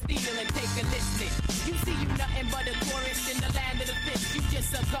lyrics to steal and take a listening. You see you nothing but a tourist in the land of the fish. You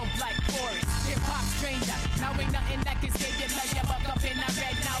just a gump like Forrest. Hip-hop stranger, now ain't nothing that can save you. Cause you buck up in a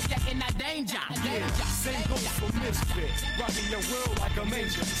red, now you're in a danger. Same goes for Misfit, rocking your world like a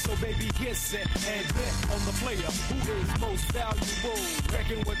major. So baby get set and bet on the player who is most valuable.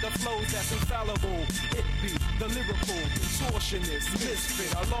 Reckon with the flows that's infallible. It be the lyrical contortionist,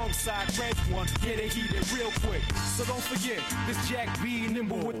 misfit, alongside Red One, get it heated real quick. So don't forget, this Jack B,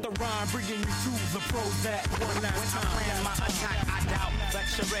 nimble with the rhyme, bringing you to the pros that one last time. When I plan my attack, I doubt that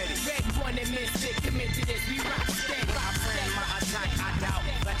you're ready. Red One and misfit, commit to this, we rock steady. I plan my attack, I doubt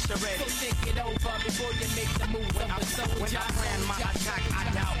that you're ready. So think it over before you make the move of the soldier. When I plan my attack, I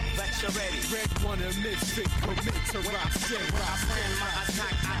doubt that you're ready. Red One and misfit, commit to rock steady. When I plan my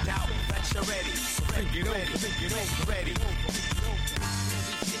attack, I doubt that you're ready. So think it over, ready.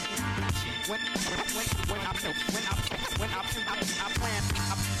 When I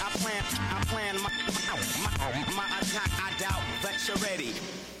plan my attack, I doubt that you're ready.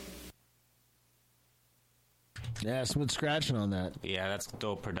 Yeah, smooth scratching on that. Yeah, that's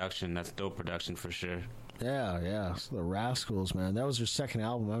dope production. That's dope production for sure. Yeah. So the Rascals, man. That was their second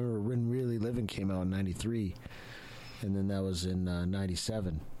album. I remember When Really Living came out in 93. And then that was in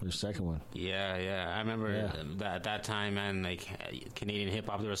 97, their second one. Yeah. I remember that at that time, man, like Canadian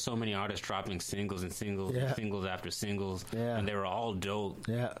hip-hop, there were so many artists dropping singles and singles after singles. Yeah. And they were all dope.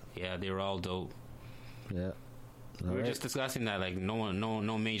 Yeah. Yeah, they were all dope. Yeah. We were just discussing that, like,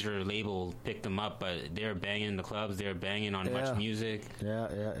 no major label picked them up, but they're banging in the clubs, they're banging on much music.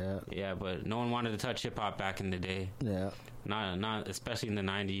 Yeah, but no one wanted to touch hip-hop back in the day. Yeah. Not especially in the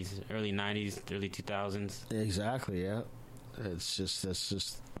 90s, early 90s, early 2000s. Exactly, yeah. That's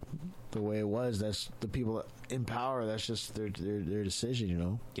just the way it was. That's the people in power. That's just their decision, you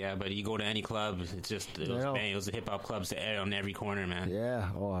know. Yeah, but you go to any club, it was a hip hop clubs on every corner, man. Yeah,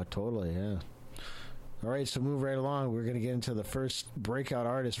 totally, yeah. All right, so move right along. We're going to get into the first breakout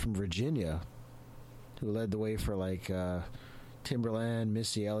artist from Virginia, who led the way for like Timbaland,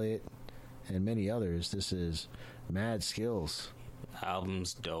 Missy Elliott, and many others. This is Mad Skillz.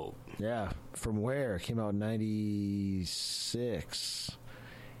 Album's dope. Yeah. From Where? Came out in 96.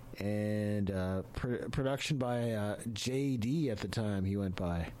 And production by J.D. at the time he went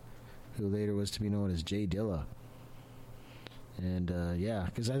by, who later was to be known as J Dilla. And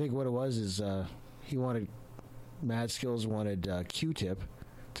because I think what it was is Mad Skillz wanted Q-Tip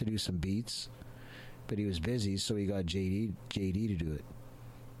to do some beats, but he was busy, so he got JD to do it.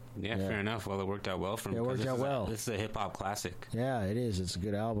 Yeah, fair enough. Well, it worked out well for him. It worked out well. This is a hip-hop classic. Yeah, it is. It's a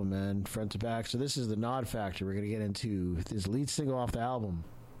good album, man, front to back. So this is the Nod Factor. We're going to get into his lead single off the album.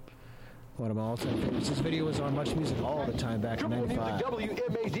 One of my all-time favorites. This video was on Much Music all the time back in 95.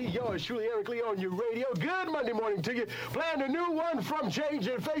 WMAD, yours truly, Eric Lee on your radio. Good Monday morning to you. Playing a new one from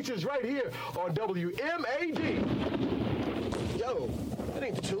Changing Faces right here on WMAD. Yo, that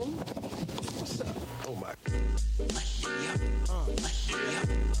ain't the tune. What's up? Oh, my.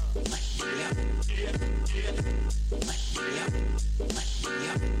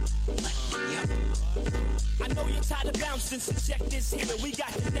 I know you're tired of bouncing, so check this here. We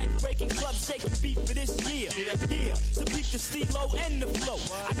got the neck-breaking club shaking beat for this year. Yeah, so keep the stilo and the flow.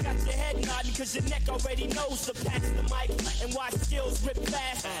 I got your head nodding cause your neck already knows. So pass the mic and watch Skills rip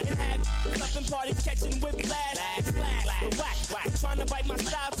fast. And have clubbing party catching whiplash. Whack, trying to bite my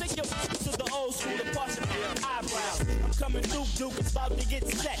style. Take your to the old school and parts of eyebrows. I'm coming through, Duke, it's about to get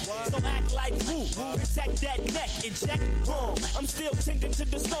set. So act like who? Protect that neck, eject wrong. I'm still tending to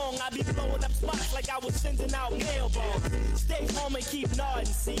the song. I be blowing up spots like I was sending out mail bombs. Stay home and keep nodding,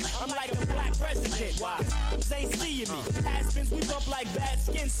 see? I'm like a black president. Why? Ain't seeing me. Has-beens, we bump like bad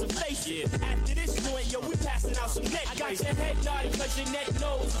skin, so face it. After this joint, yo, we passing out some neck. I got your head nodding cause your neck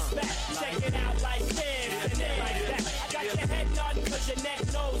knows it's back. Check it out like this and then like that. I got your head nodding cause your neck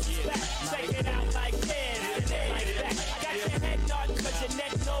knows it's back. Check it out like this and then like that. I got your head nodding cause your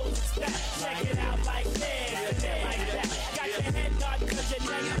neck knows it's back. Check it out like this and then like that. I got your head nodding cause your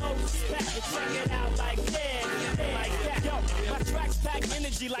neck knows it's back. Check it out like this and then like that. Yo, my tracks pack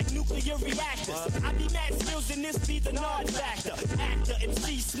energy like nuclear reactors. I be Mad Skillz and this be the Nod Factor. Actor,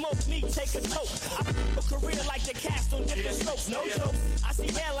 MC, smoke me, take a toke. I a career like the cast on different strokes. No jokes. I see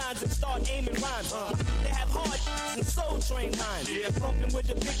hairlines and start aiming rhymes. They have hard and soul train times. Bumping with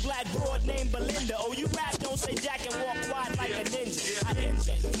the big black broad named Belinda. Oh, you rap, don't say jack and walk wide like a ninja. I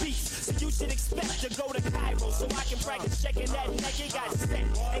ninja beats, so you should expect to go to Cairo so I can practice checking that neck. It got set.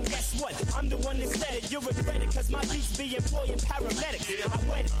 And guess what? I'm the one that said it. You'll regret it cause my beats be employing paramedics. I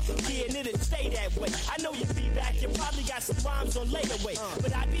wet it, yeah, and it'll stay that way. I know you'll be back, you probably got some rhymes on layaway.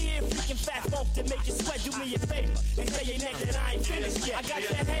 But I be here freaking fat funk to make you sweat. Do me a favor and tell your neck that I ain't finished yet. I got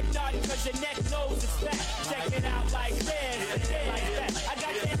your head nodding cause your neck knows it's fat. Check it out like this and then like that. I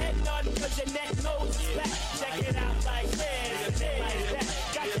got your head nodding cause your neck knows it's fat. Check it out like this and then like that.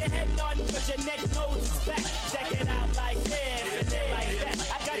 Got your head nodding cause your neck knows it's fat. Check it out like this and then like that.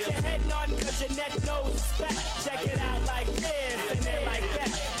 I got your head nodding cause your neck knows it's fat. Check it out like this and then like that.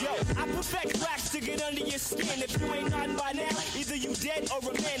 Yo, I perfect racks to get under your skin. And if you ain't nodding by now, either you dead or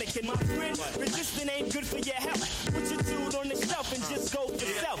a mannequin. My friend, resisting ain't good for your health. Put your dude on the shelf and just go for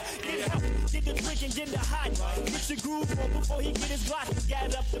self. Get help, get the drink and get the hot. Get your groove on before he get his Glock and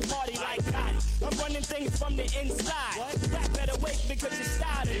gather up the party like God. I'm running things from the inside. Rap better wake because your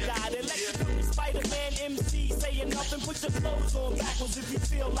style done died. Electrical Spider-Man MC saying nothing. Put your clothes on backwards if you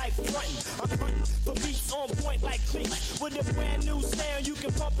feel like frontin'. I'm hunting for beats on point like cleats. With a brand new sound you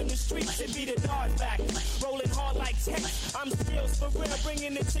can pump in the streets and be the Nard factor. Rolling hard like tech. I'm skills for real,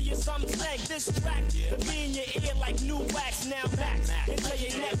 bringing it to you some stank. This track to be in your ear like new wax. Now back until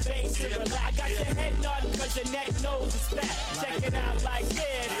your neck base to relax. I got your head nodding cause your neck nose is fat. Check it out like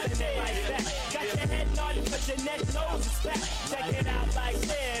this and then like that. Got your head nodding cause your neck nose is fat. Check it out like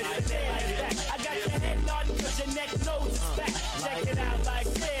this and then like that. I got your head nodding cause your neck nose is fat. Check it out like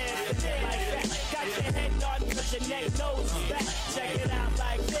this and then like that. Got your head nodding cause your neck nose is fat. Check it out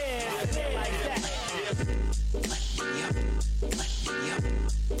like this and then like that.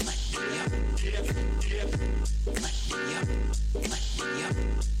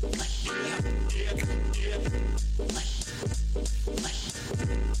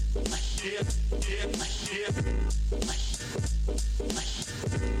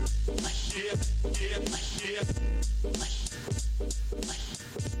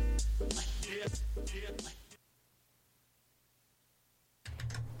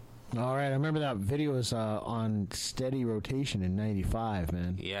 All right, I remember that video was on steady rotation in '95,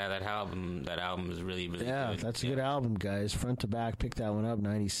 man. Yeah, that album is really good. Yeah, that's a good album, guys. Front to back, pick that one up,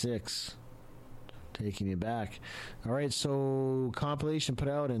 '96. Taking you back. All right, so compilation put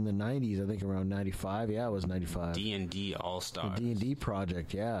out in the '90s, I think around '95. Yeah, it was '95. D&D All Stars. The D&D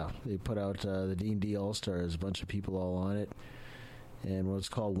project, yeah. They put out the D&D All Stars, a bunch of people all on it, and what's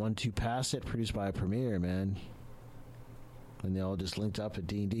called 1-2 Pass It, produced by Premier, man. And they all just linked up at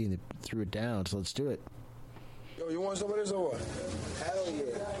D&D and they threw it down. So let's do it. Yo, you want some of this or what? Hell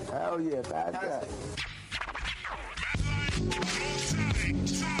yeah. Hell yeah. Bad guy.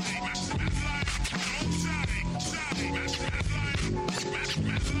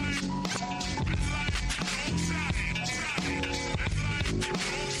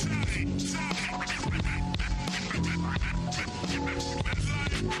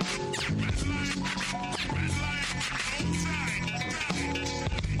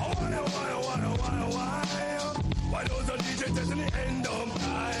 Why those are DJ testing the end of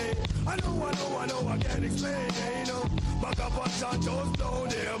time? I know, I can't explain. Back up and shot, just blow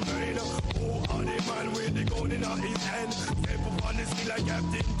their brain. Oh, are the man with the gun in his hand? Step up on the scene like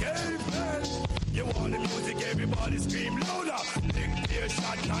Captain Caveman. You want the music, everybody scream louder. Lick their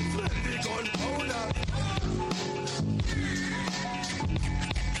shot, not fill the gunpowder.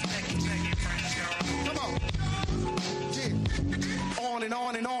 Come on. Yeah. On and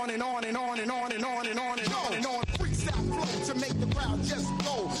on and on and on and on and on and on and on and on and on. Freestyle flow to make the crowd just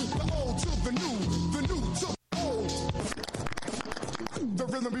go. The old to the new to the old. The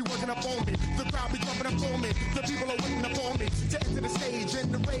rhythm be working up on me. The crowd be jumping up on me. The people are waiting up on me to enter the stage.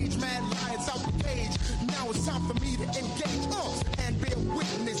 And the rage, mad lions out the cage. Now it's time for me to engage and bear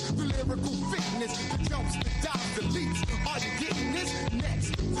witness. The lyrical fitness, the jumps, the dives, the leaps. Are you getting this?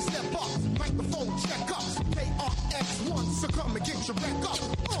 Next, to step up, microphone check up. KRX1, so come and get your wreck up.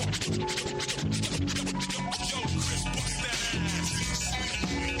 Yo, Chris, bust that ass.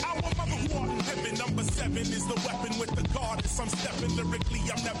 Our mother who art in heaven, number 7 is the weapon with the goddess. I'm stepping lyrically,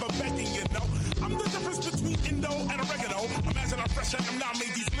 I'm never begging, you know. I'm the difference between Indo and oregano. Imagine I'm fresh and I'm now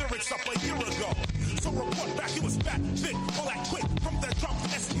made these lyrics up a year ago. So report back, it was fat, thick, all that quick. From that drop,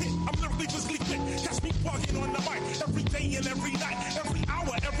 S hit, I'm literally physically fit. Catch me plugging on the mic every day and every night, every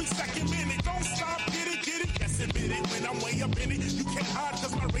hour, every second minute. Don't stop, get it, yes, admit it. When I'm way up in it, you can't hide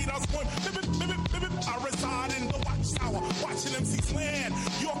cause my radar's one. Bip, I reside in the watchtower, watching MCs land.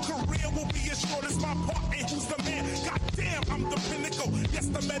 Your career will be as short as my part, and who's the man? Goddamn, I'm the pinnacle, yes,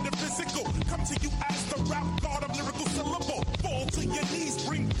 the metaphysical. Come to you as the rap god of lyrical syllable. Fall to your knees,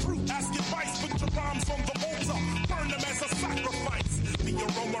 bring fruit, ask advice, put your rhymes on the altar, burn them as a sacrifice. The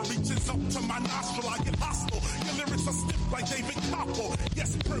aroma reaches up to my nostril, I get hostile. Your lyrics are stiff like David Koppel.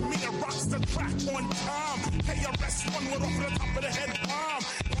 Yes, Premier rocks the track on time. KRS-One went off the top of the head bomb.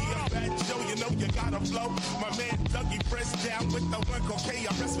 Yeah, Bad Joe, you know you gotta flow. My man Dougie Fresh down with the one called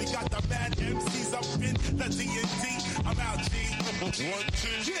KRS. We got the bad MCs up in the D&D. I'm out, G. 1, 2.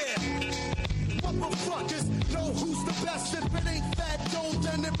 Yeah. Motherfuckers know who's the best. If it ain't Fat Joe,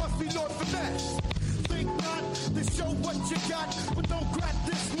 then it must be Lord Finesse. Think not to show what you got, but don't grab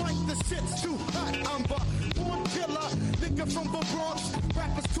this mic, the shit's too hot. I'm a born killer, nigga from the Bronx.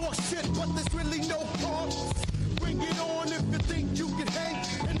 Rappers talk shit, but there's really no pause. Bring it on if you think you can hang,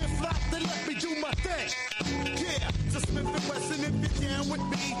 and if not, then let me do my thing. Yeah, so Smith and Wesson, if you're down with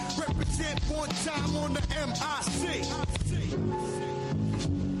me, represent one time on the MIC.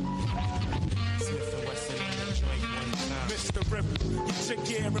 Mr. Ripple, get your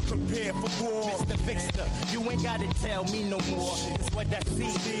gear and prepare for war. Mr. Fixer, you ain't gotta tell me no more. It's what I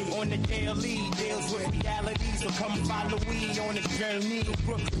see on the daily. Deals with reality, so come follow me on this journey.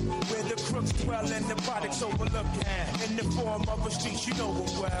 Where the crooks dwell and the products overlooked. In the form of a street, you know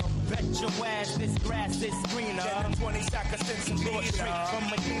it well. Bet your ass this grass is greener. Then the 20 sack of cents and straight from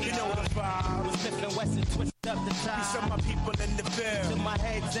Medina. You know the vibe. With Smith and Wesson twist up the tie. These are my people in the field. Till my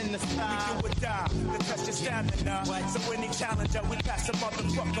head's in the sky. We do or die. The test your stamina. So any challenger, we pass a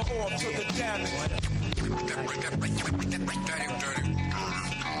motherfucker off to the damage.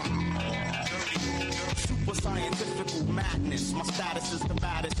 Super scientific madness. My status is the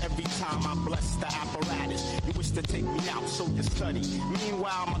baddest every time I bless the apparatus. You wish to take me out, so you study.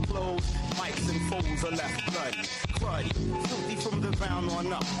 Meanwhile, my clothes, mics and foes are left bloody. Cruddy, filthy from the ground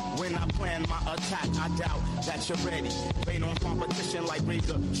on up. When I plan my attack, I doubt that you're ready. Rain on competition like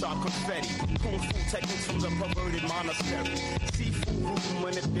razor sharp confetti. Kung fu techniques from the perverted monastery. Seafood room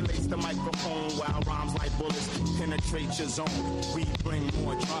manipulates the microphone while rhymes like bullets penetrate your zone. We bring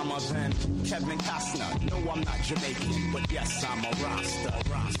more drama than Kevin Costner. No, I'm not Jamaican, but yes, I'm a Rasta.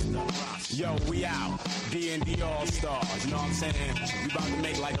 Yo, we out. D&D All-Stars, you know what I'm saying? We about to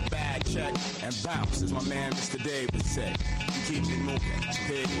make like a bad check and bounce, as my man Mr. Davis said. We keep it moving.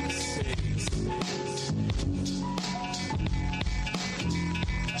 Peace.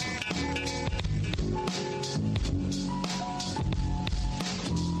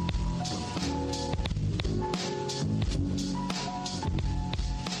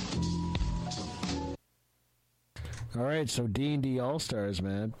 All right, so D&D All-Stars,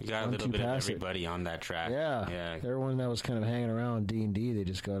 man. You got a little bit of everybody on that track. Yeah. Everyone that was kind of hanging around D&D, they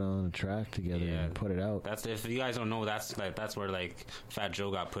just got on a track together and put it out. That's, if you guys don't know, that's where like Fat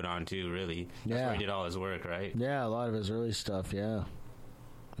Joe got put on too. Really, that's where he did all his work, right? Yeah, a lot of his early stuff. Yeah.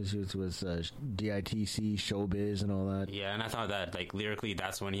 This was DITC, Showbiz, and all that. Yeah, and I thought that like lyrically,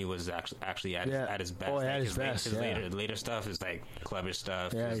 that's when he was actually at his best. Oh, at his best. His later stuff is like clever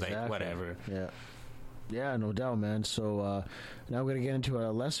stuff. Yeah, it's exactly. like whatever. Yeah, no doubt, man. So now we're going to get into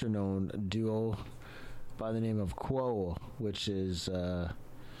a lesser-known duo by the name of Quo, which is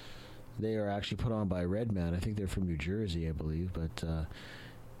they are actually put on by Redman. I think they're from New Jersey, I believe. But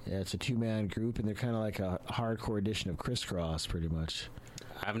yeah, it's a two-man group, and they're kind of like a hardcore edition of Crisscross, pretty much.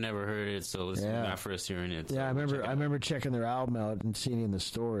 I've never heard it, so this is my first hearing it. So yeah, I remember checking their album out and seeing it in the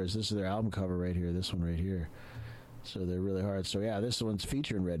stores. This is their album cover right here. This one right here. So they're really hard. So yeah, this one's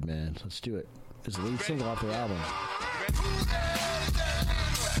featuring Redman. Let's do it. It's the lead single off their album.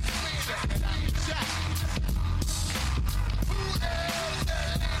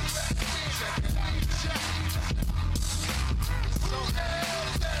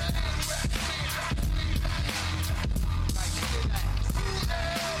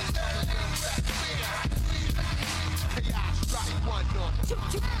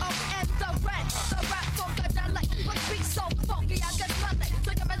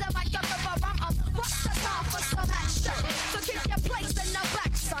 So keep your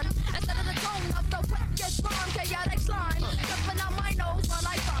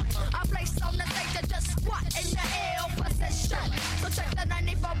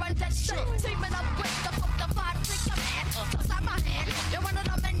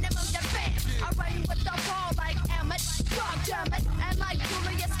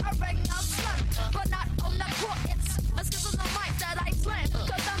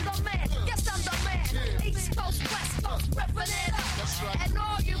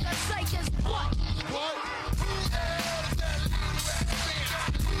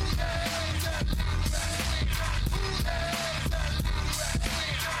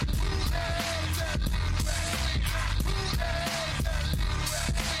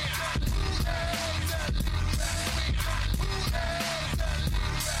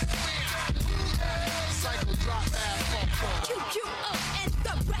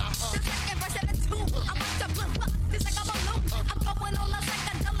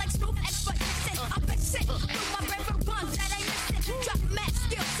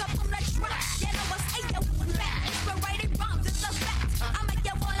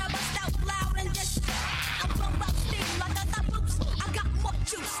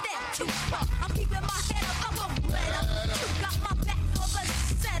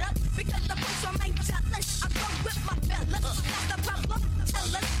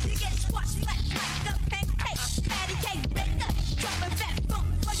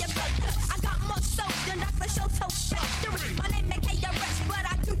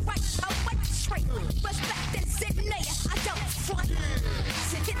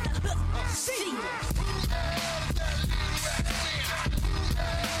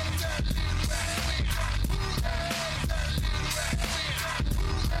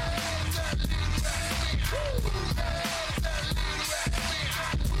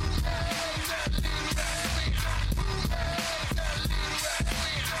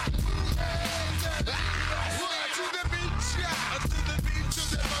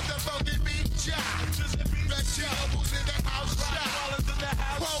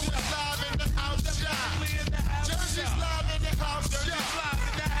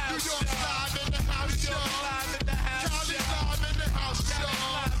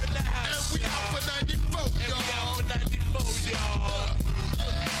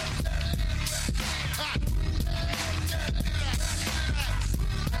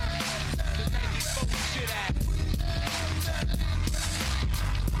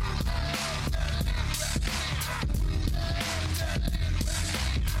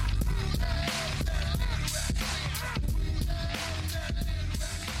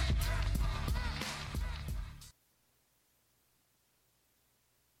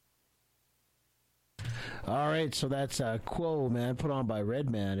All right, so that's Quo, man, put on by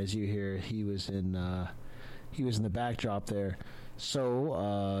Redman. As you hear, he was in the backdrop there.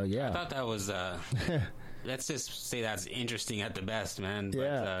 So yeah, I thought that was. Let's just say that's interesting at the best, man. But,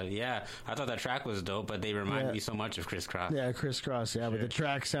 I thought that track was dope, but they remind me so much of Criss Cross. Yeah, Criss Cross, but the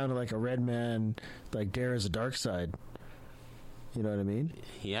track sounded like a Redman, like Dare is a Dark Side. You know what I mean?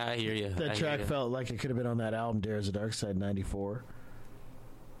 Yeah, I hear you. That track felt like it could have been on that album, Dare is a Dark Side, 94.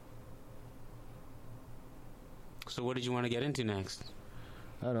 So what did you want to get into next?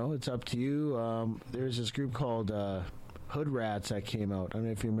 I don't know. It's up to you. There's this group called Hood Rats that came out. I don't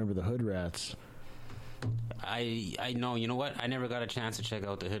know if you remember the Hood Rats. I know. You know what? I never got a chance to check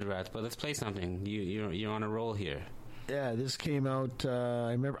out the Hood Rats, but let's play something. You're on a roll here. Yeah, this came out.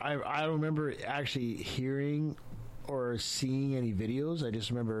 I don't remember actually hearing or seeing any videos. I just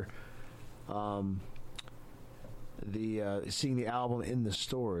remember seeing the album in the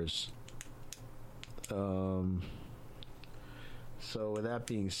stores. So with that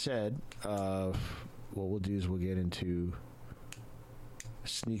being said, what we'll do is we'll get into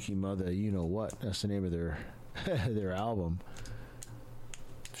Sneaky Mother, You Know What. That's the name of their their album.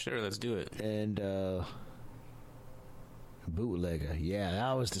 Sure, let's do it. And Bootlegger. Yeah,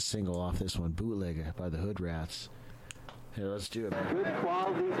 that was the single off this one, Bootlegger by the Hood Rats. Here, let's do it, man. Good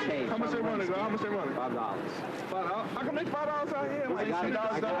quality tape. How much they running, girl? How much they running? $5. $5? How come they $5 out here? I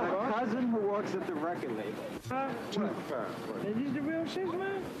got a cousin who works at the record label. Is these the real shit,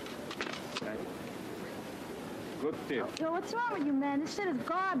 man? Good tip. Yo, what's wrong with you, man? This shit is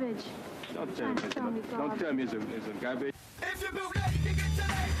garbage. Don't tell me it's a garbage. If you bootleg, you get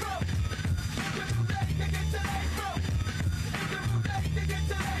delayed, bro. If you bootleg, you get delayed, bro. If you bootleg, you get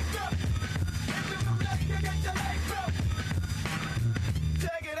delayed, bro. If you bootleg, you get delayed, bro.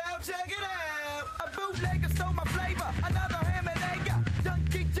 Check it out, check it out. A bootlegger stole my flavor. Another ham and egg.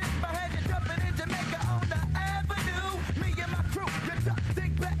 Donkey tip my head, you're jumping in Jamaica on the avenue. Me and my crew, you duck,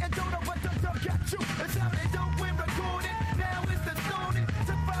 think back and don't know what the duck got you. It's how they don't win recorded. Now it's the stoning.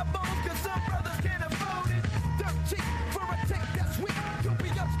 Took 5 bones, cause some brothers can't afford it. Dirt cheap for a take that's weak. You'll be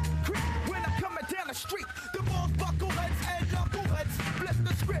up creep when I'm coming down the street. The balls buckle heads and knuckleheads. Flip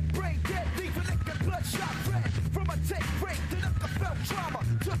the script, brain dead, leave a lick and bloodshot red. From a take break to the felt trauma.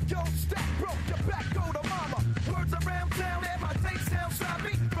 Took your stack, broke your back, go to mama. Words around town and my taste sound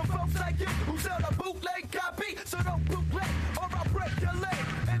sloppy. From folks like you who sell a bootleg copy. So don't bootleg or I'll break your leg.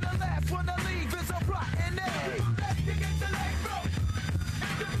 And the last one to leave is a rotten egg. If you bootleg, you get delayed, bro.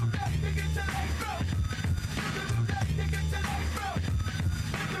 If you bootleg, you get delayed, bro. If you bootleg, you get delayed, bro.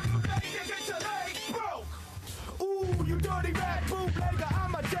 If you bootleg, you get delayed, bro. Ooh, you dirty rat bootlegger,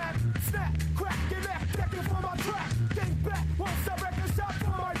 I'm a dad. Snap, crack, get back, checking for my track. Think back, once I wreck a shot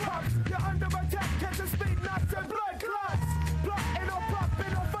for my pops. You're under attack, catch the speed, knots and blood clots. Blood ain't no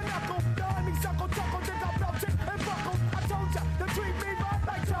popping off a knuckle. The honeysuckle chuckle, think I'm melting and buckle. I told ya, the treat me right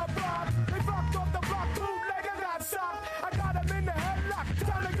like your block. They blocked off the block, bootlegger got socked. I got him in the headlock,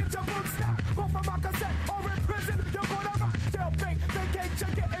 time to get your boots snapped. Go from my cassette or in prison, you're gonna rock. They'll think, vacate,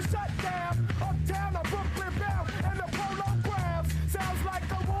 you're getting shut down. Uptown or Brooklyn bound, and the polo grounds. Sounds like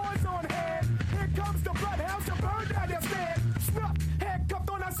the war's on hand. Here comes the bloodhounds to burn down your stand. Snuff, handcuffed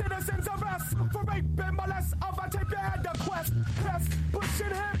on a citizen's arrest. For rape and molest of a tape that had the quest. Press, pushing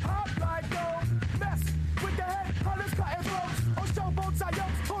hip hop like gold. Mess with the head, hunters cutting throats. On showboats I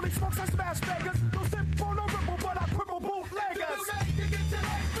yokes, holy smokes I smash beggars. Don't sip on a ripple, but I cripple bootleggers. If you bootleg, you get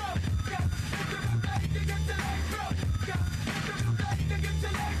delayed, bro. If you bootleg, you get delayed, bro. If you bootleg, you get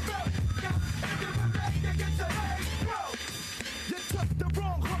delayed, bro. If you bootleg, you get delayed, bro. You took the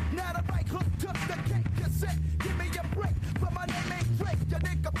wrong hook, now the right hook took the cake. You said, give me a break, but my name ain't Drake. Your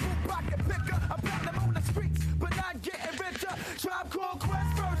nigga poop pocket picker. I'm pounding on the streets, but not getting richer. Tribe Called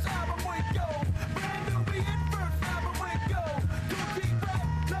Quest first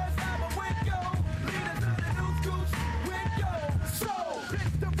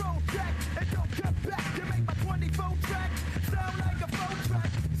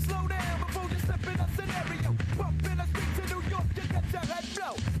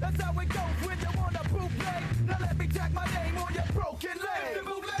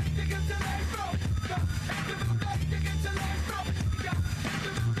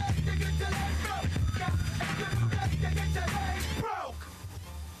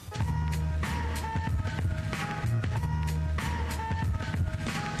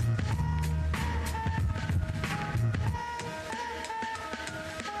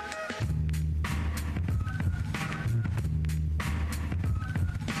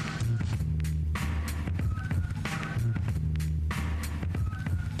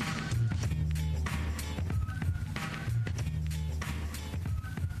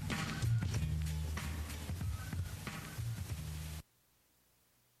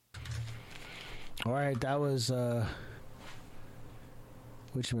All right, that was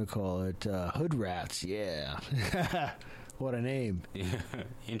whatchamacallit, Hood Rats. Yeah. What a name. Yeah.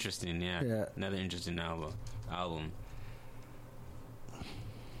 Interesting, yeah. Another interesting album.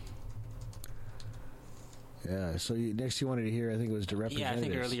 Yeah, so next you wanted to hear, I think it was the Representatives. Yeah,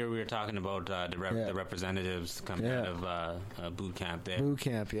 I think earlier we were talking about the Representatives coming out of boot camp there. Boot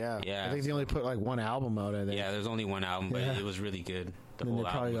camp, yeah. I think they only put like one album out, I think. Yeah, there's only one album, but it was really good. And they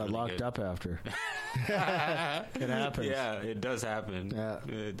probably got locked up after. It happens. Yeah, it does happen. Yeah.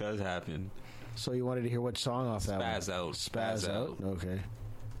 It does happen. So you wanted to hear what song off that one? Spaz Out. Okay.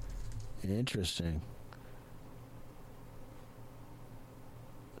 Interesting.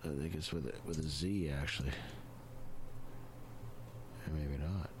 I think it's with a Z, actually. Or maybe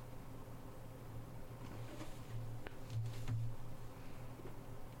not.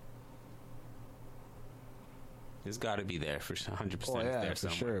 It's got to be there for 100%. Oh yeah, there for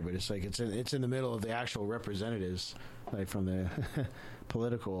somewhere. sure. But it's like it's in the middle of the actual Representatives, like from the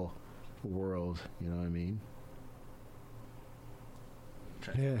political world. You know what I mean?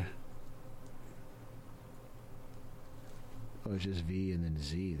 Yeah. Oh, it's just V and then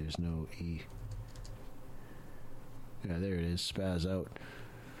Z. There's no E. Yeah, there it is. Spaz Out.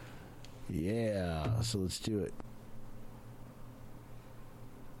 Yeah, so let's do it.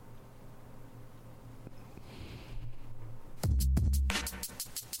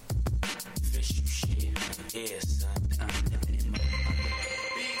 Official shit. Yeah, son. I'm living in my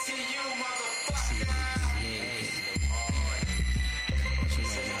BTU, motherfucker.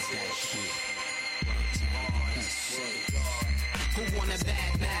 Who wanna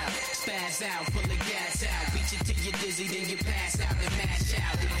bad mouth? Spaz out, pull the gas out. Beat you till you're dizzy, then you pass out and mash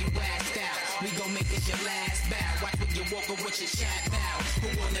out. If you assed out, we gon' make it your last bout. Watch when you walk or what you chat out. Who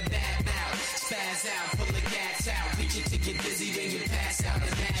wanna bad mouth? Spaz out, pull the gas out. Beat you till you're dizzy, then you pass out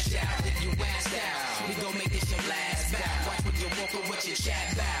and mash out. If you assed out, we gon' make this your last bout. Watch when you walk or what you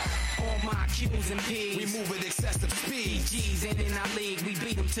chat out. All my Q's and P's, we move with excessive speed. G's ain't in our league, we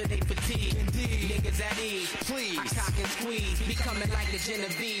beat them till they fatigue. Indeed, niggas at ease, please. I cock and squeeze, be coming like the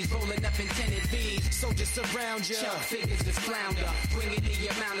Genovese, rolling up in tinted V's. Soldiers surround ya, Chuck figures just flounder. Bring it in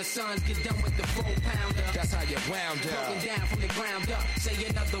your amount of sons, get done with the 4-pounder. That's how you wound up. Broken down from the ground up. Say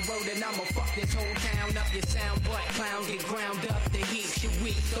another word and I'ma fuck this whole town up. Your sound butt clown get ground up. The heat you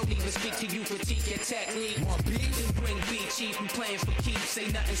weak, don't even speak to you, critique your technique. More beat, bring beat cheap, we playing for keeps. Say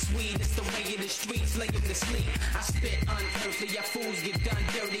nothing sweet, it's the way of the streets, lay them to sleep. I spit unearthly, your fools get done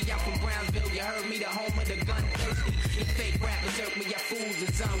dirty. I'm from Brownsville, you heard me, the home of the gun thirsty. You fake rappers hurt me, your fools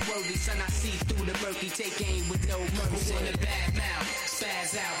is unworthy. Son, I see through the murky, take aim with no mercy. In the bad mouth,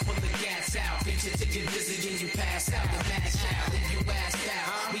 spaz out, pull the gas out. Bitch you till you're dizzy and you pass out and mash out. If you assed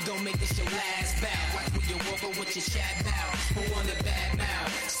out, we gon' make this your last bout. Watch when you walk or what you chat out. Who on the bad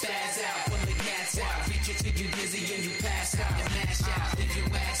mouth, spaz out, pull the gas out. Bitch you till you dizzy and you pass out and mash out. If you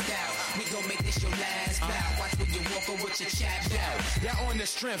assed out, we gon' make this your last bout. Watch when you walk or what you chat out. Y'all on the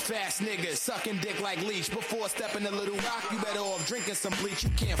strength fast niggas, sucking dick like leech. Before stepping a little rock, you better off drinking some bleach.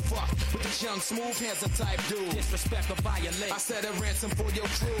 You can't fuck with this young, smooth, handsome type dude. Disrespect or violate. I set a ransom for your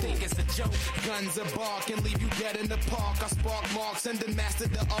crew. Think it's a joke. Guns are bark and leave you dead in the park. I spark marks and then master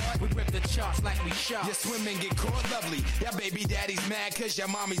the art. We rip the charts like we shot. You swim and get caught lovely. Your baby daddy's mad cause your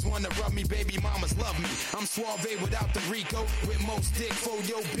mommies wanna rub me. Baby mamas love me. I'm suave without the Rico. With most dick for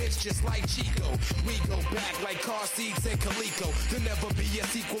your bitch just like Chico. We go back like car seats and Calico. There'll never be a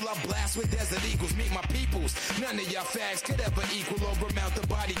sequel. I blast with Desert Eagles. Meet my peoples. None of y'all fags could ever equal or amount the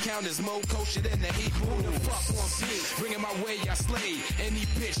body count is more kosher than the Hebrew. Who the fuck wants me? Bringing my way, I slay any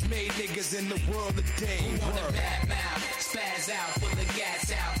bitch made niggas in the world today. Who want a bad mouth? Spaz out, pull the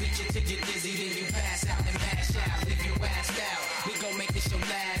gas out. Beat you till you're dizzy, then you pass out and mash out. If you assed out, we gon' make this your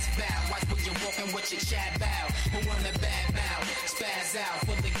last bout. Watch when you're walking, what you chat about. Who want a bad mouth? Spaz out,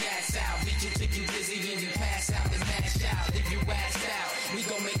 pull the gas out. Beat you till you dizzy, then you pass out and mash out. If you assed out, we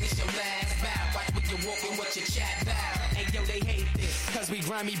gon' make this your last bout. Watch when you're walking, what you chat about. Hey yo, they hate this, cause we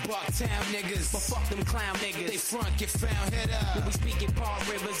grimy Bucktown niggas. but fuck them clown niggas. They front get found head up. When we speaking Paul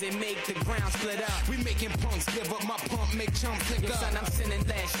Rivers and make the ground split up. We making punks give up, my pump make chumps pick Yo, up. son, I'm sending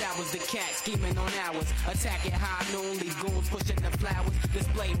last showers. The cat scheming on hours. Attacking high noon, leave goons pushing the flowers.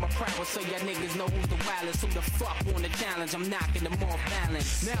 Display my prowess so y'all niggas know who's the wildest. Who the fuck want the challenge? I'm knocking them off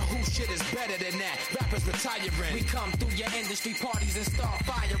balance. Now who shit is better than that? Rappers retiring. We come through your industry parties and start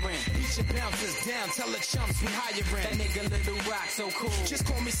firing. Beat your bouncers down, tell the chumps we hiring. That nigga Little Rock so cool. Just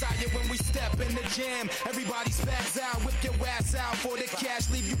call me Sire when we step in the jam. Everybody spaz out, whip your ass out for the cash,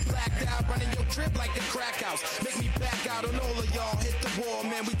 leave you blacked out. Running your trip like the crack house. Make me back out on all of y'all. Hit the wall,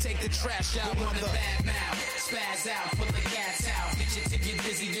 man, we take the trash out. We want a bad mouth, spaz out, pull the gas out. Beat you till you're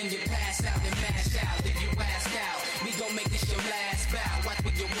dizzy, then you pass out and mash last bout. Watch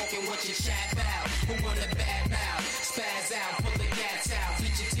where you're walking, what you chat about. Who wanna bad mouth? Spaz out, pull the cats out.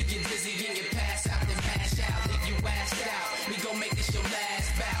 Beat you till you're dizzy and you pass out, then mash out. Leave you assed out. We gon' make this your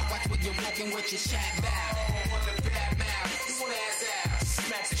last bout. Watch where you're walking, what you chat about. Who wanna bad mouth? Spaz out.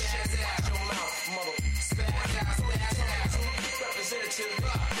 Smack the shit out your mouth, mother. Spaz out, spaz out. Representative,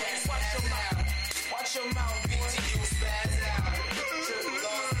 watch your mouth. Watch your mouth, BTU, spaz out. Triple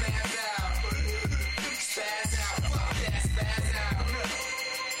Lord, spaz out. Spaz out, fuck that, spaz out.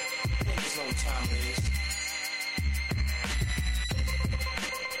 Niggas know what time it is.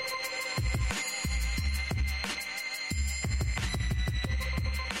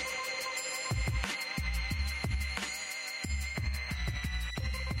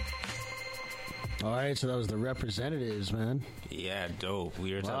 All right, so that was the Representatives, man. Yeah, dope.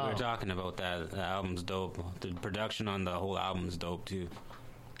 We were talking about that. The album's dope. The production on the whole album's dope too.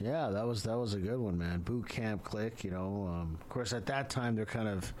 Yeah, that was a good one, man. Boot Camp Click, you know. Of course, at that time they're kind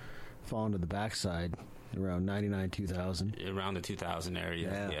of falling to the backside around 99, 2000. Around the 2000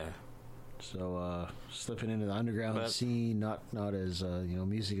 area. Yeah. So slipping into the underground scene, not as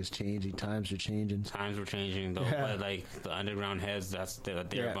music is changing, times are changing. Times were changing though, but like the underground heads,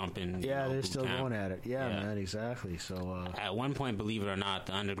 they're bumping. Yeah, they're still going at it. Yeah, man, exactly. So at one point, believe it or not,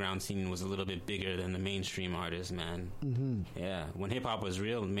 the underground scene was a little bit bigger than the mainstream artists, man. Mm-hmm. Yeah, when hip hop was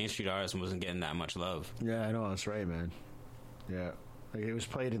real, the mainstream artists wasn't getting that much love. Yeah, I know, that's right, man. Yeah. Like it was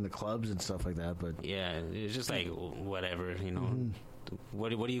played in the clubs and stuff like that, but yeah, it was just like whatever, you know. Mm-hmm. What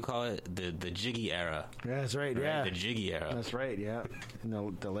do you call it? The Jiggy era. Yeah, that's right. Yeah, the Jiggy era. That's right. Yeah, in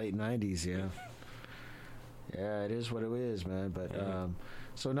the late 90s. Yeah, yeah, it is what it is, man. But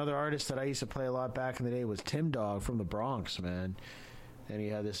so another artist that I used to play a lot back in the day was Tim Dog from the Bronx, man. And he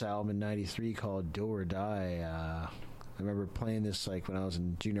had this album in '93 called Do or Die. I remember playing this like when I was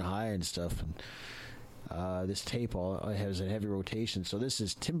in junior high and stuff, and this tape all has a heavy rotation. So this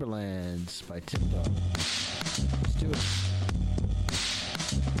is Timberlands by Tim Dog. Let's do it.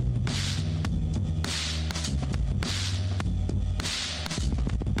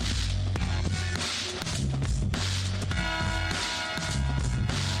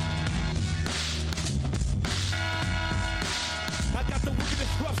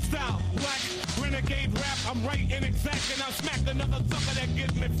 I'm right and exact, and I'll smack another sucker that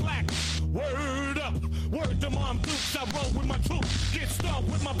gives me flack. Word up, word to Mom Dukes. I roll with my troops, get stuck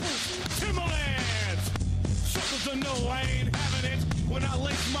with my boots. Timberlands, suckers will know I ain't having it. When I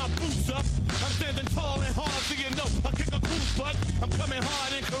lace my boots up, I'm standing tall and hard, so you know I kick a goose butt. I'm coming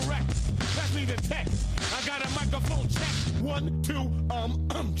hard and correct. Pass me the tech. I got a microphone check. 1,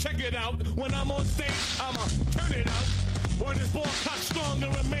 2, check it out. When I'm on stage, I'ma turn it out. Word is ball cock strong to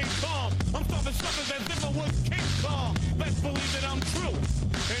remain calm. I'm stopping suckers as if I was King Kong. Best believe that I'm true.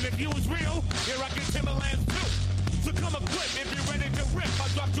 And if you was real, here I get Timberlands too. So come equipped if you're ready to rip. I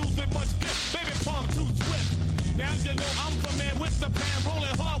drop jewels with much gift. Baby palm too swift. Now you know I'm the man with the pan.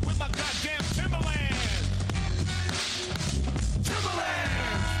 Rolling hard with my goddamn Timberlands.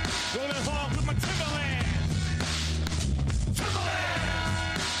 Timberlands. Rolling hard with my Timberlands.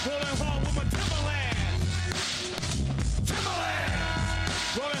 Timberlands. Rolling hard with my Timberlands.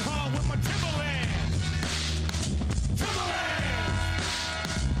 Timberlands! Rolling hard with my Timberlands! Timberlands!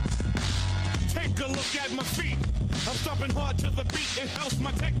 Take a look at my feet. I'm stomping hard to the beat and house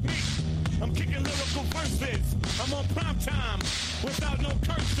my technique. I'm kicking lyrical verses. I'm on prime time without no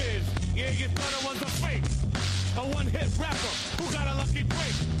curses. Yeah, you thought I was a fake. A one-hit rapper who got a lucky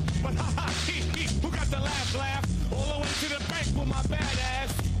break. But ha-ha-hee-hee, who got the laugh? All the way to the bank with my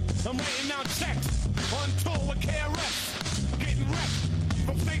badass. I'm writing out checks on tour with KRS. Getting wrecked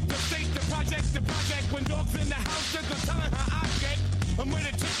from state to state, to project. When dogs in the house, there's no telling how I get. I'm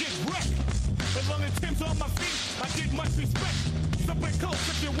ready to get wrecked. As long as Tim's on my feet, I get much respect. Something close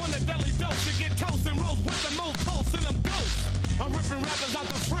if you want a deli dose. You get toast and rolls with the most toast and I'm ghost. I'm ripping rappers out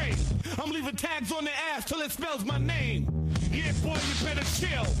the frame. I'm leaving tags on their ass till it spells my name. Yeah, boy, you better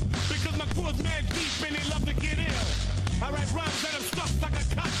chill. Because my crew's mad deep and they love to get ill. I write rhymes that I'm stuck like a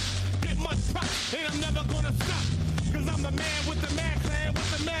cut. Get much pop, and I'm never gonna stop. Cause I'm the man with the mad plan,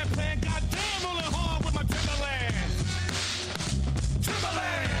 Goddamn, rolling hard with my Timberlands.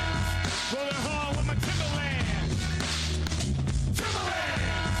 Timberlands. Rolling hard with my Timberlands. Timberlands.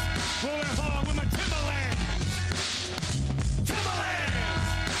 Rolling hard with my Timberlands.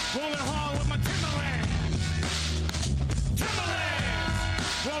 Timberlands. Rolling hard with my Timberlands.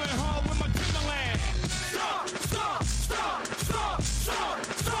 Timberlands. Rolling hard with my Timberlands. Stop.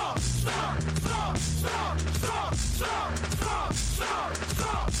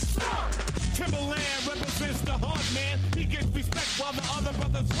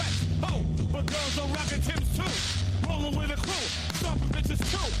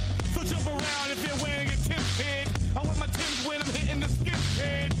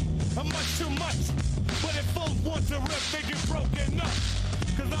 I'm much too much. But if folks want to rip, they get broken up.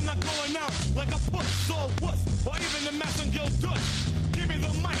 Cause I'm not going out like a puss or wuss, or even the Massengill Dutch. Give me the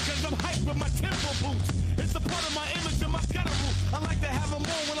mic cause I'm hyped with my tempo boots. It's a part of my image and my ghetto. I like to have them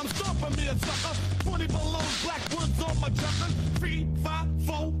on when I'm stomping me a sucker. 20 below, black woods on my jumping. 3, 5,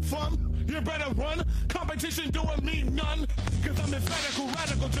 4, fun. You better run. Competition doing me none. Cause I'm emphatical,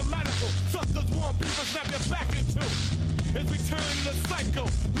 radical, dramatical. Suckers want people snap your back into. As we turn to psycho,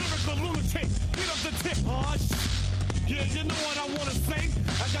 lyrical lunatic. Get up the tip, yeah, you know what I wanna say.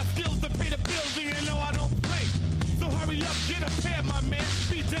 I got skills to pay the bills and you know I don't play. So hurry up, get a pair, my man.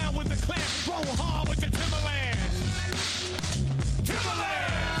 Be down with the clan. Roll hard with your Timberland.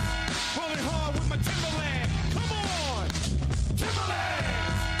 Timberland! Rolling hard with my Timberland. Come on! Timberland!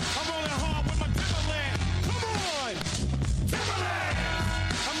 I'm rolling hard with my Timberland. Come on! Timberland!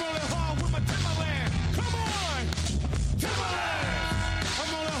 I'm rolling hard with my Timberland. Come on! Timberland! I'm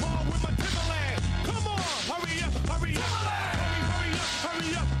rolling hard with my Timberland. Come on! Hurry up, hurry up. Hurry up,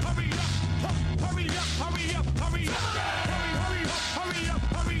 hurry up, hurry up. Hurry up, hurry up, hurry up. Hurry up, hurry up,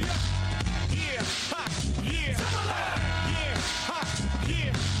 hurry up. Yeah, ha, yeah, yeah, ha,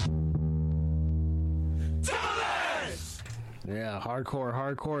 yeah. Yeah,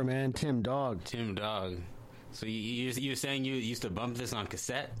 hardcore, man. Tim Dog. So you're saying you used to bump this on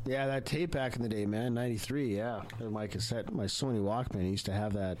cassette? Yeah, that tape back in the day, man. 93, yeah. My cassette, my Sony Walkman, I used to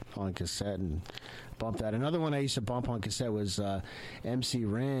have that on cassette and bump that. Another one I used to bump on cassette was MC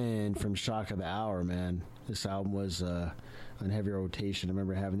Ren from Shock of the Hour, man. This album was on heavy rotation. I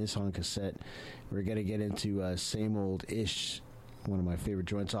remember having this on cassette. We're going to get into Same Old Ish, one of my favorite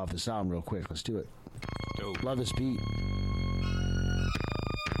joints off this album real quick. Let's do it. Dope. Love this beat.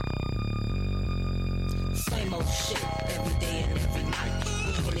 Same old shit every day and every night.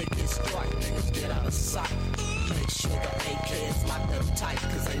 When it gets dark, niggas get out of sight. Make sure the AK is locked up tight,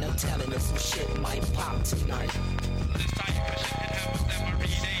 cause ain't no telling if some shit might pop tonight. This type of shit, it happens every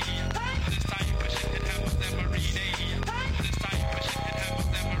day. This type of shit, it happens every day. This type of shit, it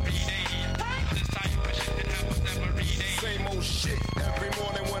happens every day. This type of shit, it happens every day. Same old shit every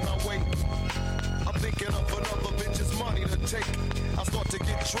morning when I wake. I'm thinking of another bitch's money to take. I start to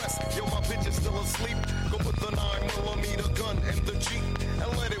get dressed, yo, my bitch is still asleep. Go put the 9mm gun in the Jeep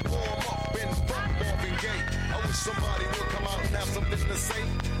and let it warm up and bump Marvin Gaye. I wish somebody would come out and have something to say.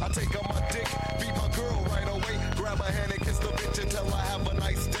 I take out my dick, beat my girl right away. Grab her hand and kiss the bitch and tell her have a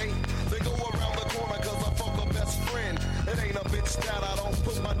nice day. They go around the corner cause I fuck her best friend. It ain't a bitch that I don't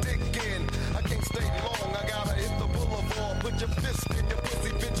put my dick in. I can't stay long, I gotta hit the boulevard. Put your fist in your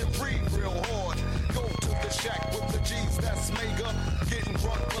pussy, bitch, and breathe real hard. Go to the shack with the G's, that's mega. Getting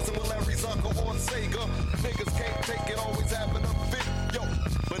drunk, buzzing with Larry Zucker on Sega. Niggas can't take it, always having a fit, yo.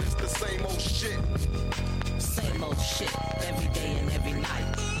 But it's the same old shit. Same old shit every day and every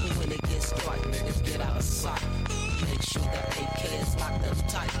night. When it gets dark, niggas get out of sight. Make sure the AK is locked up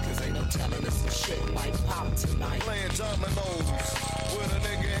tight, cause ain't no telling if some shit might pop tonight. Playing dominoes with a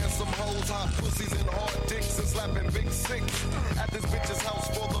nigga and some hoes, hot pussies and hard dicks and slapping big six. At this bitch's house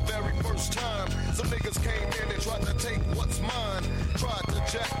for the very first time. Some niggas came in and tried to take what's mine. Tried to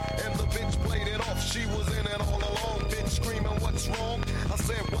jack and the bitch played it off. She was in it all along, bitch screaming what's wrong. I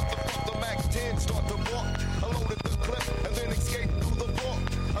said what the fuck, the Mac 10 start to walk. I loaded the clip and then escaped through the vault.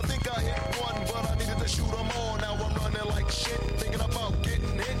 I think I hit one but I needed to shoot them all. Now I'm running like shit, thinking about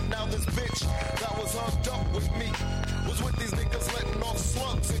getting hit. Now this bitch that was hugged up with me was with these niggas letting off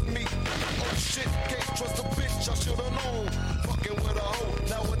slugs at me. Oh shit, can't trust a bitch, I should've known. Fucking with a hoe,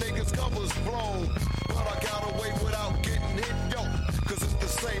 now a nigga's cover's blown. But I got away without getting hit, yo, cause it's the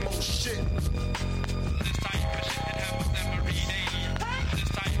same old shit. This type of shit, it happens every day. This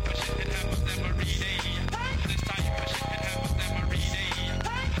type of shit, it happens every day. This type of shit, it happens every day.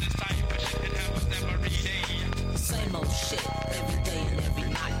 This type of shit, it happens every day. Same old shit every day and every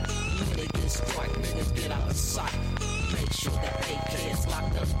night. When it gets dark, niggas get out of sight. Make sure the AK is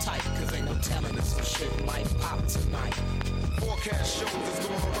locked up tight, cause ain't no telling if some shit might pop tonight. Forecast shows it's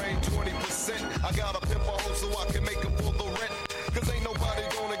gonna rain 20%. I gotta pimp a hoe so I can make it for the rent. Cause ain't nobody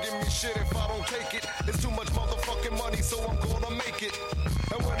gonna give me shit if I don't take it. It's too much motherfucking money, so I'm gonna make it.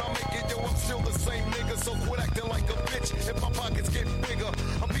 And when I make it, yo, I'm still the same nigga. So quit acting like a bitch if my pockets get bigger.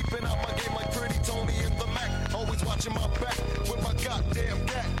 I'm peeping out my game like Pretty Tony in the Mac. Always watching my back with my goddamn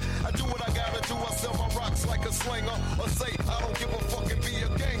gat. I do what I gotta do, I sell my rocks like a slinger. Or say I don't give a fuck and be a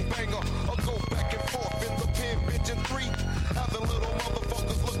gangbanger. Or go back and forth in the pen, bitch, in 3. Having little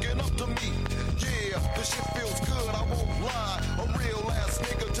motherfuckers looking up to me. Yeah, the shit feels good, I won't lie. A real ass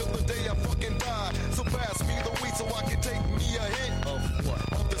nigga till the day I fucking die.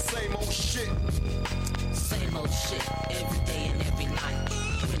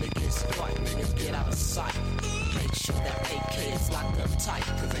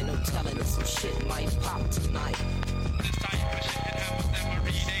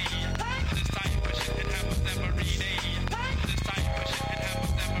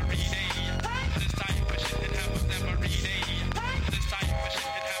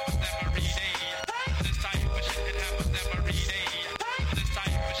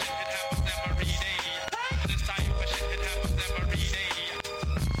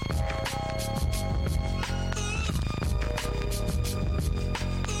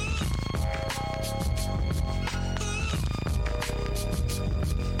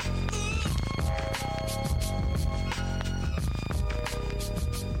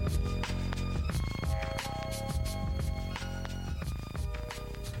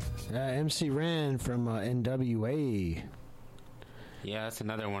 MC Ren from NWA. Yeah, that's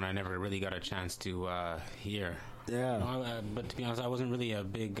another one I never really got a chance to hear. Yeah. But to be honest, I wasn't really a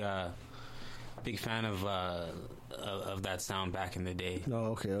big fan of that sound back in the day.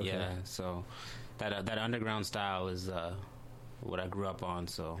 Oh, okay. Yeah, so that underground style is what I grew up on.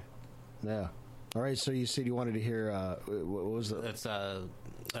 So. Yeah. All right. So you said you wanted to hear what was it? Let's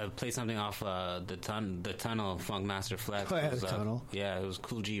play something off the Tunnel Funkmaster Flex. Oh, yeah, the Tunnel. Yeah, it was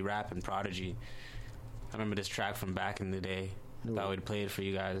Cool G Rap and Prodigy. I remember this track from back in the day. Thought we'd play it for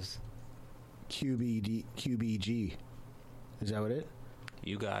you guys. QBG. Is that what it?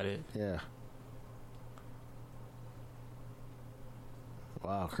 You got it. Yeah.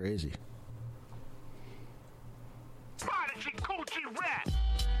 Wow, crazy. Prodigy, Cool G Rap.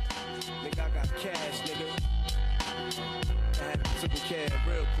 Nigga, I got cash, nigga. I had to took care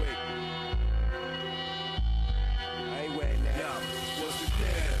real quick. I ain't wearing that. Yo, what's the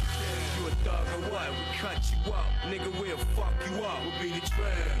deal? You a thug or what? We cut you up. Nigga, we'll fuck you up. We'll be the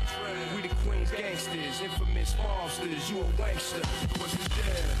trail. We the Queens gangsters, infamous monsters. You a wankster. What's the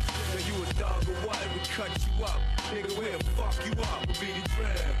deal? Now you a thug or what? We cut you up. Nigga, we'll fuck you up. We'll be the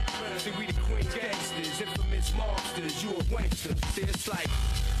trail. See, we the Queens gangsters, infamous monsters. You a wankster. See, it's like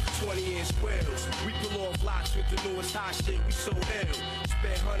 20-inch wheels. We pull off lots with the newest hot shit. We so ill.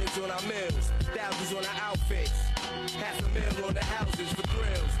 Spend hundreds on our meals, thousands on our outfits, $500,000 on the houses for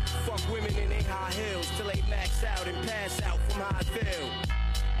thrills. Fuck women in they high heels till they max out and pass out from how I feel.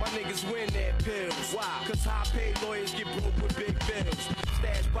 My niggas win their pills. Why? Cause high-paid lawyers get broke with big bills.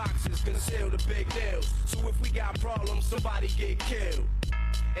 Stash boxes conceal the big deals. So if we got problems, somebody get killed.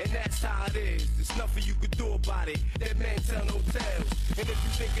 And that's how it is. There's nothing you could do about it. That man tell no tales. And if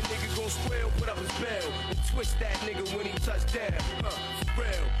you think a nigga gon' squeal, put up his bell and twist that nigga when he touch down. For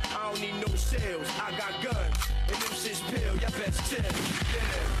real, I don't need no sales. I got guns and them shit's pill. Y'all best chill.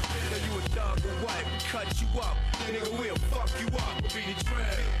 Yeah, know you a thug or what? We cut you up, nigga. We'll fuck you up. We'll be the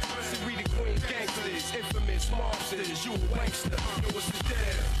dread. See, we the Queens gangsters, infamous monsters. You a wankster. Yo, what's the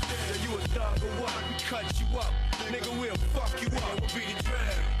deal? Know you a thug or what? We cut you up, nigga. We'll fuck you up. We'll be the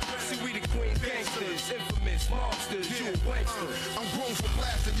dread. See, we the Queen gangsters, infamous monsters, you a wankster. I'm grown for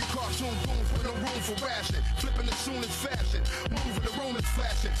blasting, you cartoon goons with no room for ration. Flipping as soon as fashion, moving the room is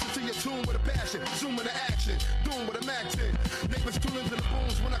flashing. To your tune with a passion, zoom into action, doom with a Mac 10. Neighbors tuning to the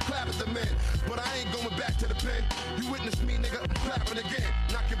booms when I clap at the men. But I ain't going back to the pen. You witness me, nigga, I'm clapping again.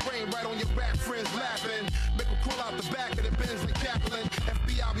 Knock your brain right on your back, friends laughing. Make them crawl out the back of the Benz like Kaplan.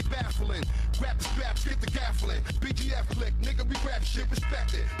 FBI be baffling. Grab the straps, get the gaffling. BGF click, nigga, we rap shit,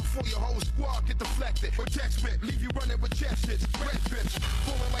 respect it. Before your whole squad get deflected. Protect spit, leave you running with chest hits. Red trips,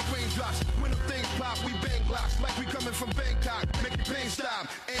 falling like raindrops. When them things pop, we bang blocks. Like we coming from Bangkok. Make your pain stop.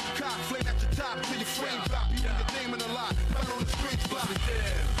 Aim cock, flame at your top till your frame drop. You and your name in the lot. Right on the streets block.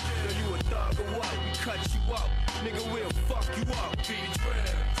 Know you a thug or what? We cut you up. Nigga, we'll fuck you up. Be the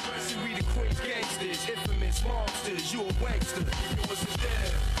dread. See, we the Queens gangsters, infamous monsters. You a wankster. Yo, what's the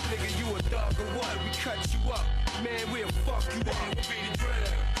deal? Nigga, you a thug or what? We cut you up. Man, we'll fuck you up. We'll be the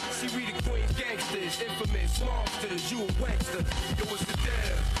dread. See, we the Queens gangsters, infamous monsters. You a wankster. Yo, what's the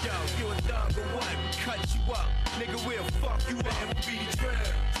deal? Yo, you a thug or what? We cut you up. Nigga, we'll fuck you up. We'll be the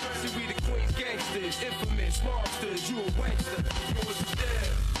dread. See, we the Queens gangsters, infamous monsters. You a wankster. Yo, what's the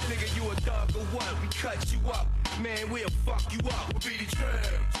deal? Nigga, you a thug or what? We cut you up. Man, we'll fuck you up. We'll be the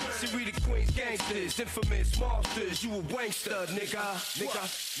dread. See, we the Queens gangsters, infamous monsters. You a wankster, nigga. Nigga.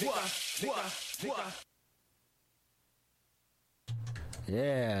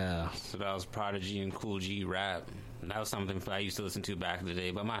 Yeah. So that was Prodigy and Cool G Rap. That was something I used to listen to back in the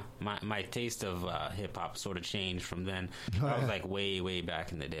day. But my taste of hip hop sort of changed from then. That was like way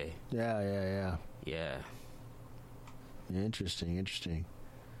back in the day. Yeah. Interesting.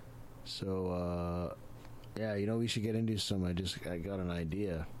 So, yeah, you know, we should get into some. I got an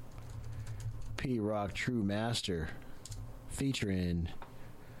idea. P-Rock True Master featuring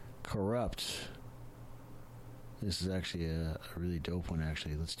Corrupt. This is actually a really dope one,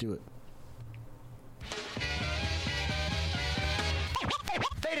 actually. Let's do it.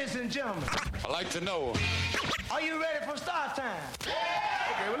 Ladies and gentlemen, I'd like to know, are you ready for start time?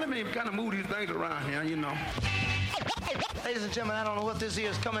 Okay, well, let me kind of move these things around here, you know. Ladies and gentlemen, I don't know what this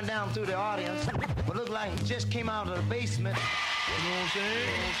is coming down through the audience, but look like it just came out of the basement. You know what I'm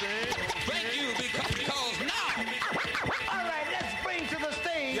saying? Thank you, because now. All right, let's bring to the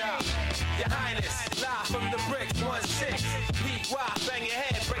stage. Yeah, Your Highness, live from the brick 16. Pete Rock, bang your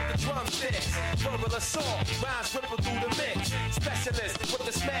head, break the drumsticks. Verbal assault, rhymes ripple through the mix. Specialist with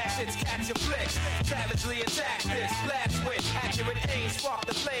the smash hits, catch your flicks. Savagely attack this, blast with accurate favorite aim. Spark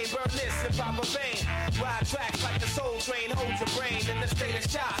the flame, burn this and pop a vein. Ride tracks like the soul train, hold your brain in the state of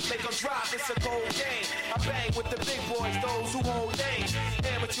shock. Make them drop, it's a cold game. I bang with the big boys, those who hold names.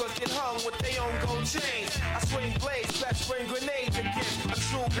 Amateurs get hung with their own gold chains. I swing blades, best bring grenades against a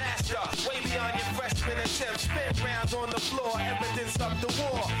true master. Way beyond your freshman attempts. Spin rounds on the floor, evidence of the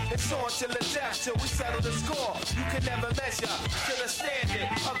war. It's on till the death, till we settle the score. You can never measure, still a standard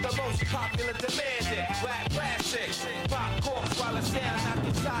of the most popular demanded. Rap classics, pop corks while the sound knock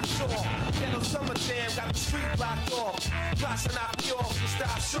your socks off. Ghetto summer jam, got the street blocked off. Plots to knock me off, you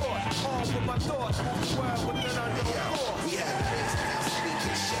stop short. On with my thoughts, move the world with an unknown force. We had the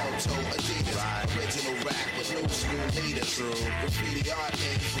speaking, Shell-toe, Adidas. Original rap with new school leaders. Graffiti art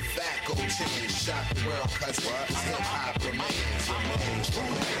names with fat gold chains. Shock the world, cause what? Hip-hop remains.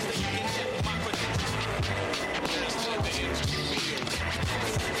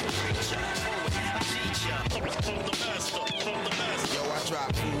 Yo, I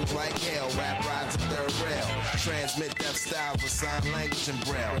drop fools like hell, rap rides a third rail. Transmit death style for sign language and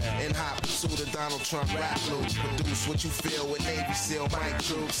braille. In hot pursuit of Donald Trump rap loop. Produce what you feel with Navy SEAL Mike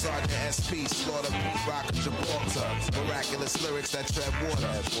Drew, Sergeant SP, Slaughter, Pete Rock, Gibraltar. Miraculous lyrics that tread water.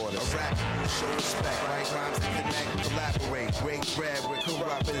 A rap, show respect, right rhymes that connect, collaborate, break bread with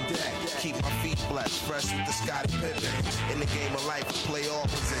corrupt and deck. Keep my feet blessed, fresh with the Scottie Pippen. In the game of life, play all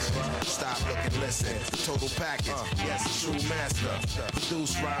positions. Stop, look and listen. Total package, yes, a true master.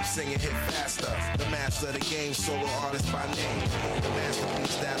 Produce, rhyme, sing and hit faster. The master of the game, solo artist by name. The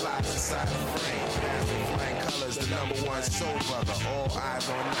masterpiece that lies inside the frame. Master flying colors, the #1 soul brother. All eyes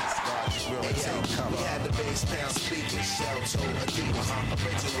on us, God's real and take cover. We had the bass down speakers, Shell-toe, Adidas.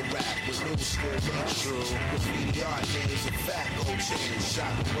 Original rap with new school true. Graffiti art names and fat gold chains.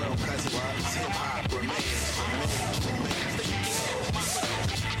 Shock the world, cause it was hip-hop remains.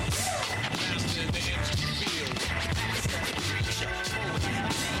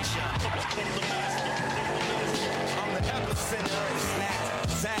 I'm the epicenter of snatch,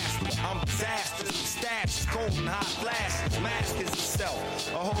 disaster. I'm disaster, stashed, cold and hot flashes. Mask is itself.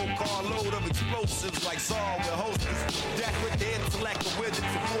 A whole carload of explosives like Saul with hostess. Deck with the intellect of wizards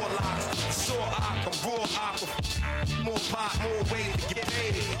and warlocks. Sure aqua, raw aqua. More pop, more ways to get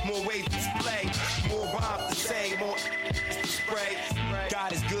paid. More ways to display. More rhymes to say, more to spray.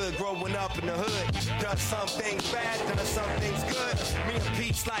 God is good growing up in the hood. Does some things bad, does some things good. Me and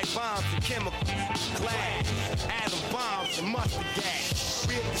Pete's like bombs and chemicals. Glass, atom bombs and mustard gas.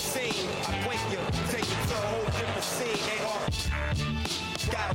 We at the scene, I quake you, take you to a whole different scene.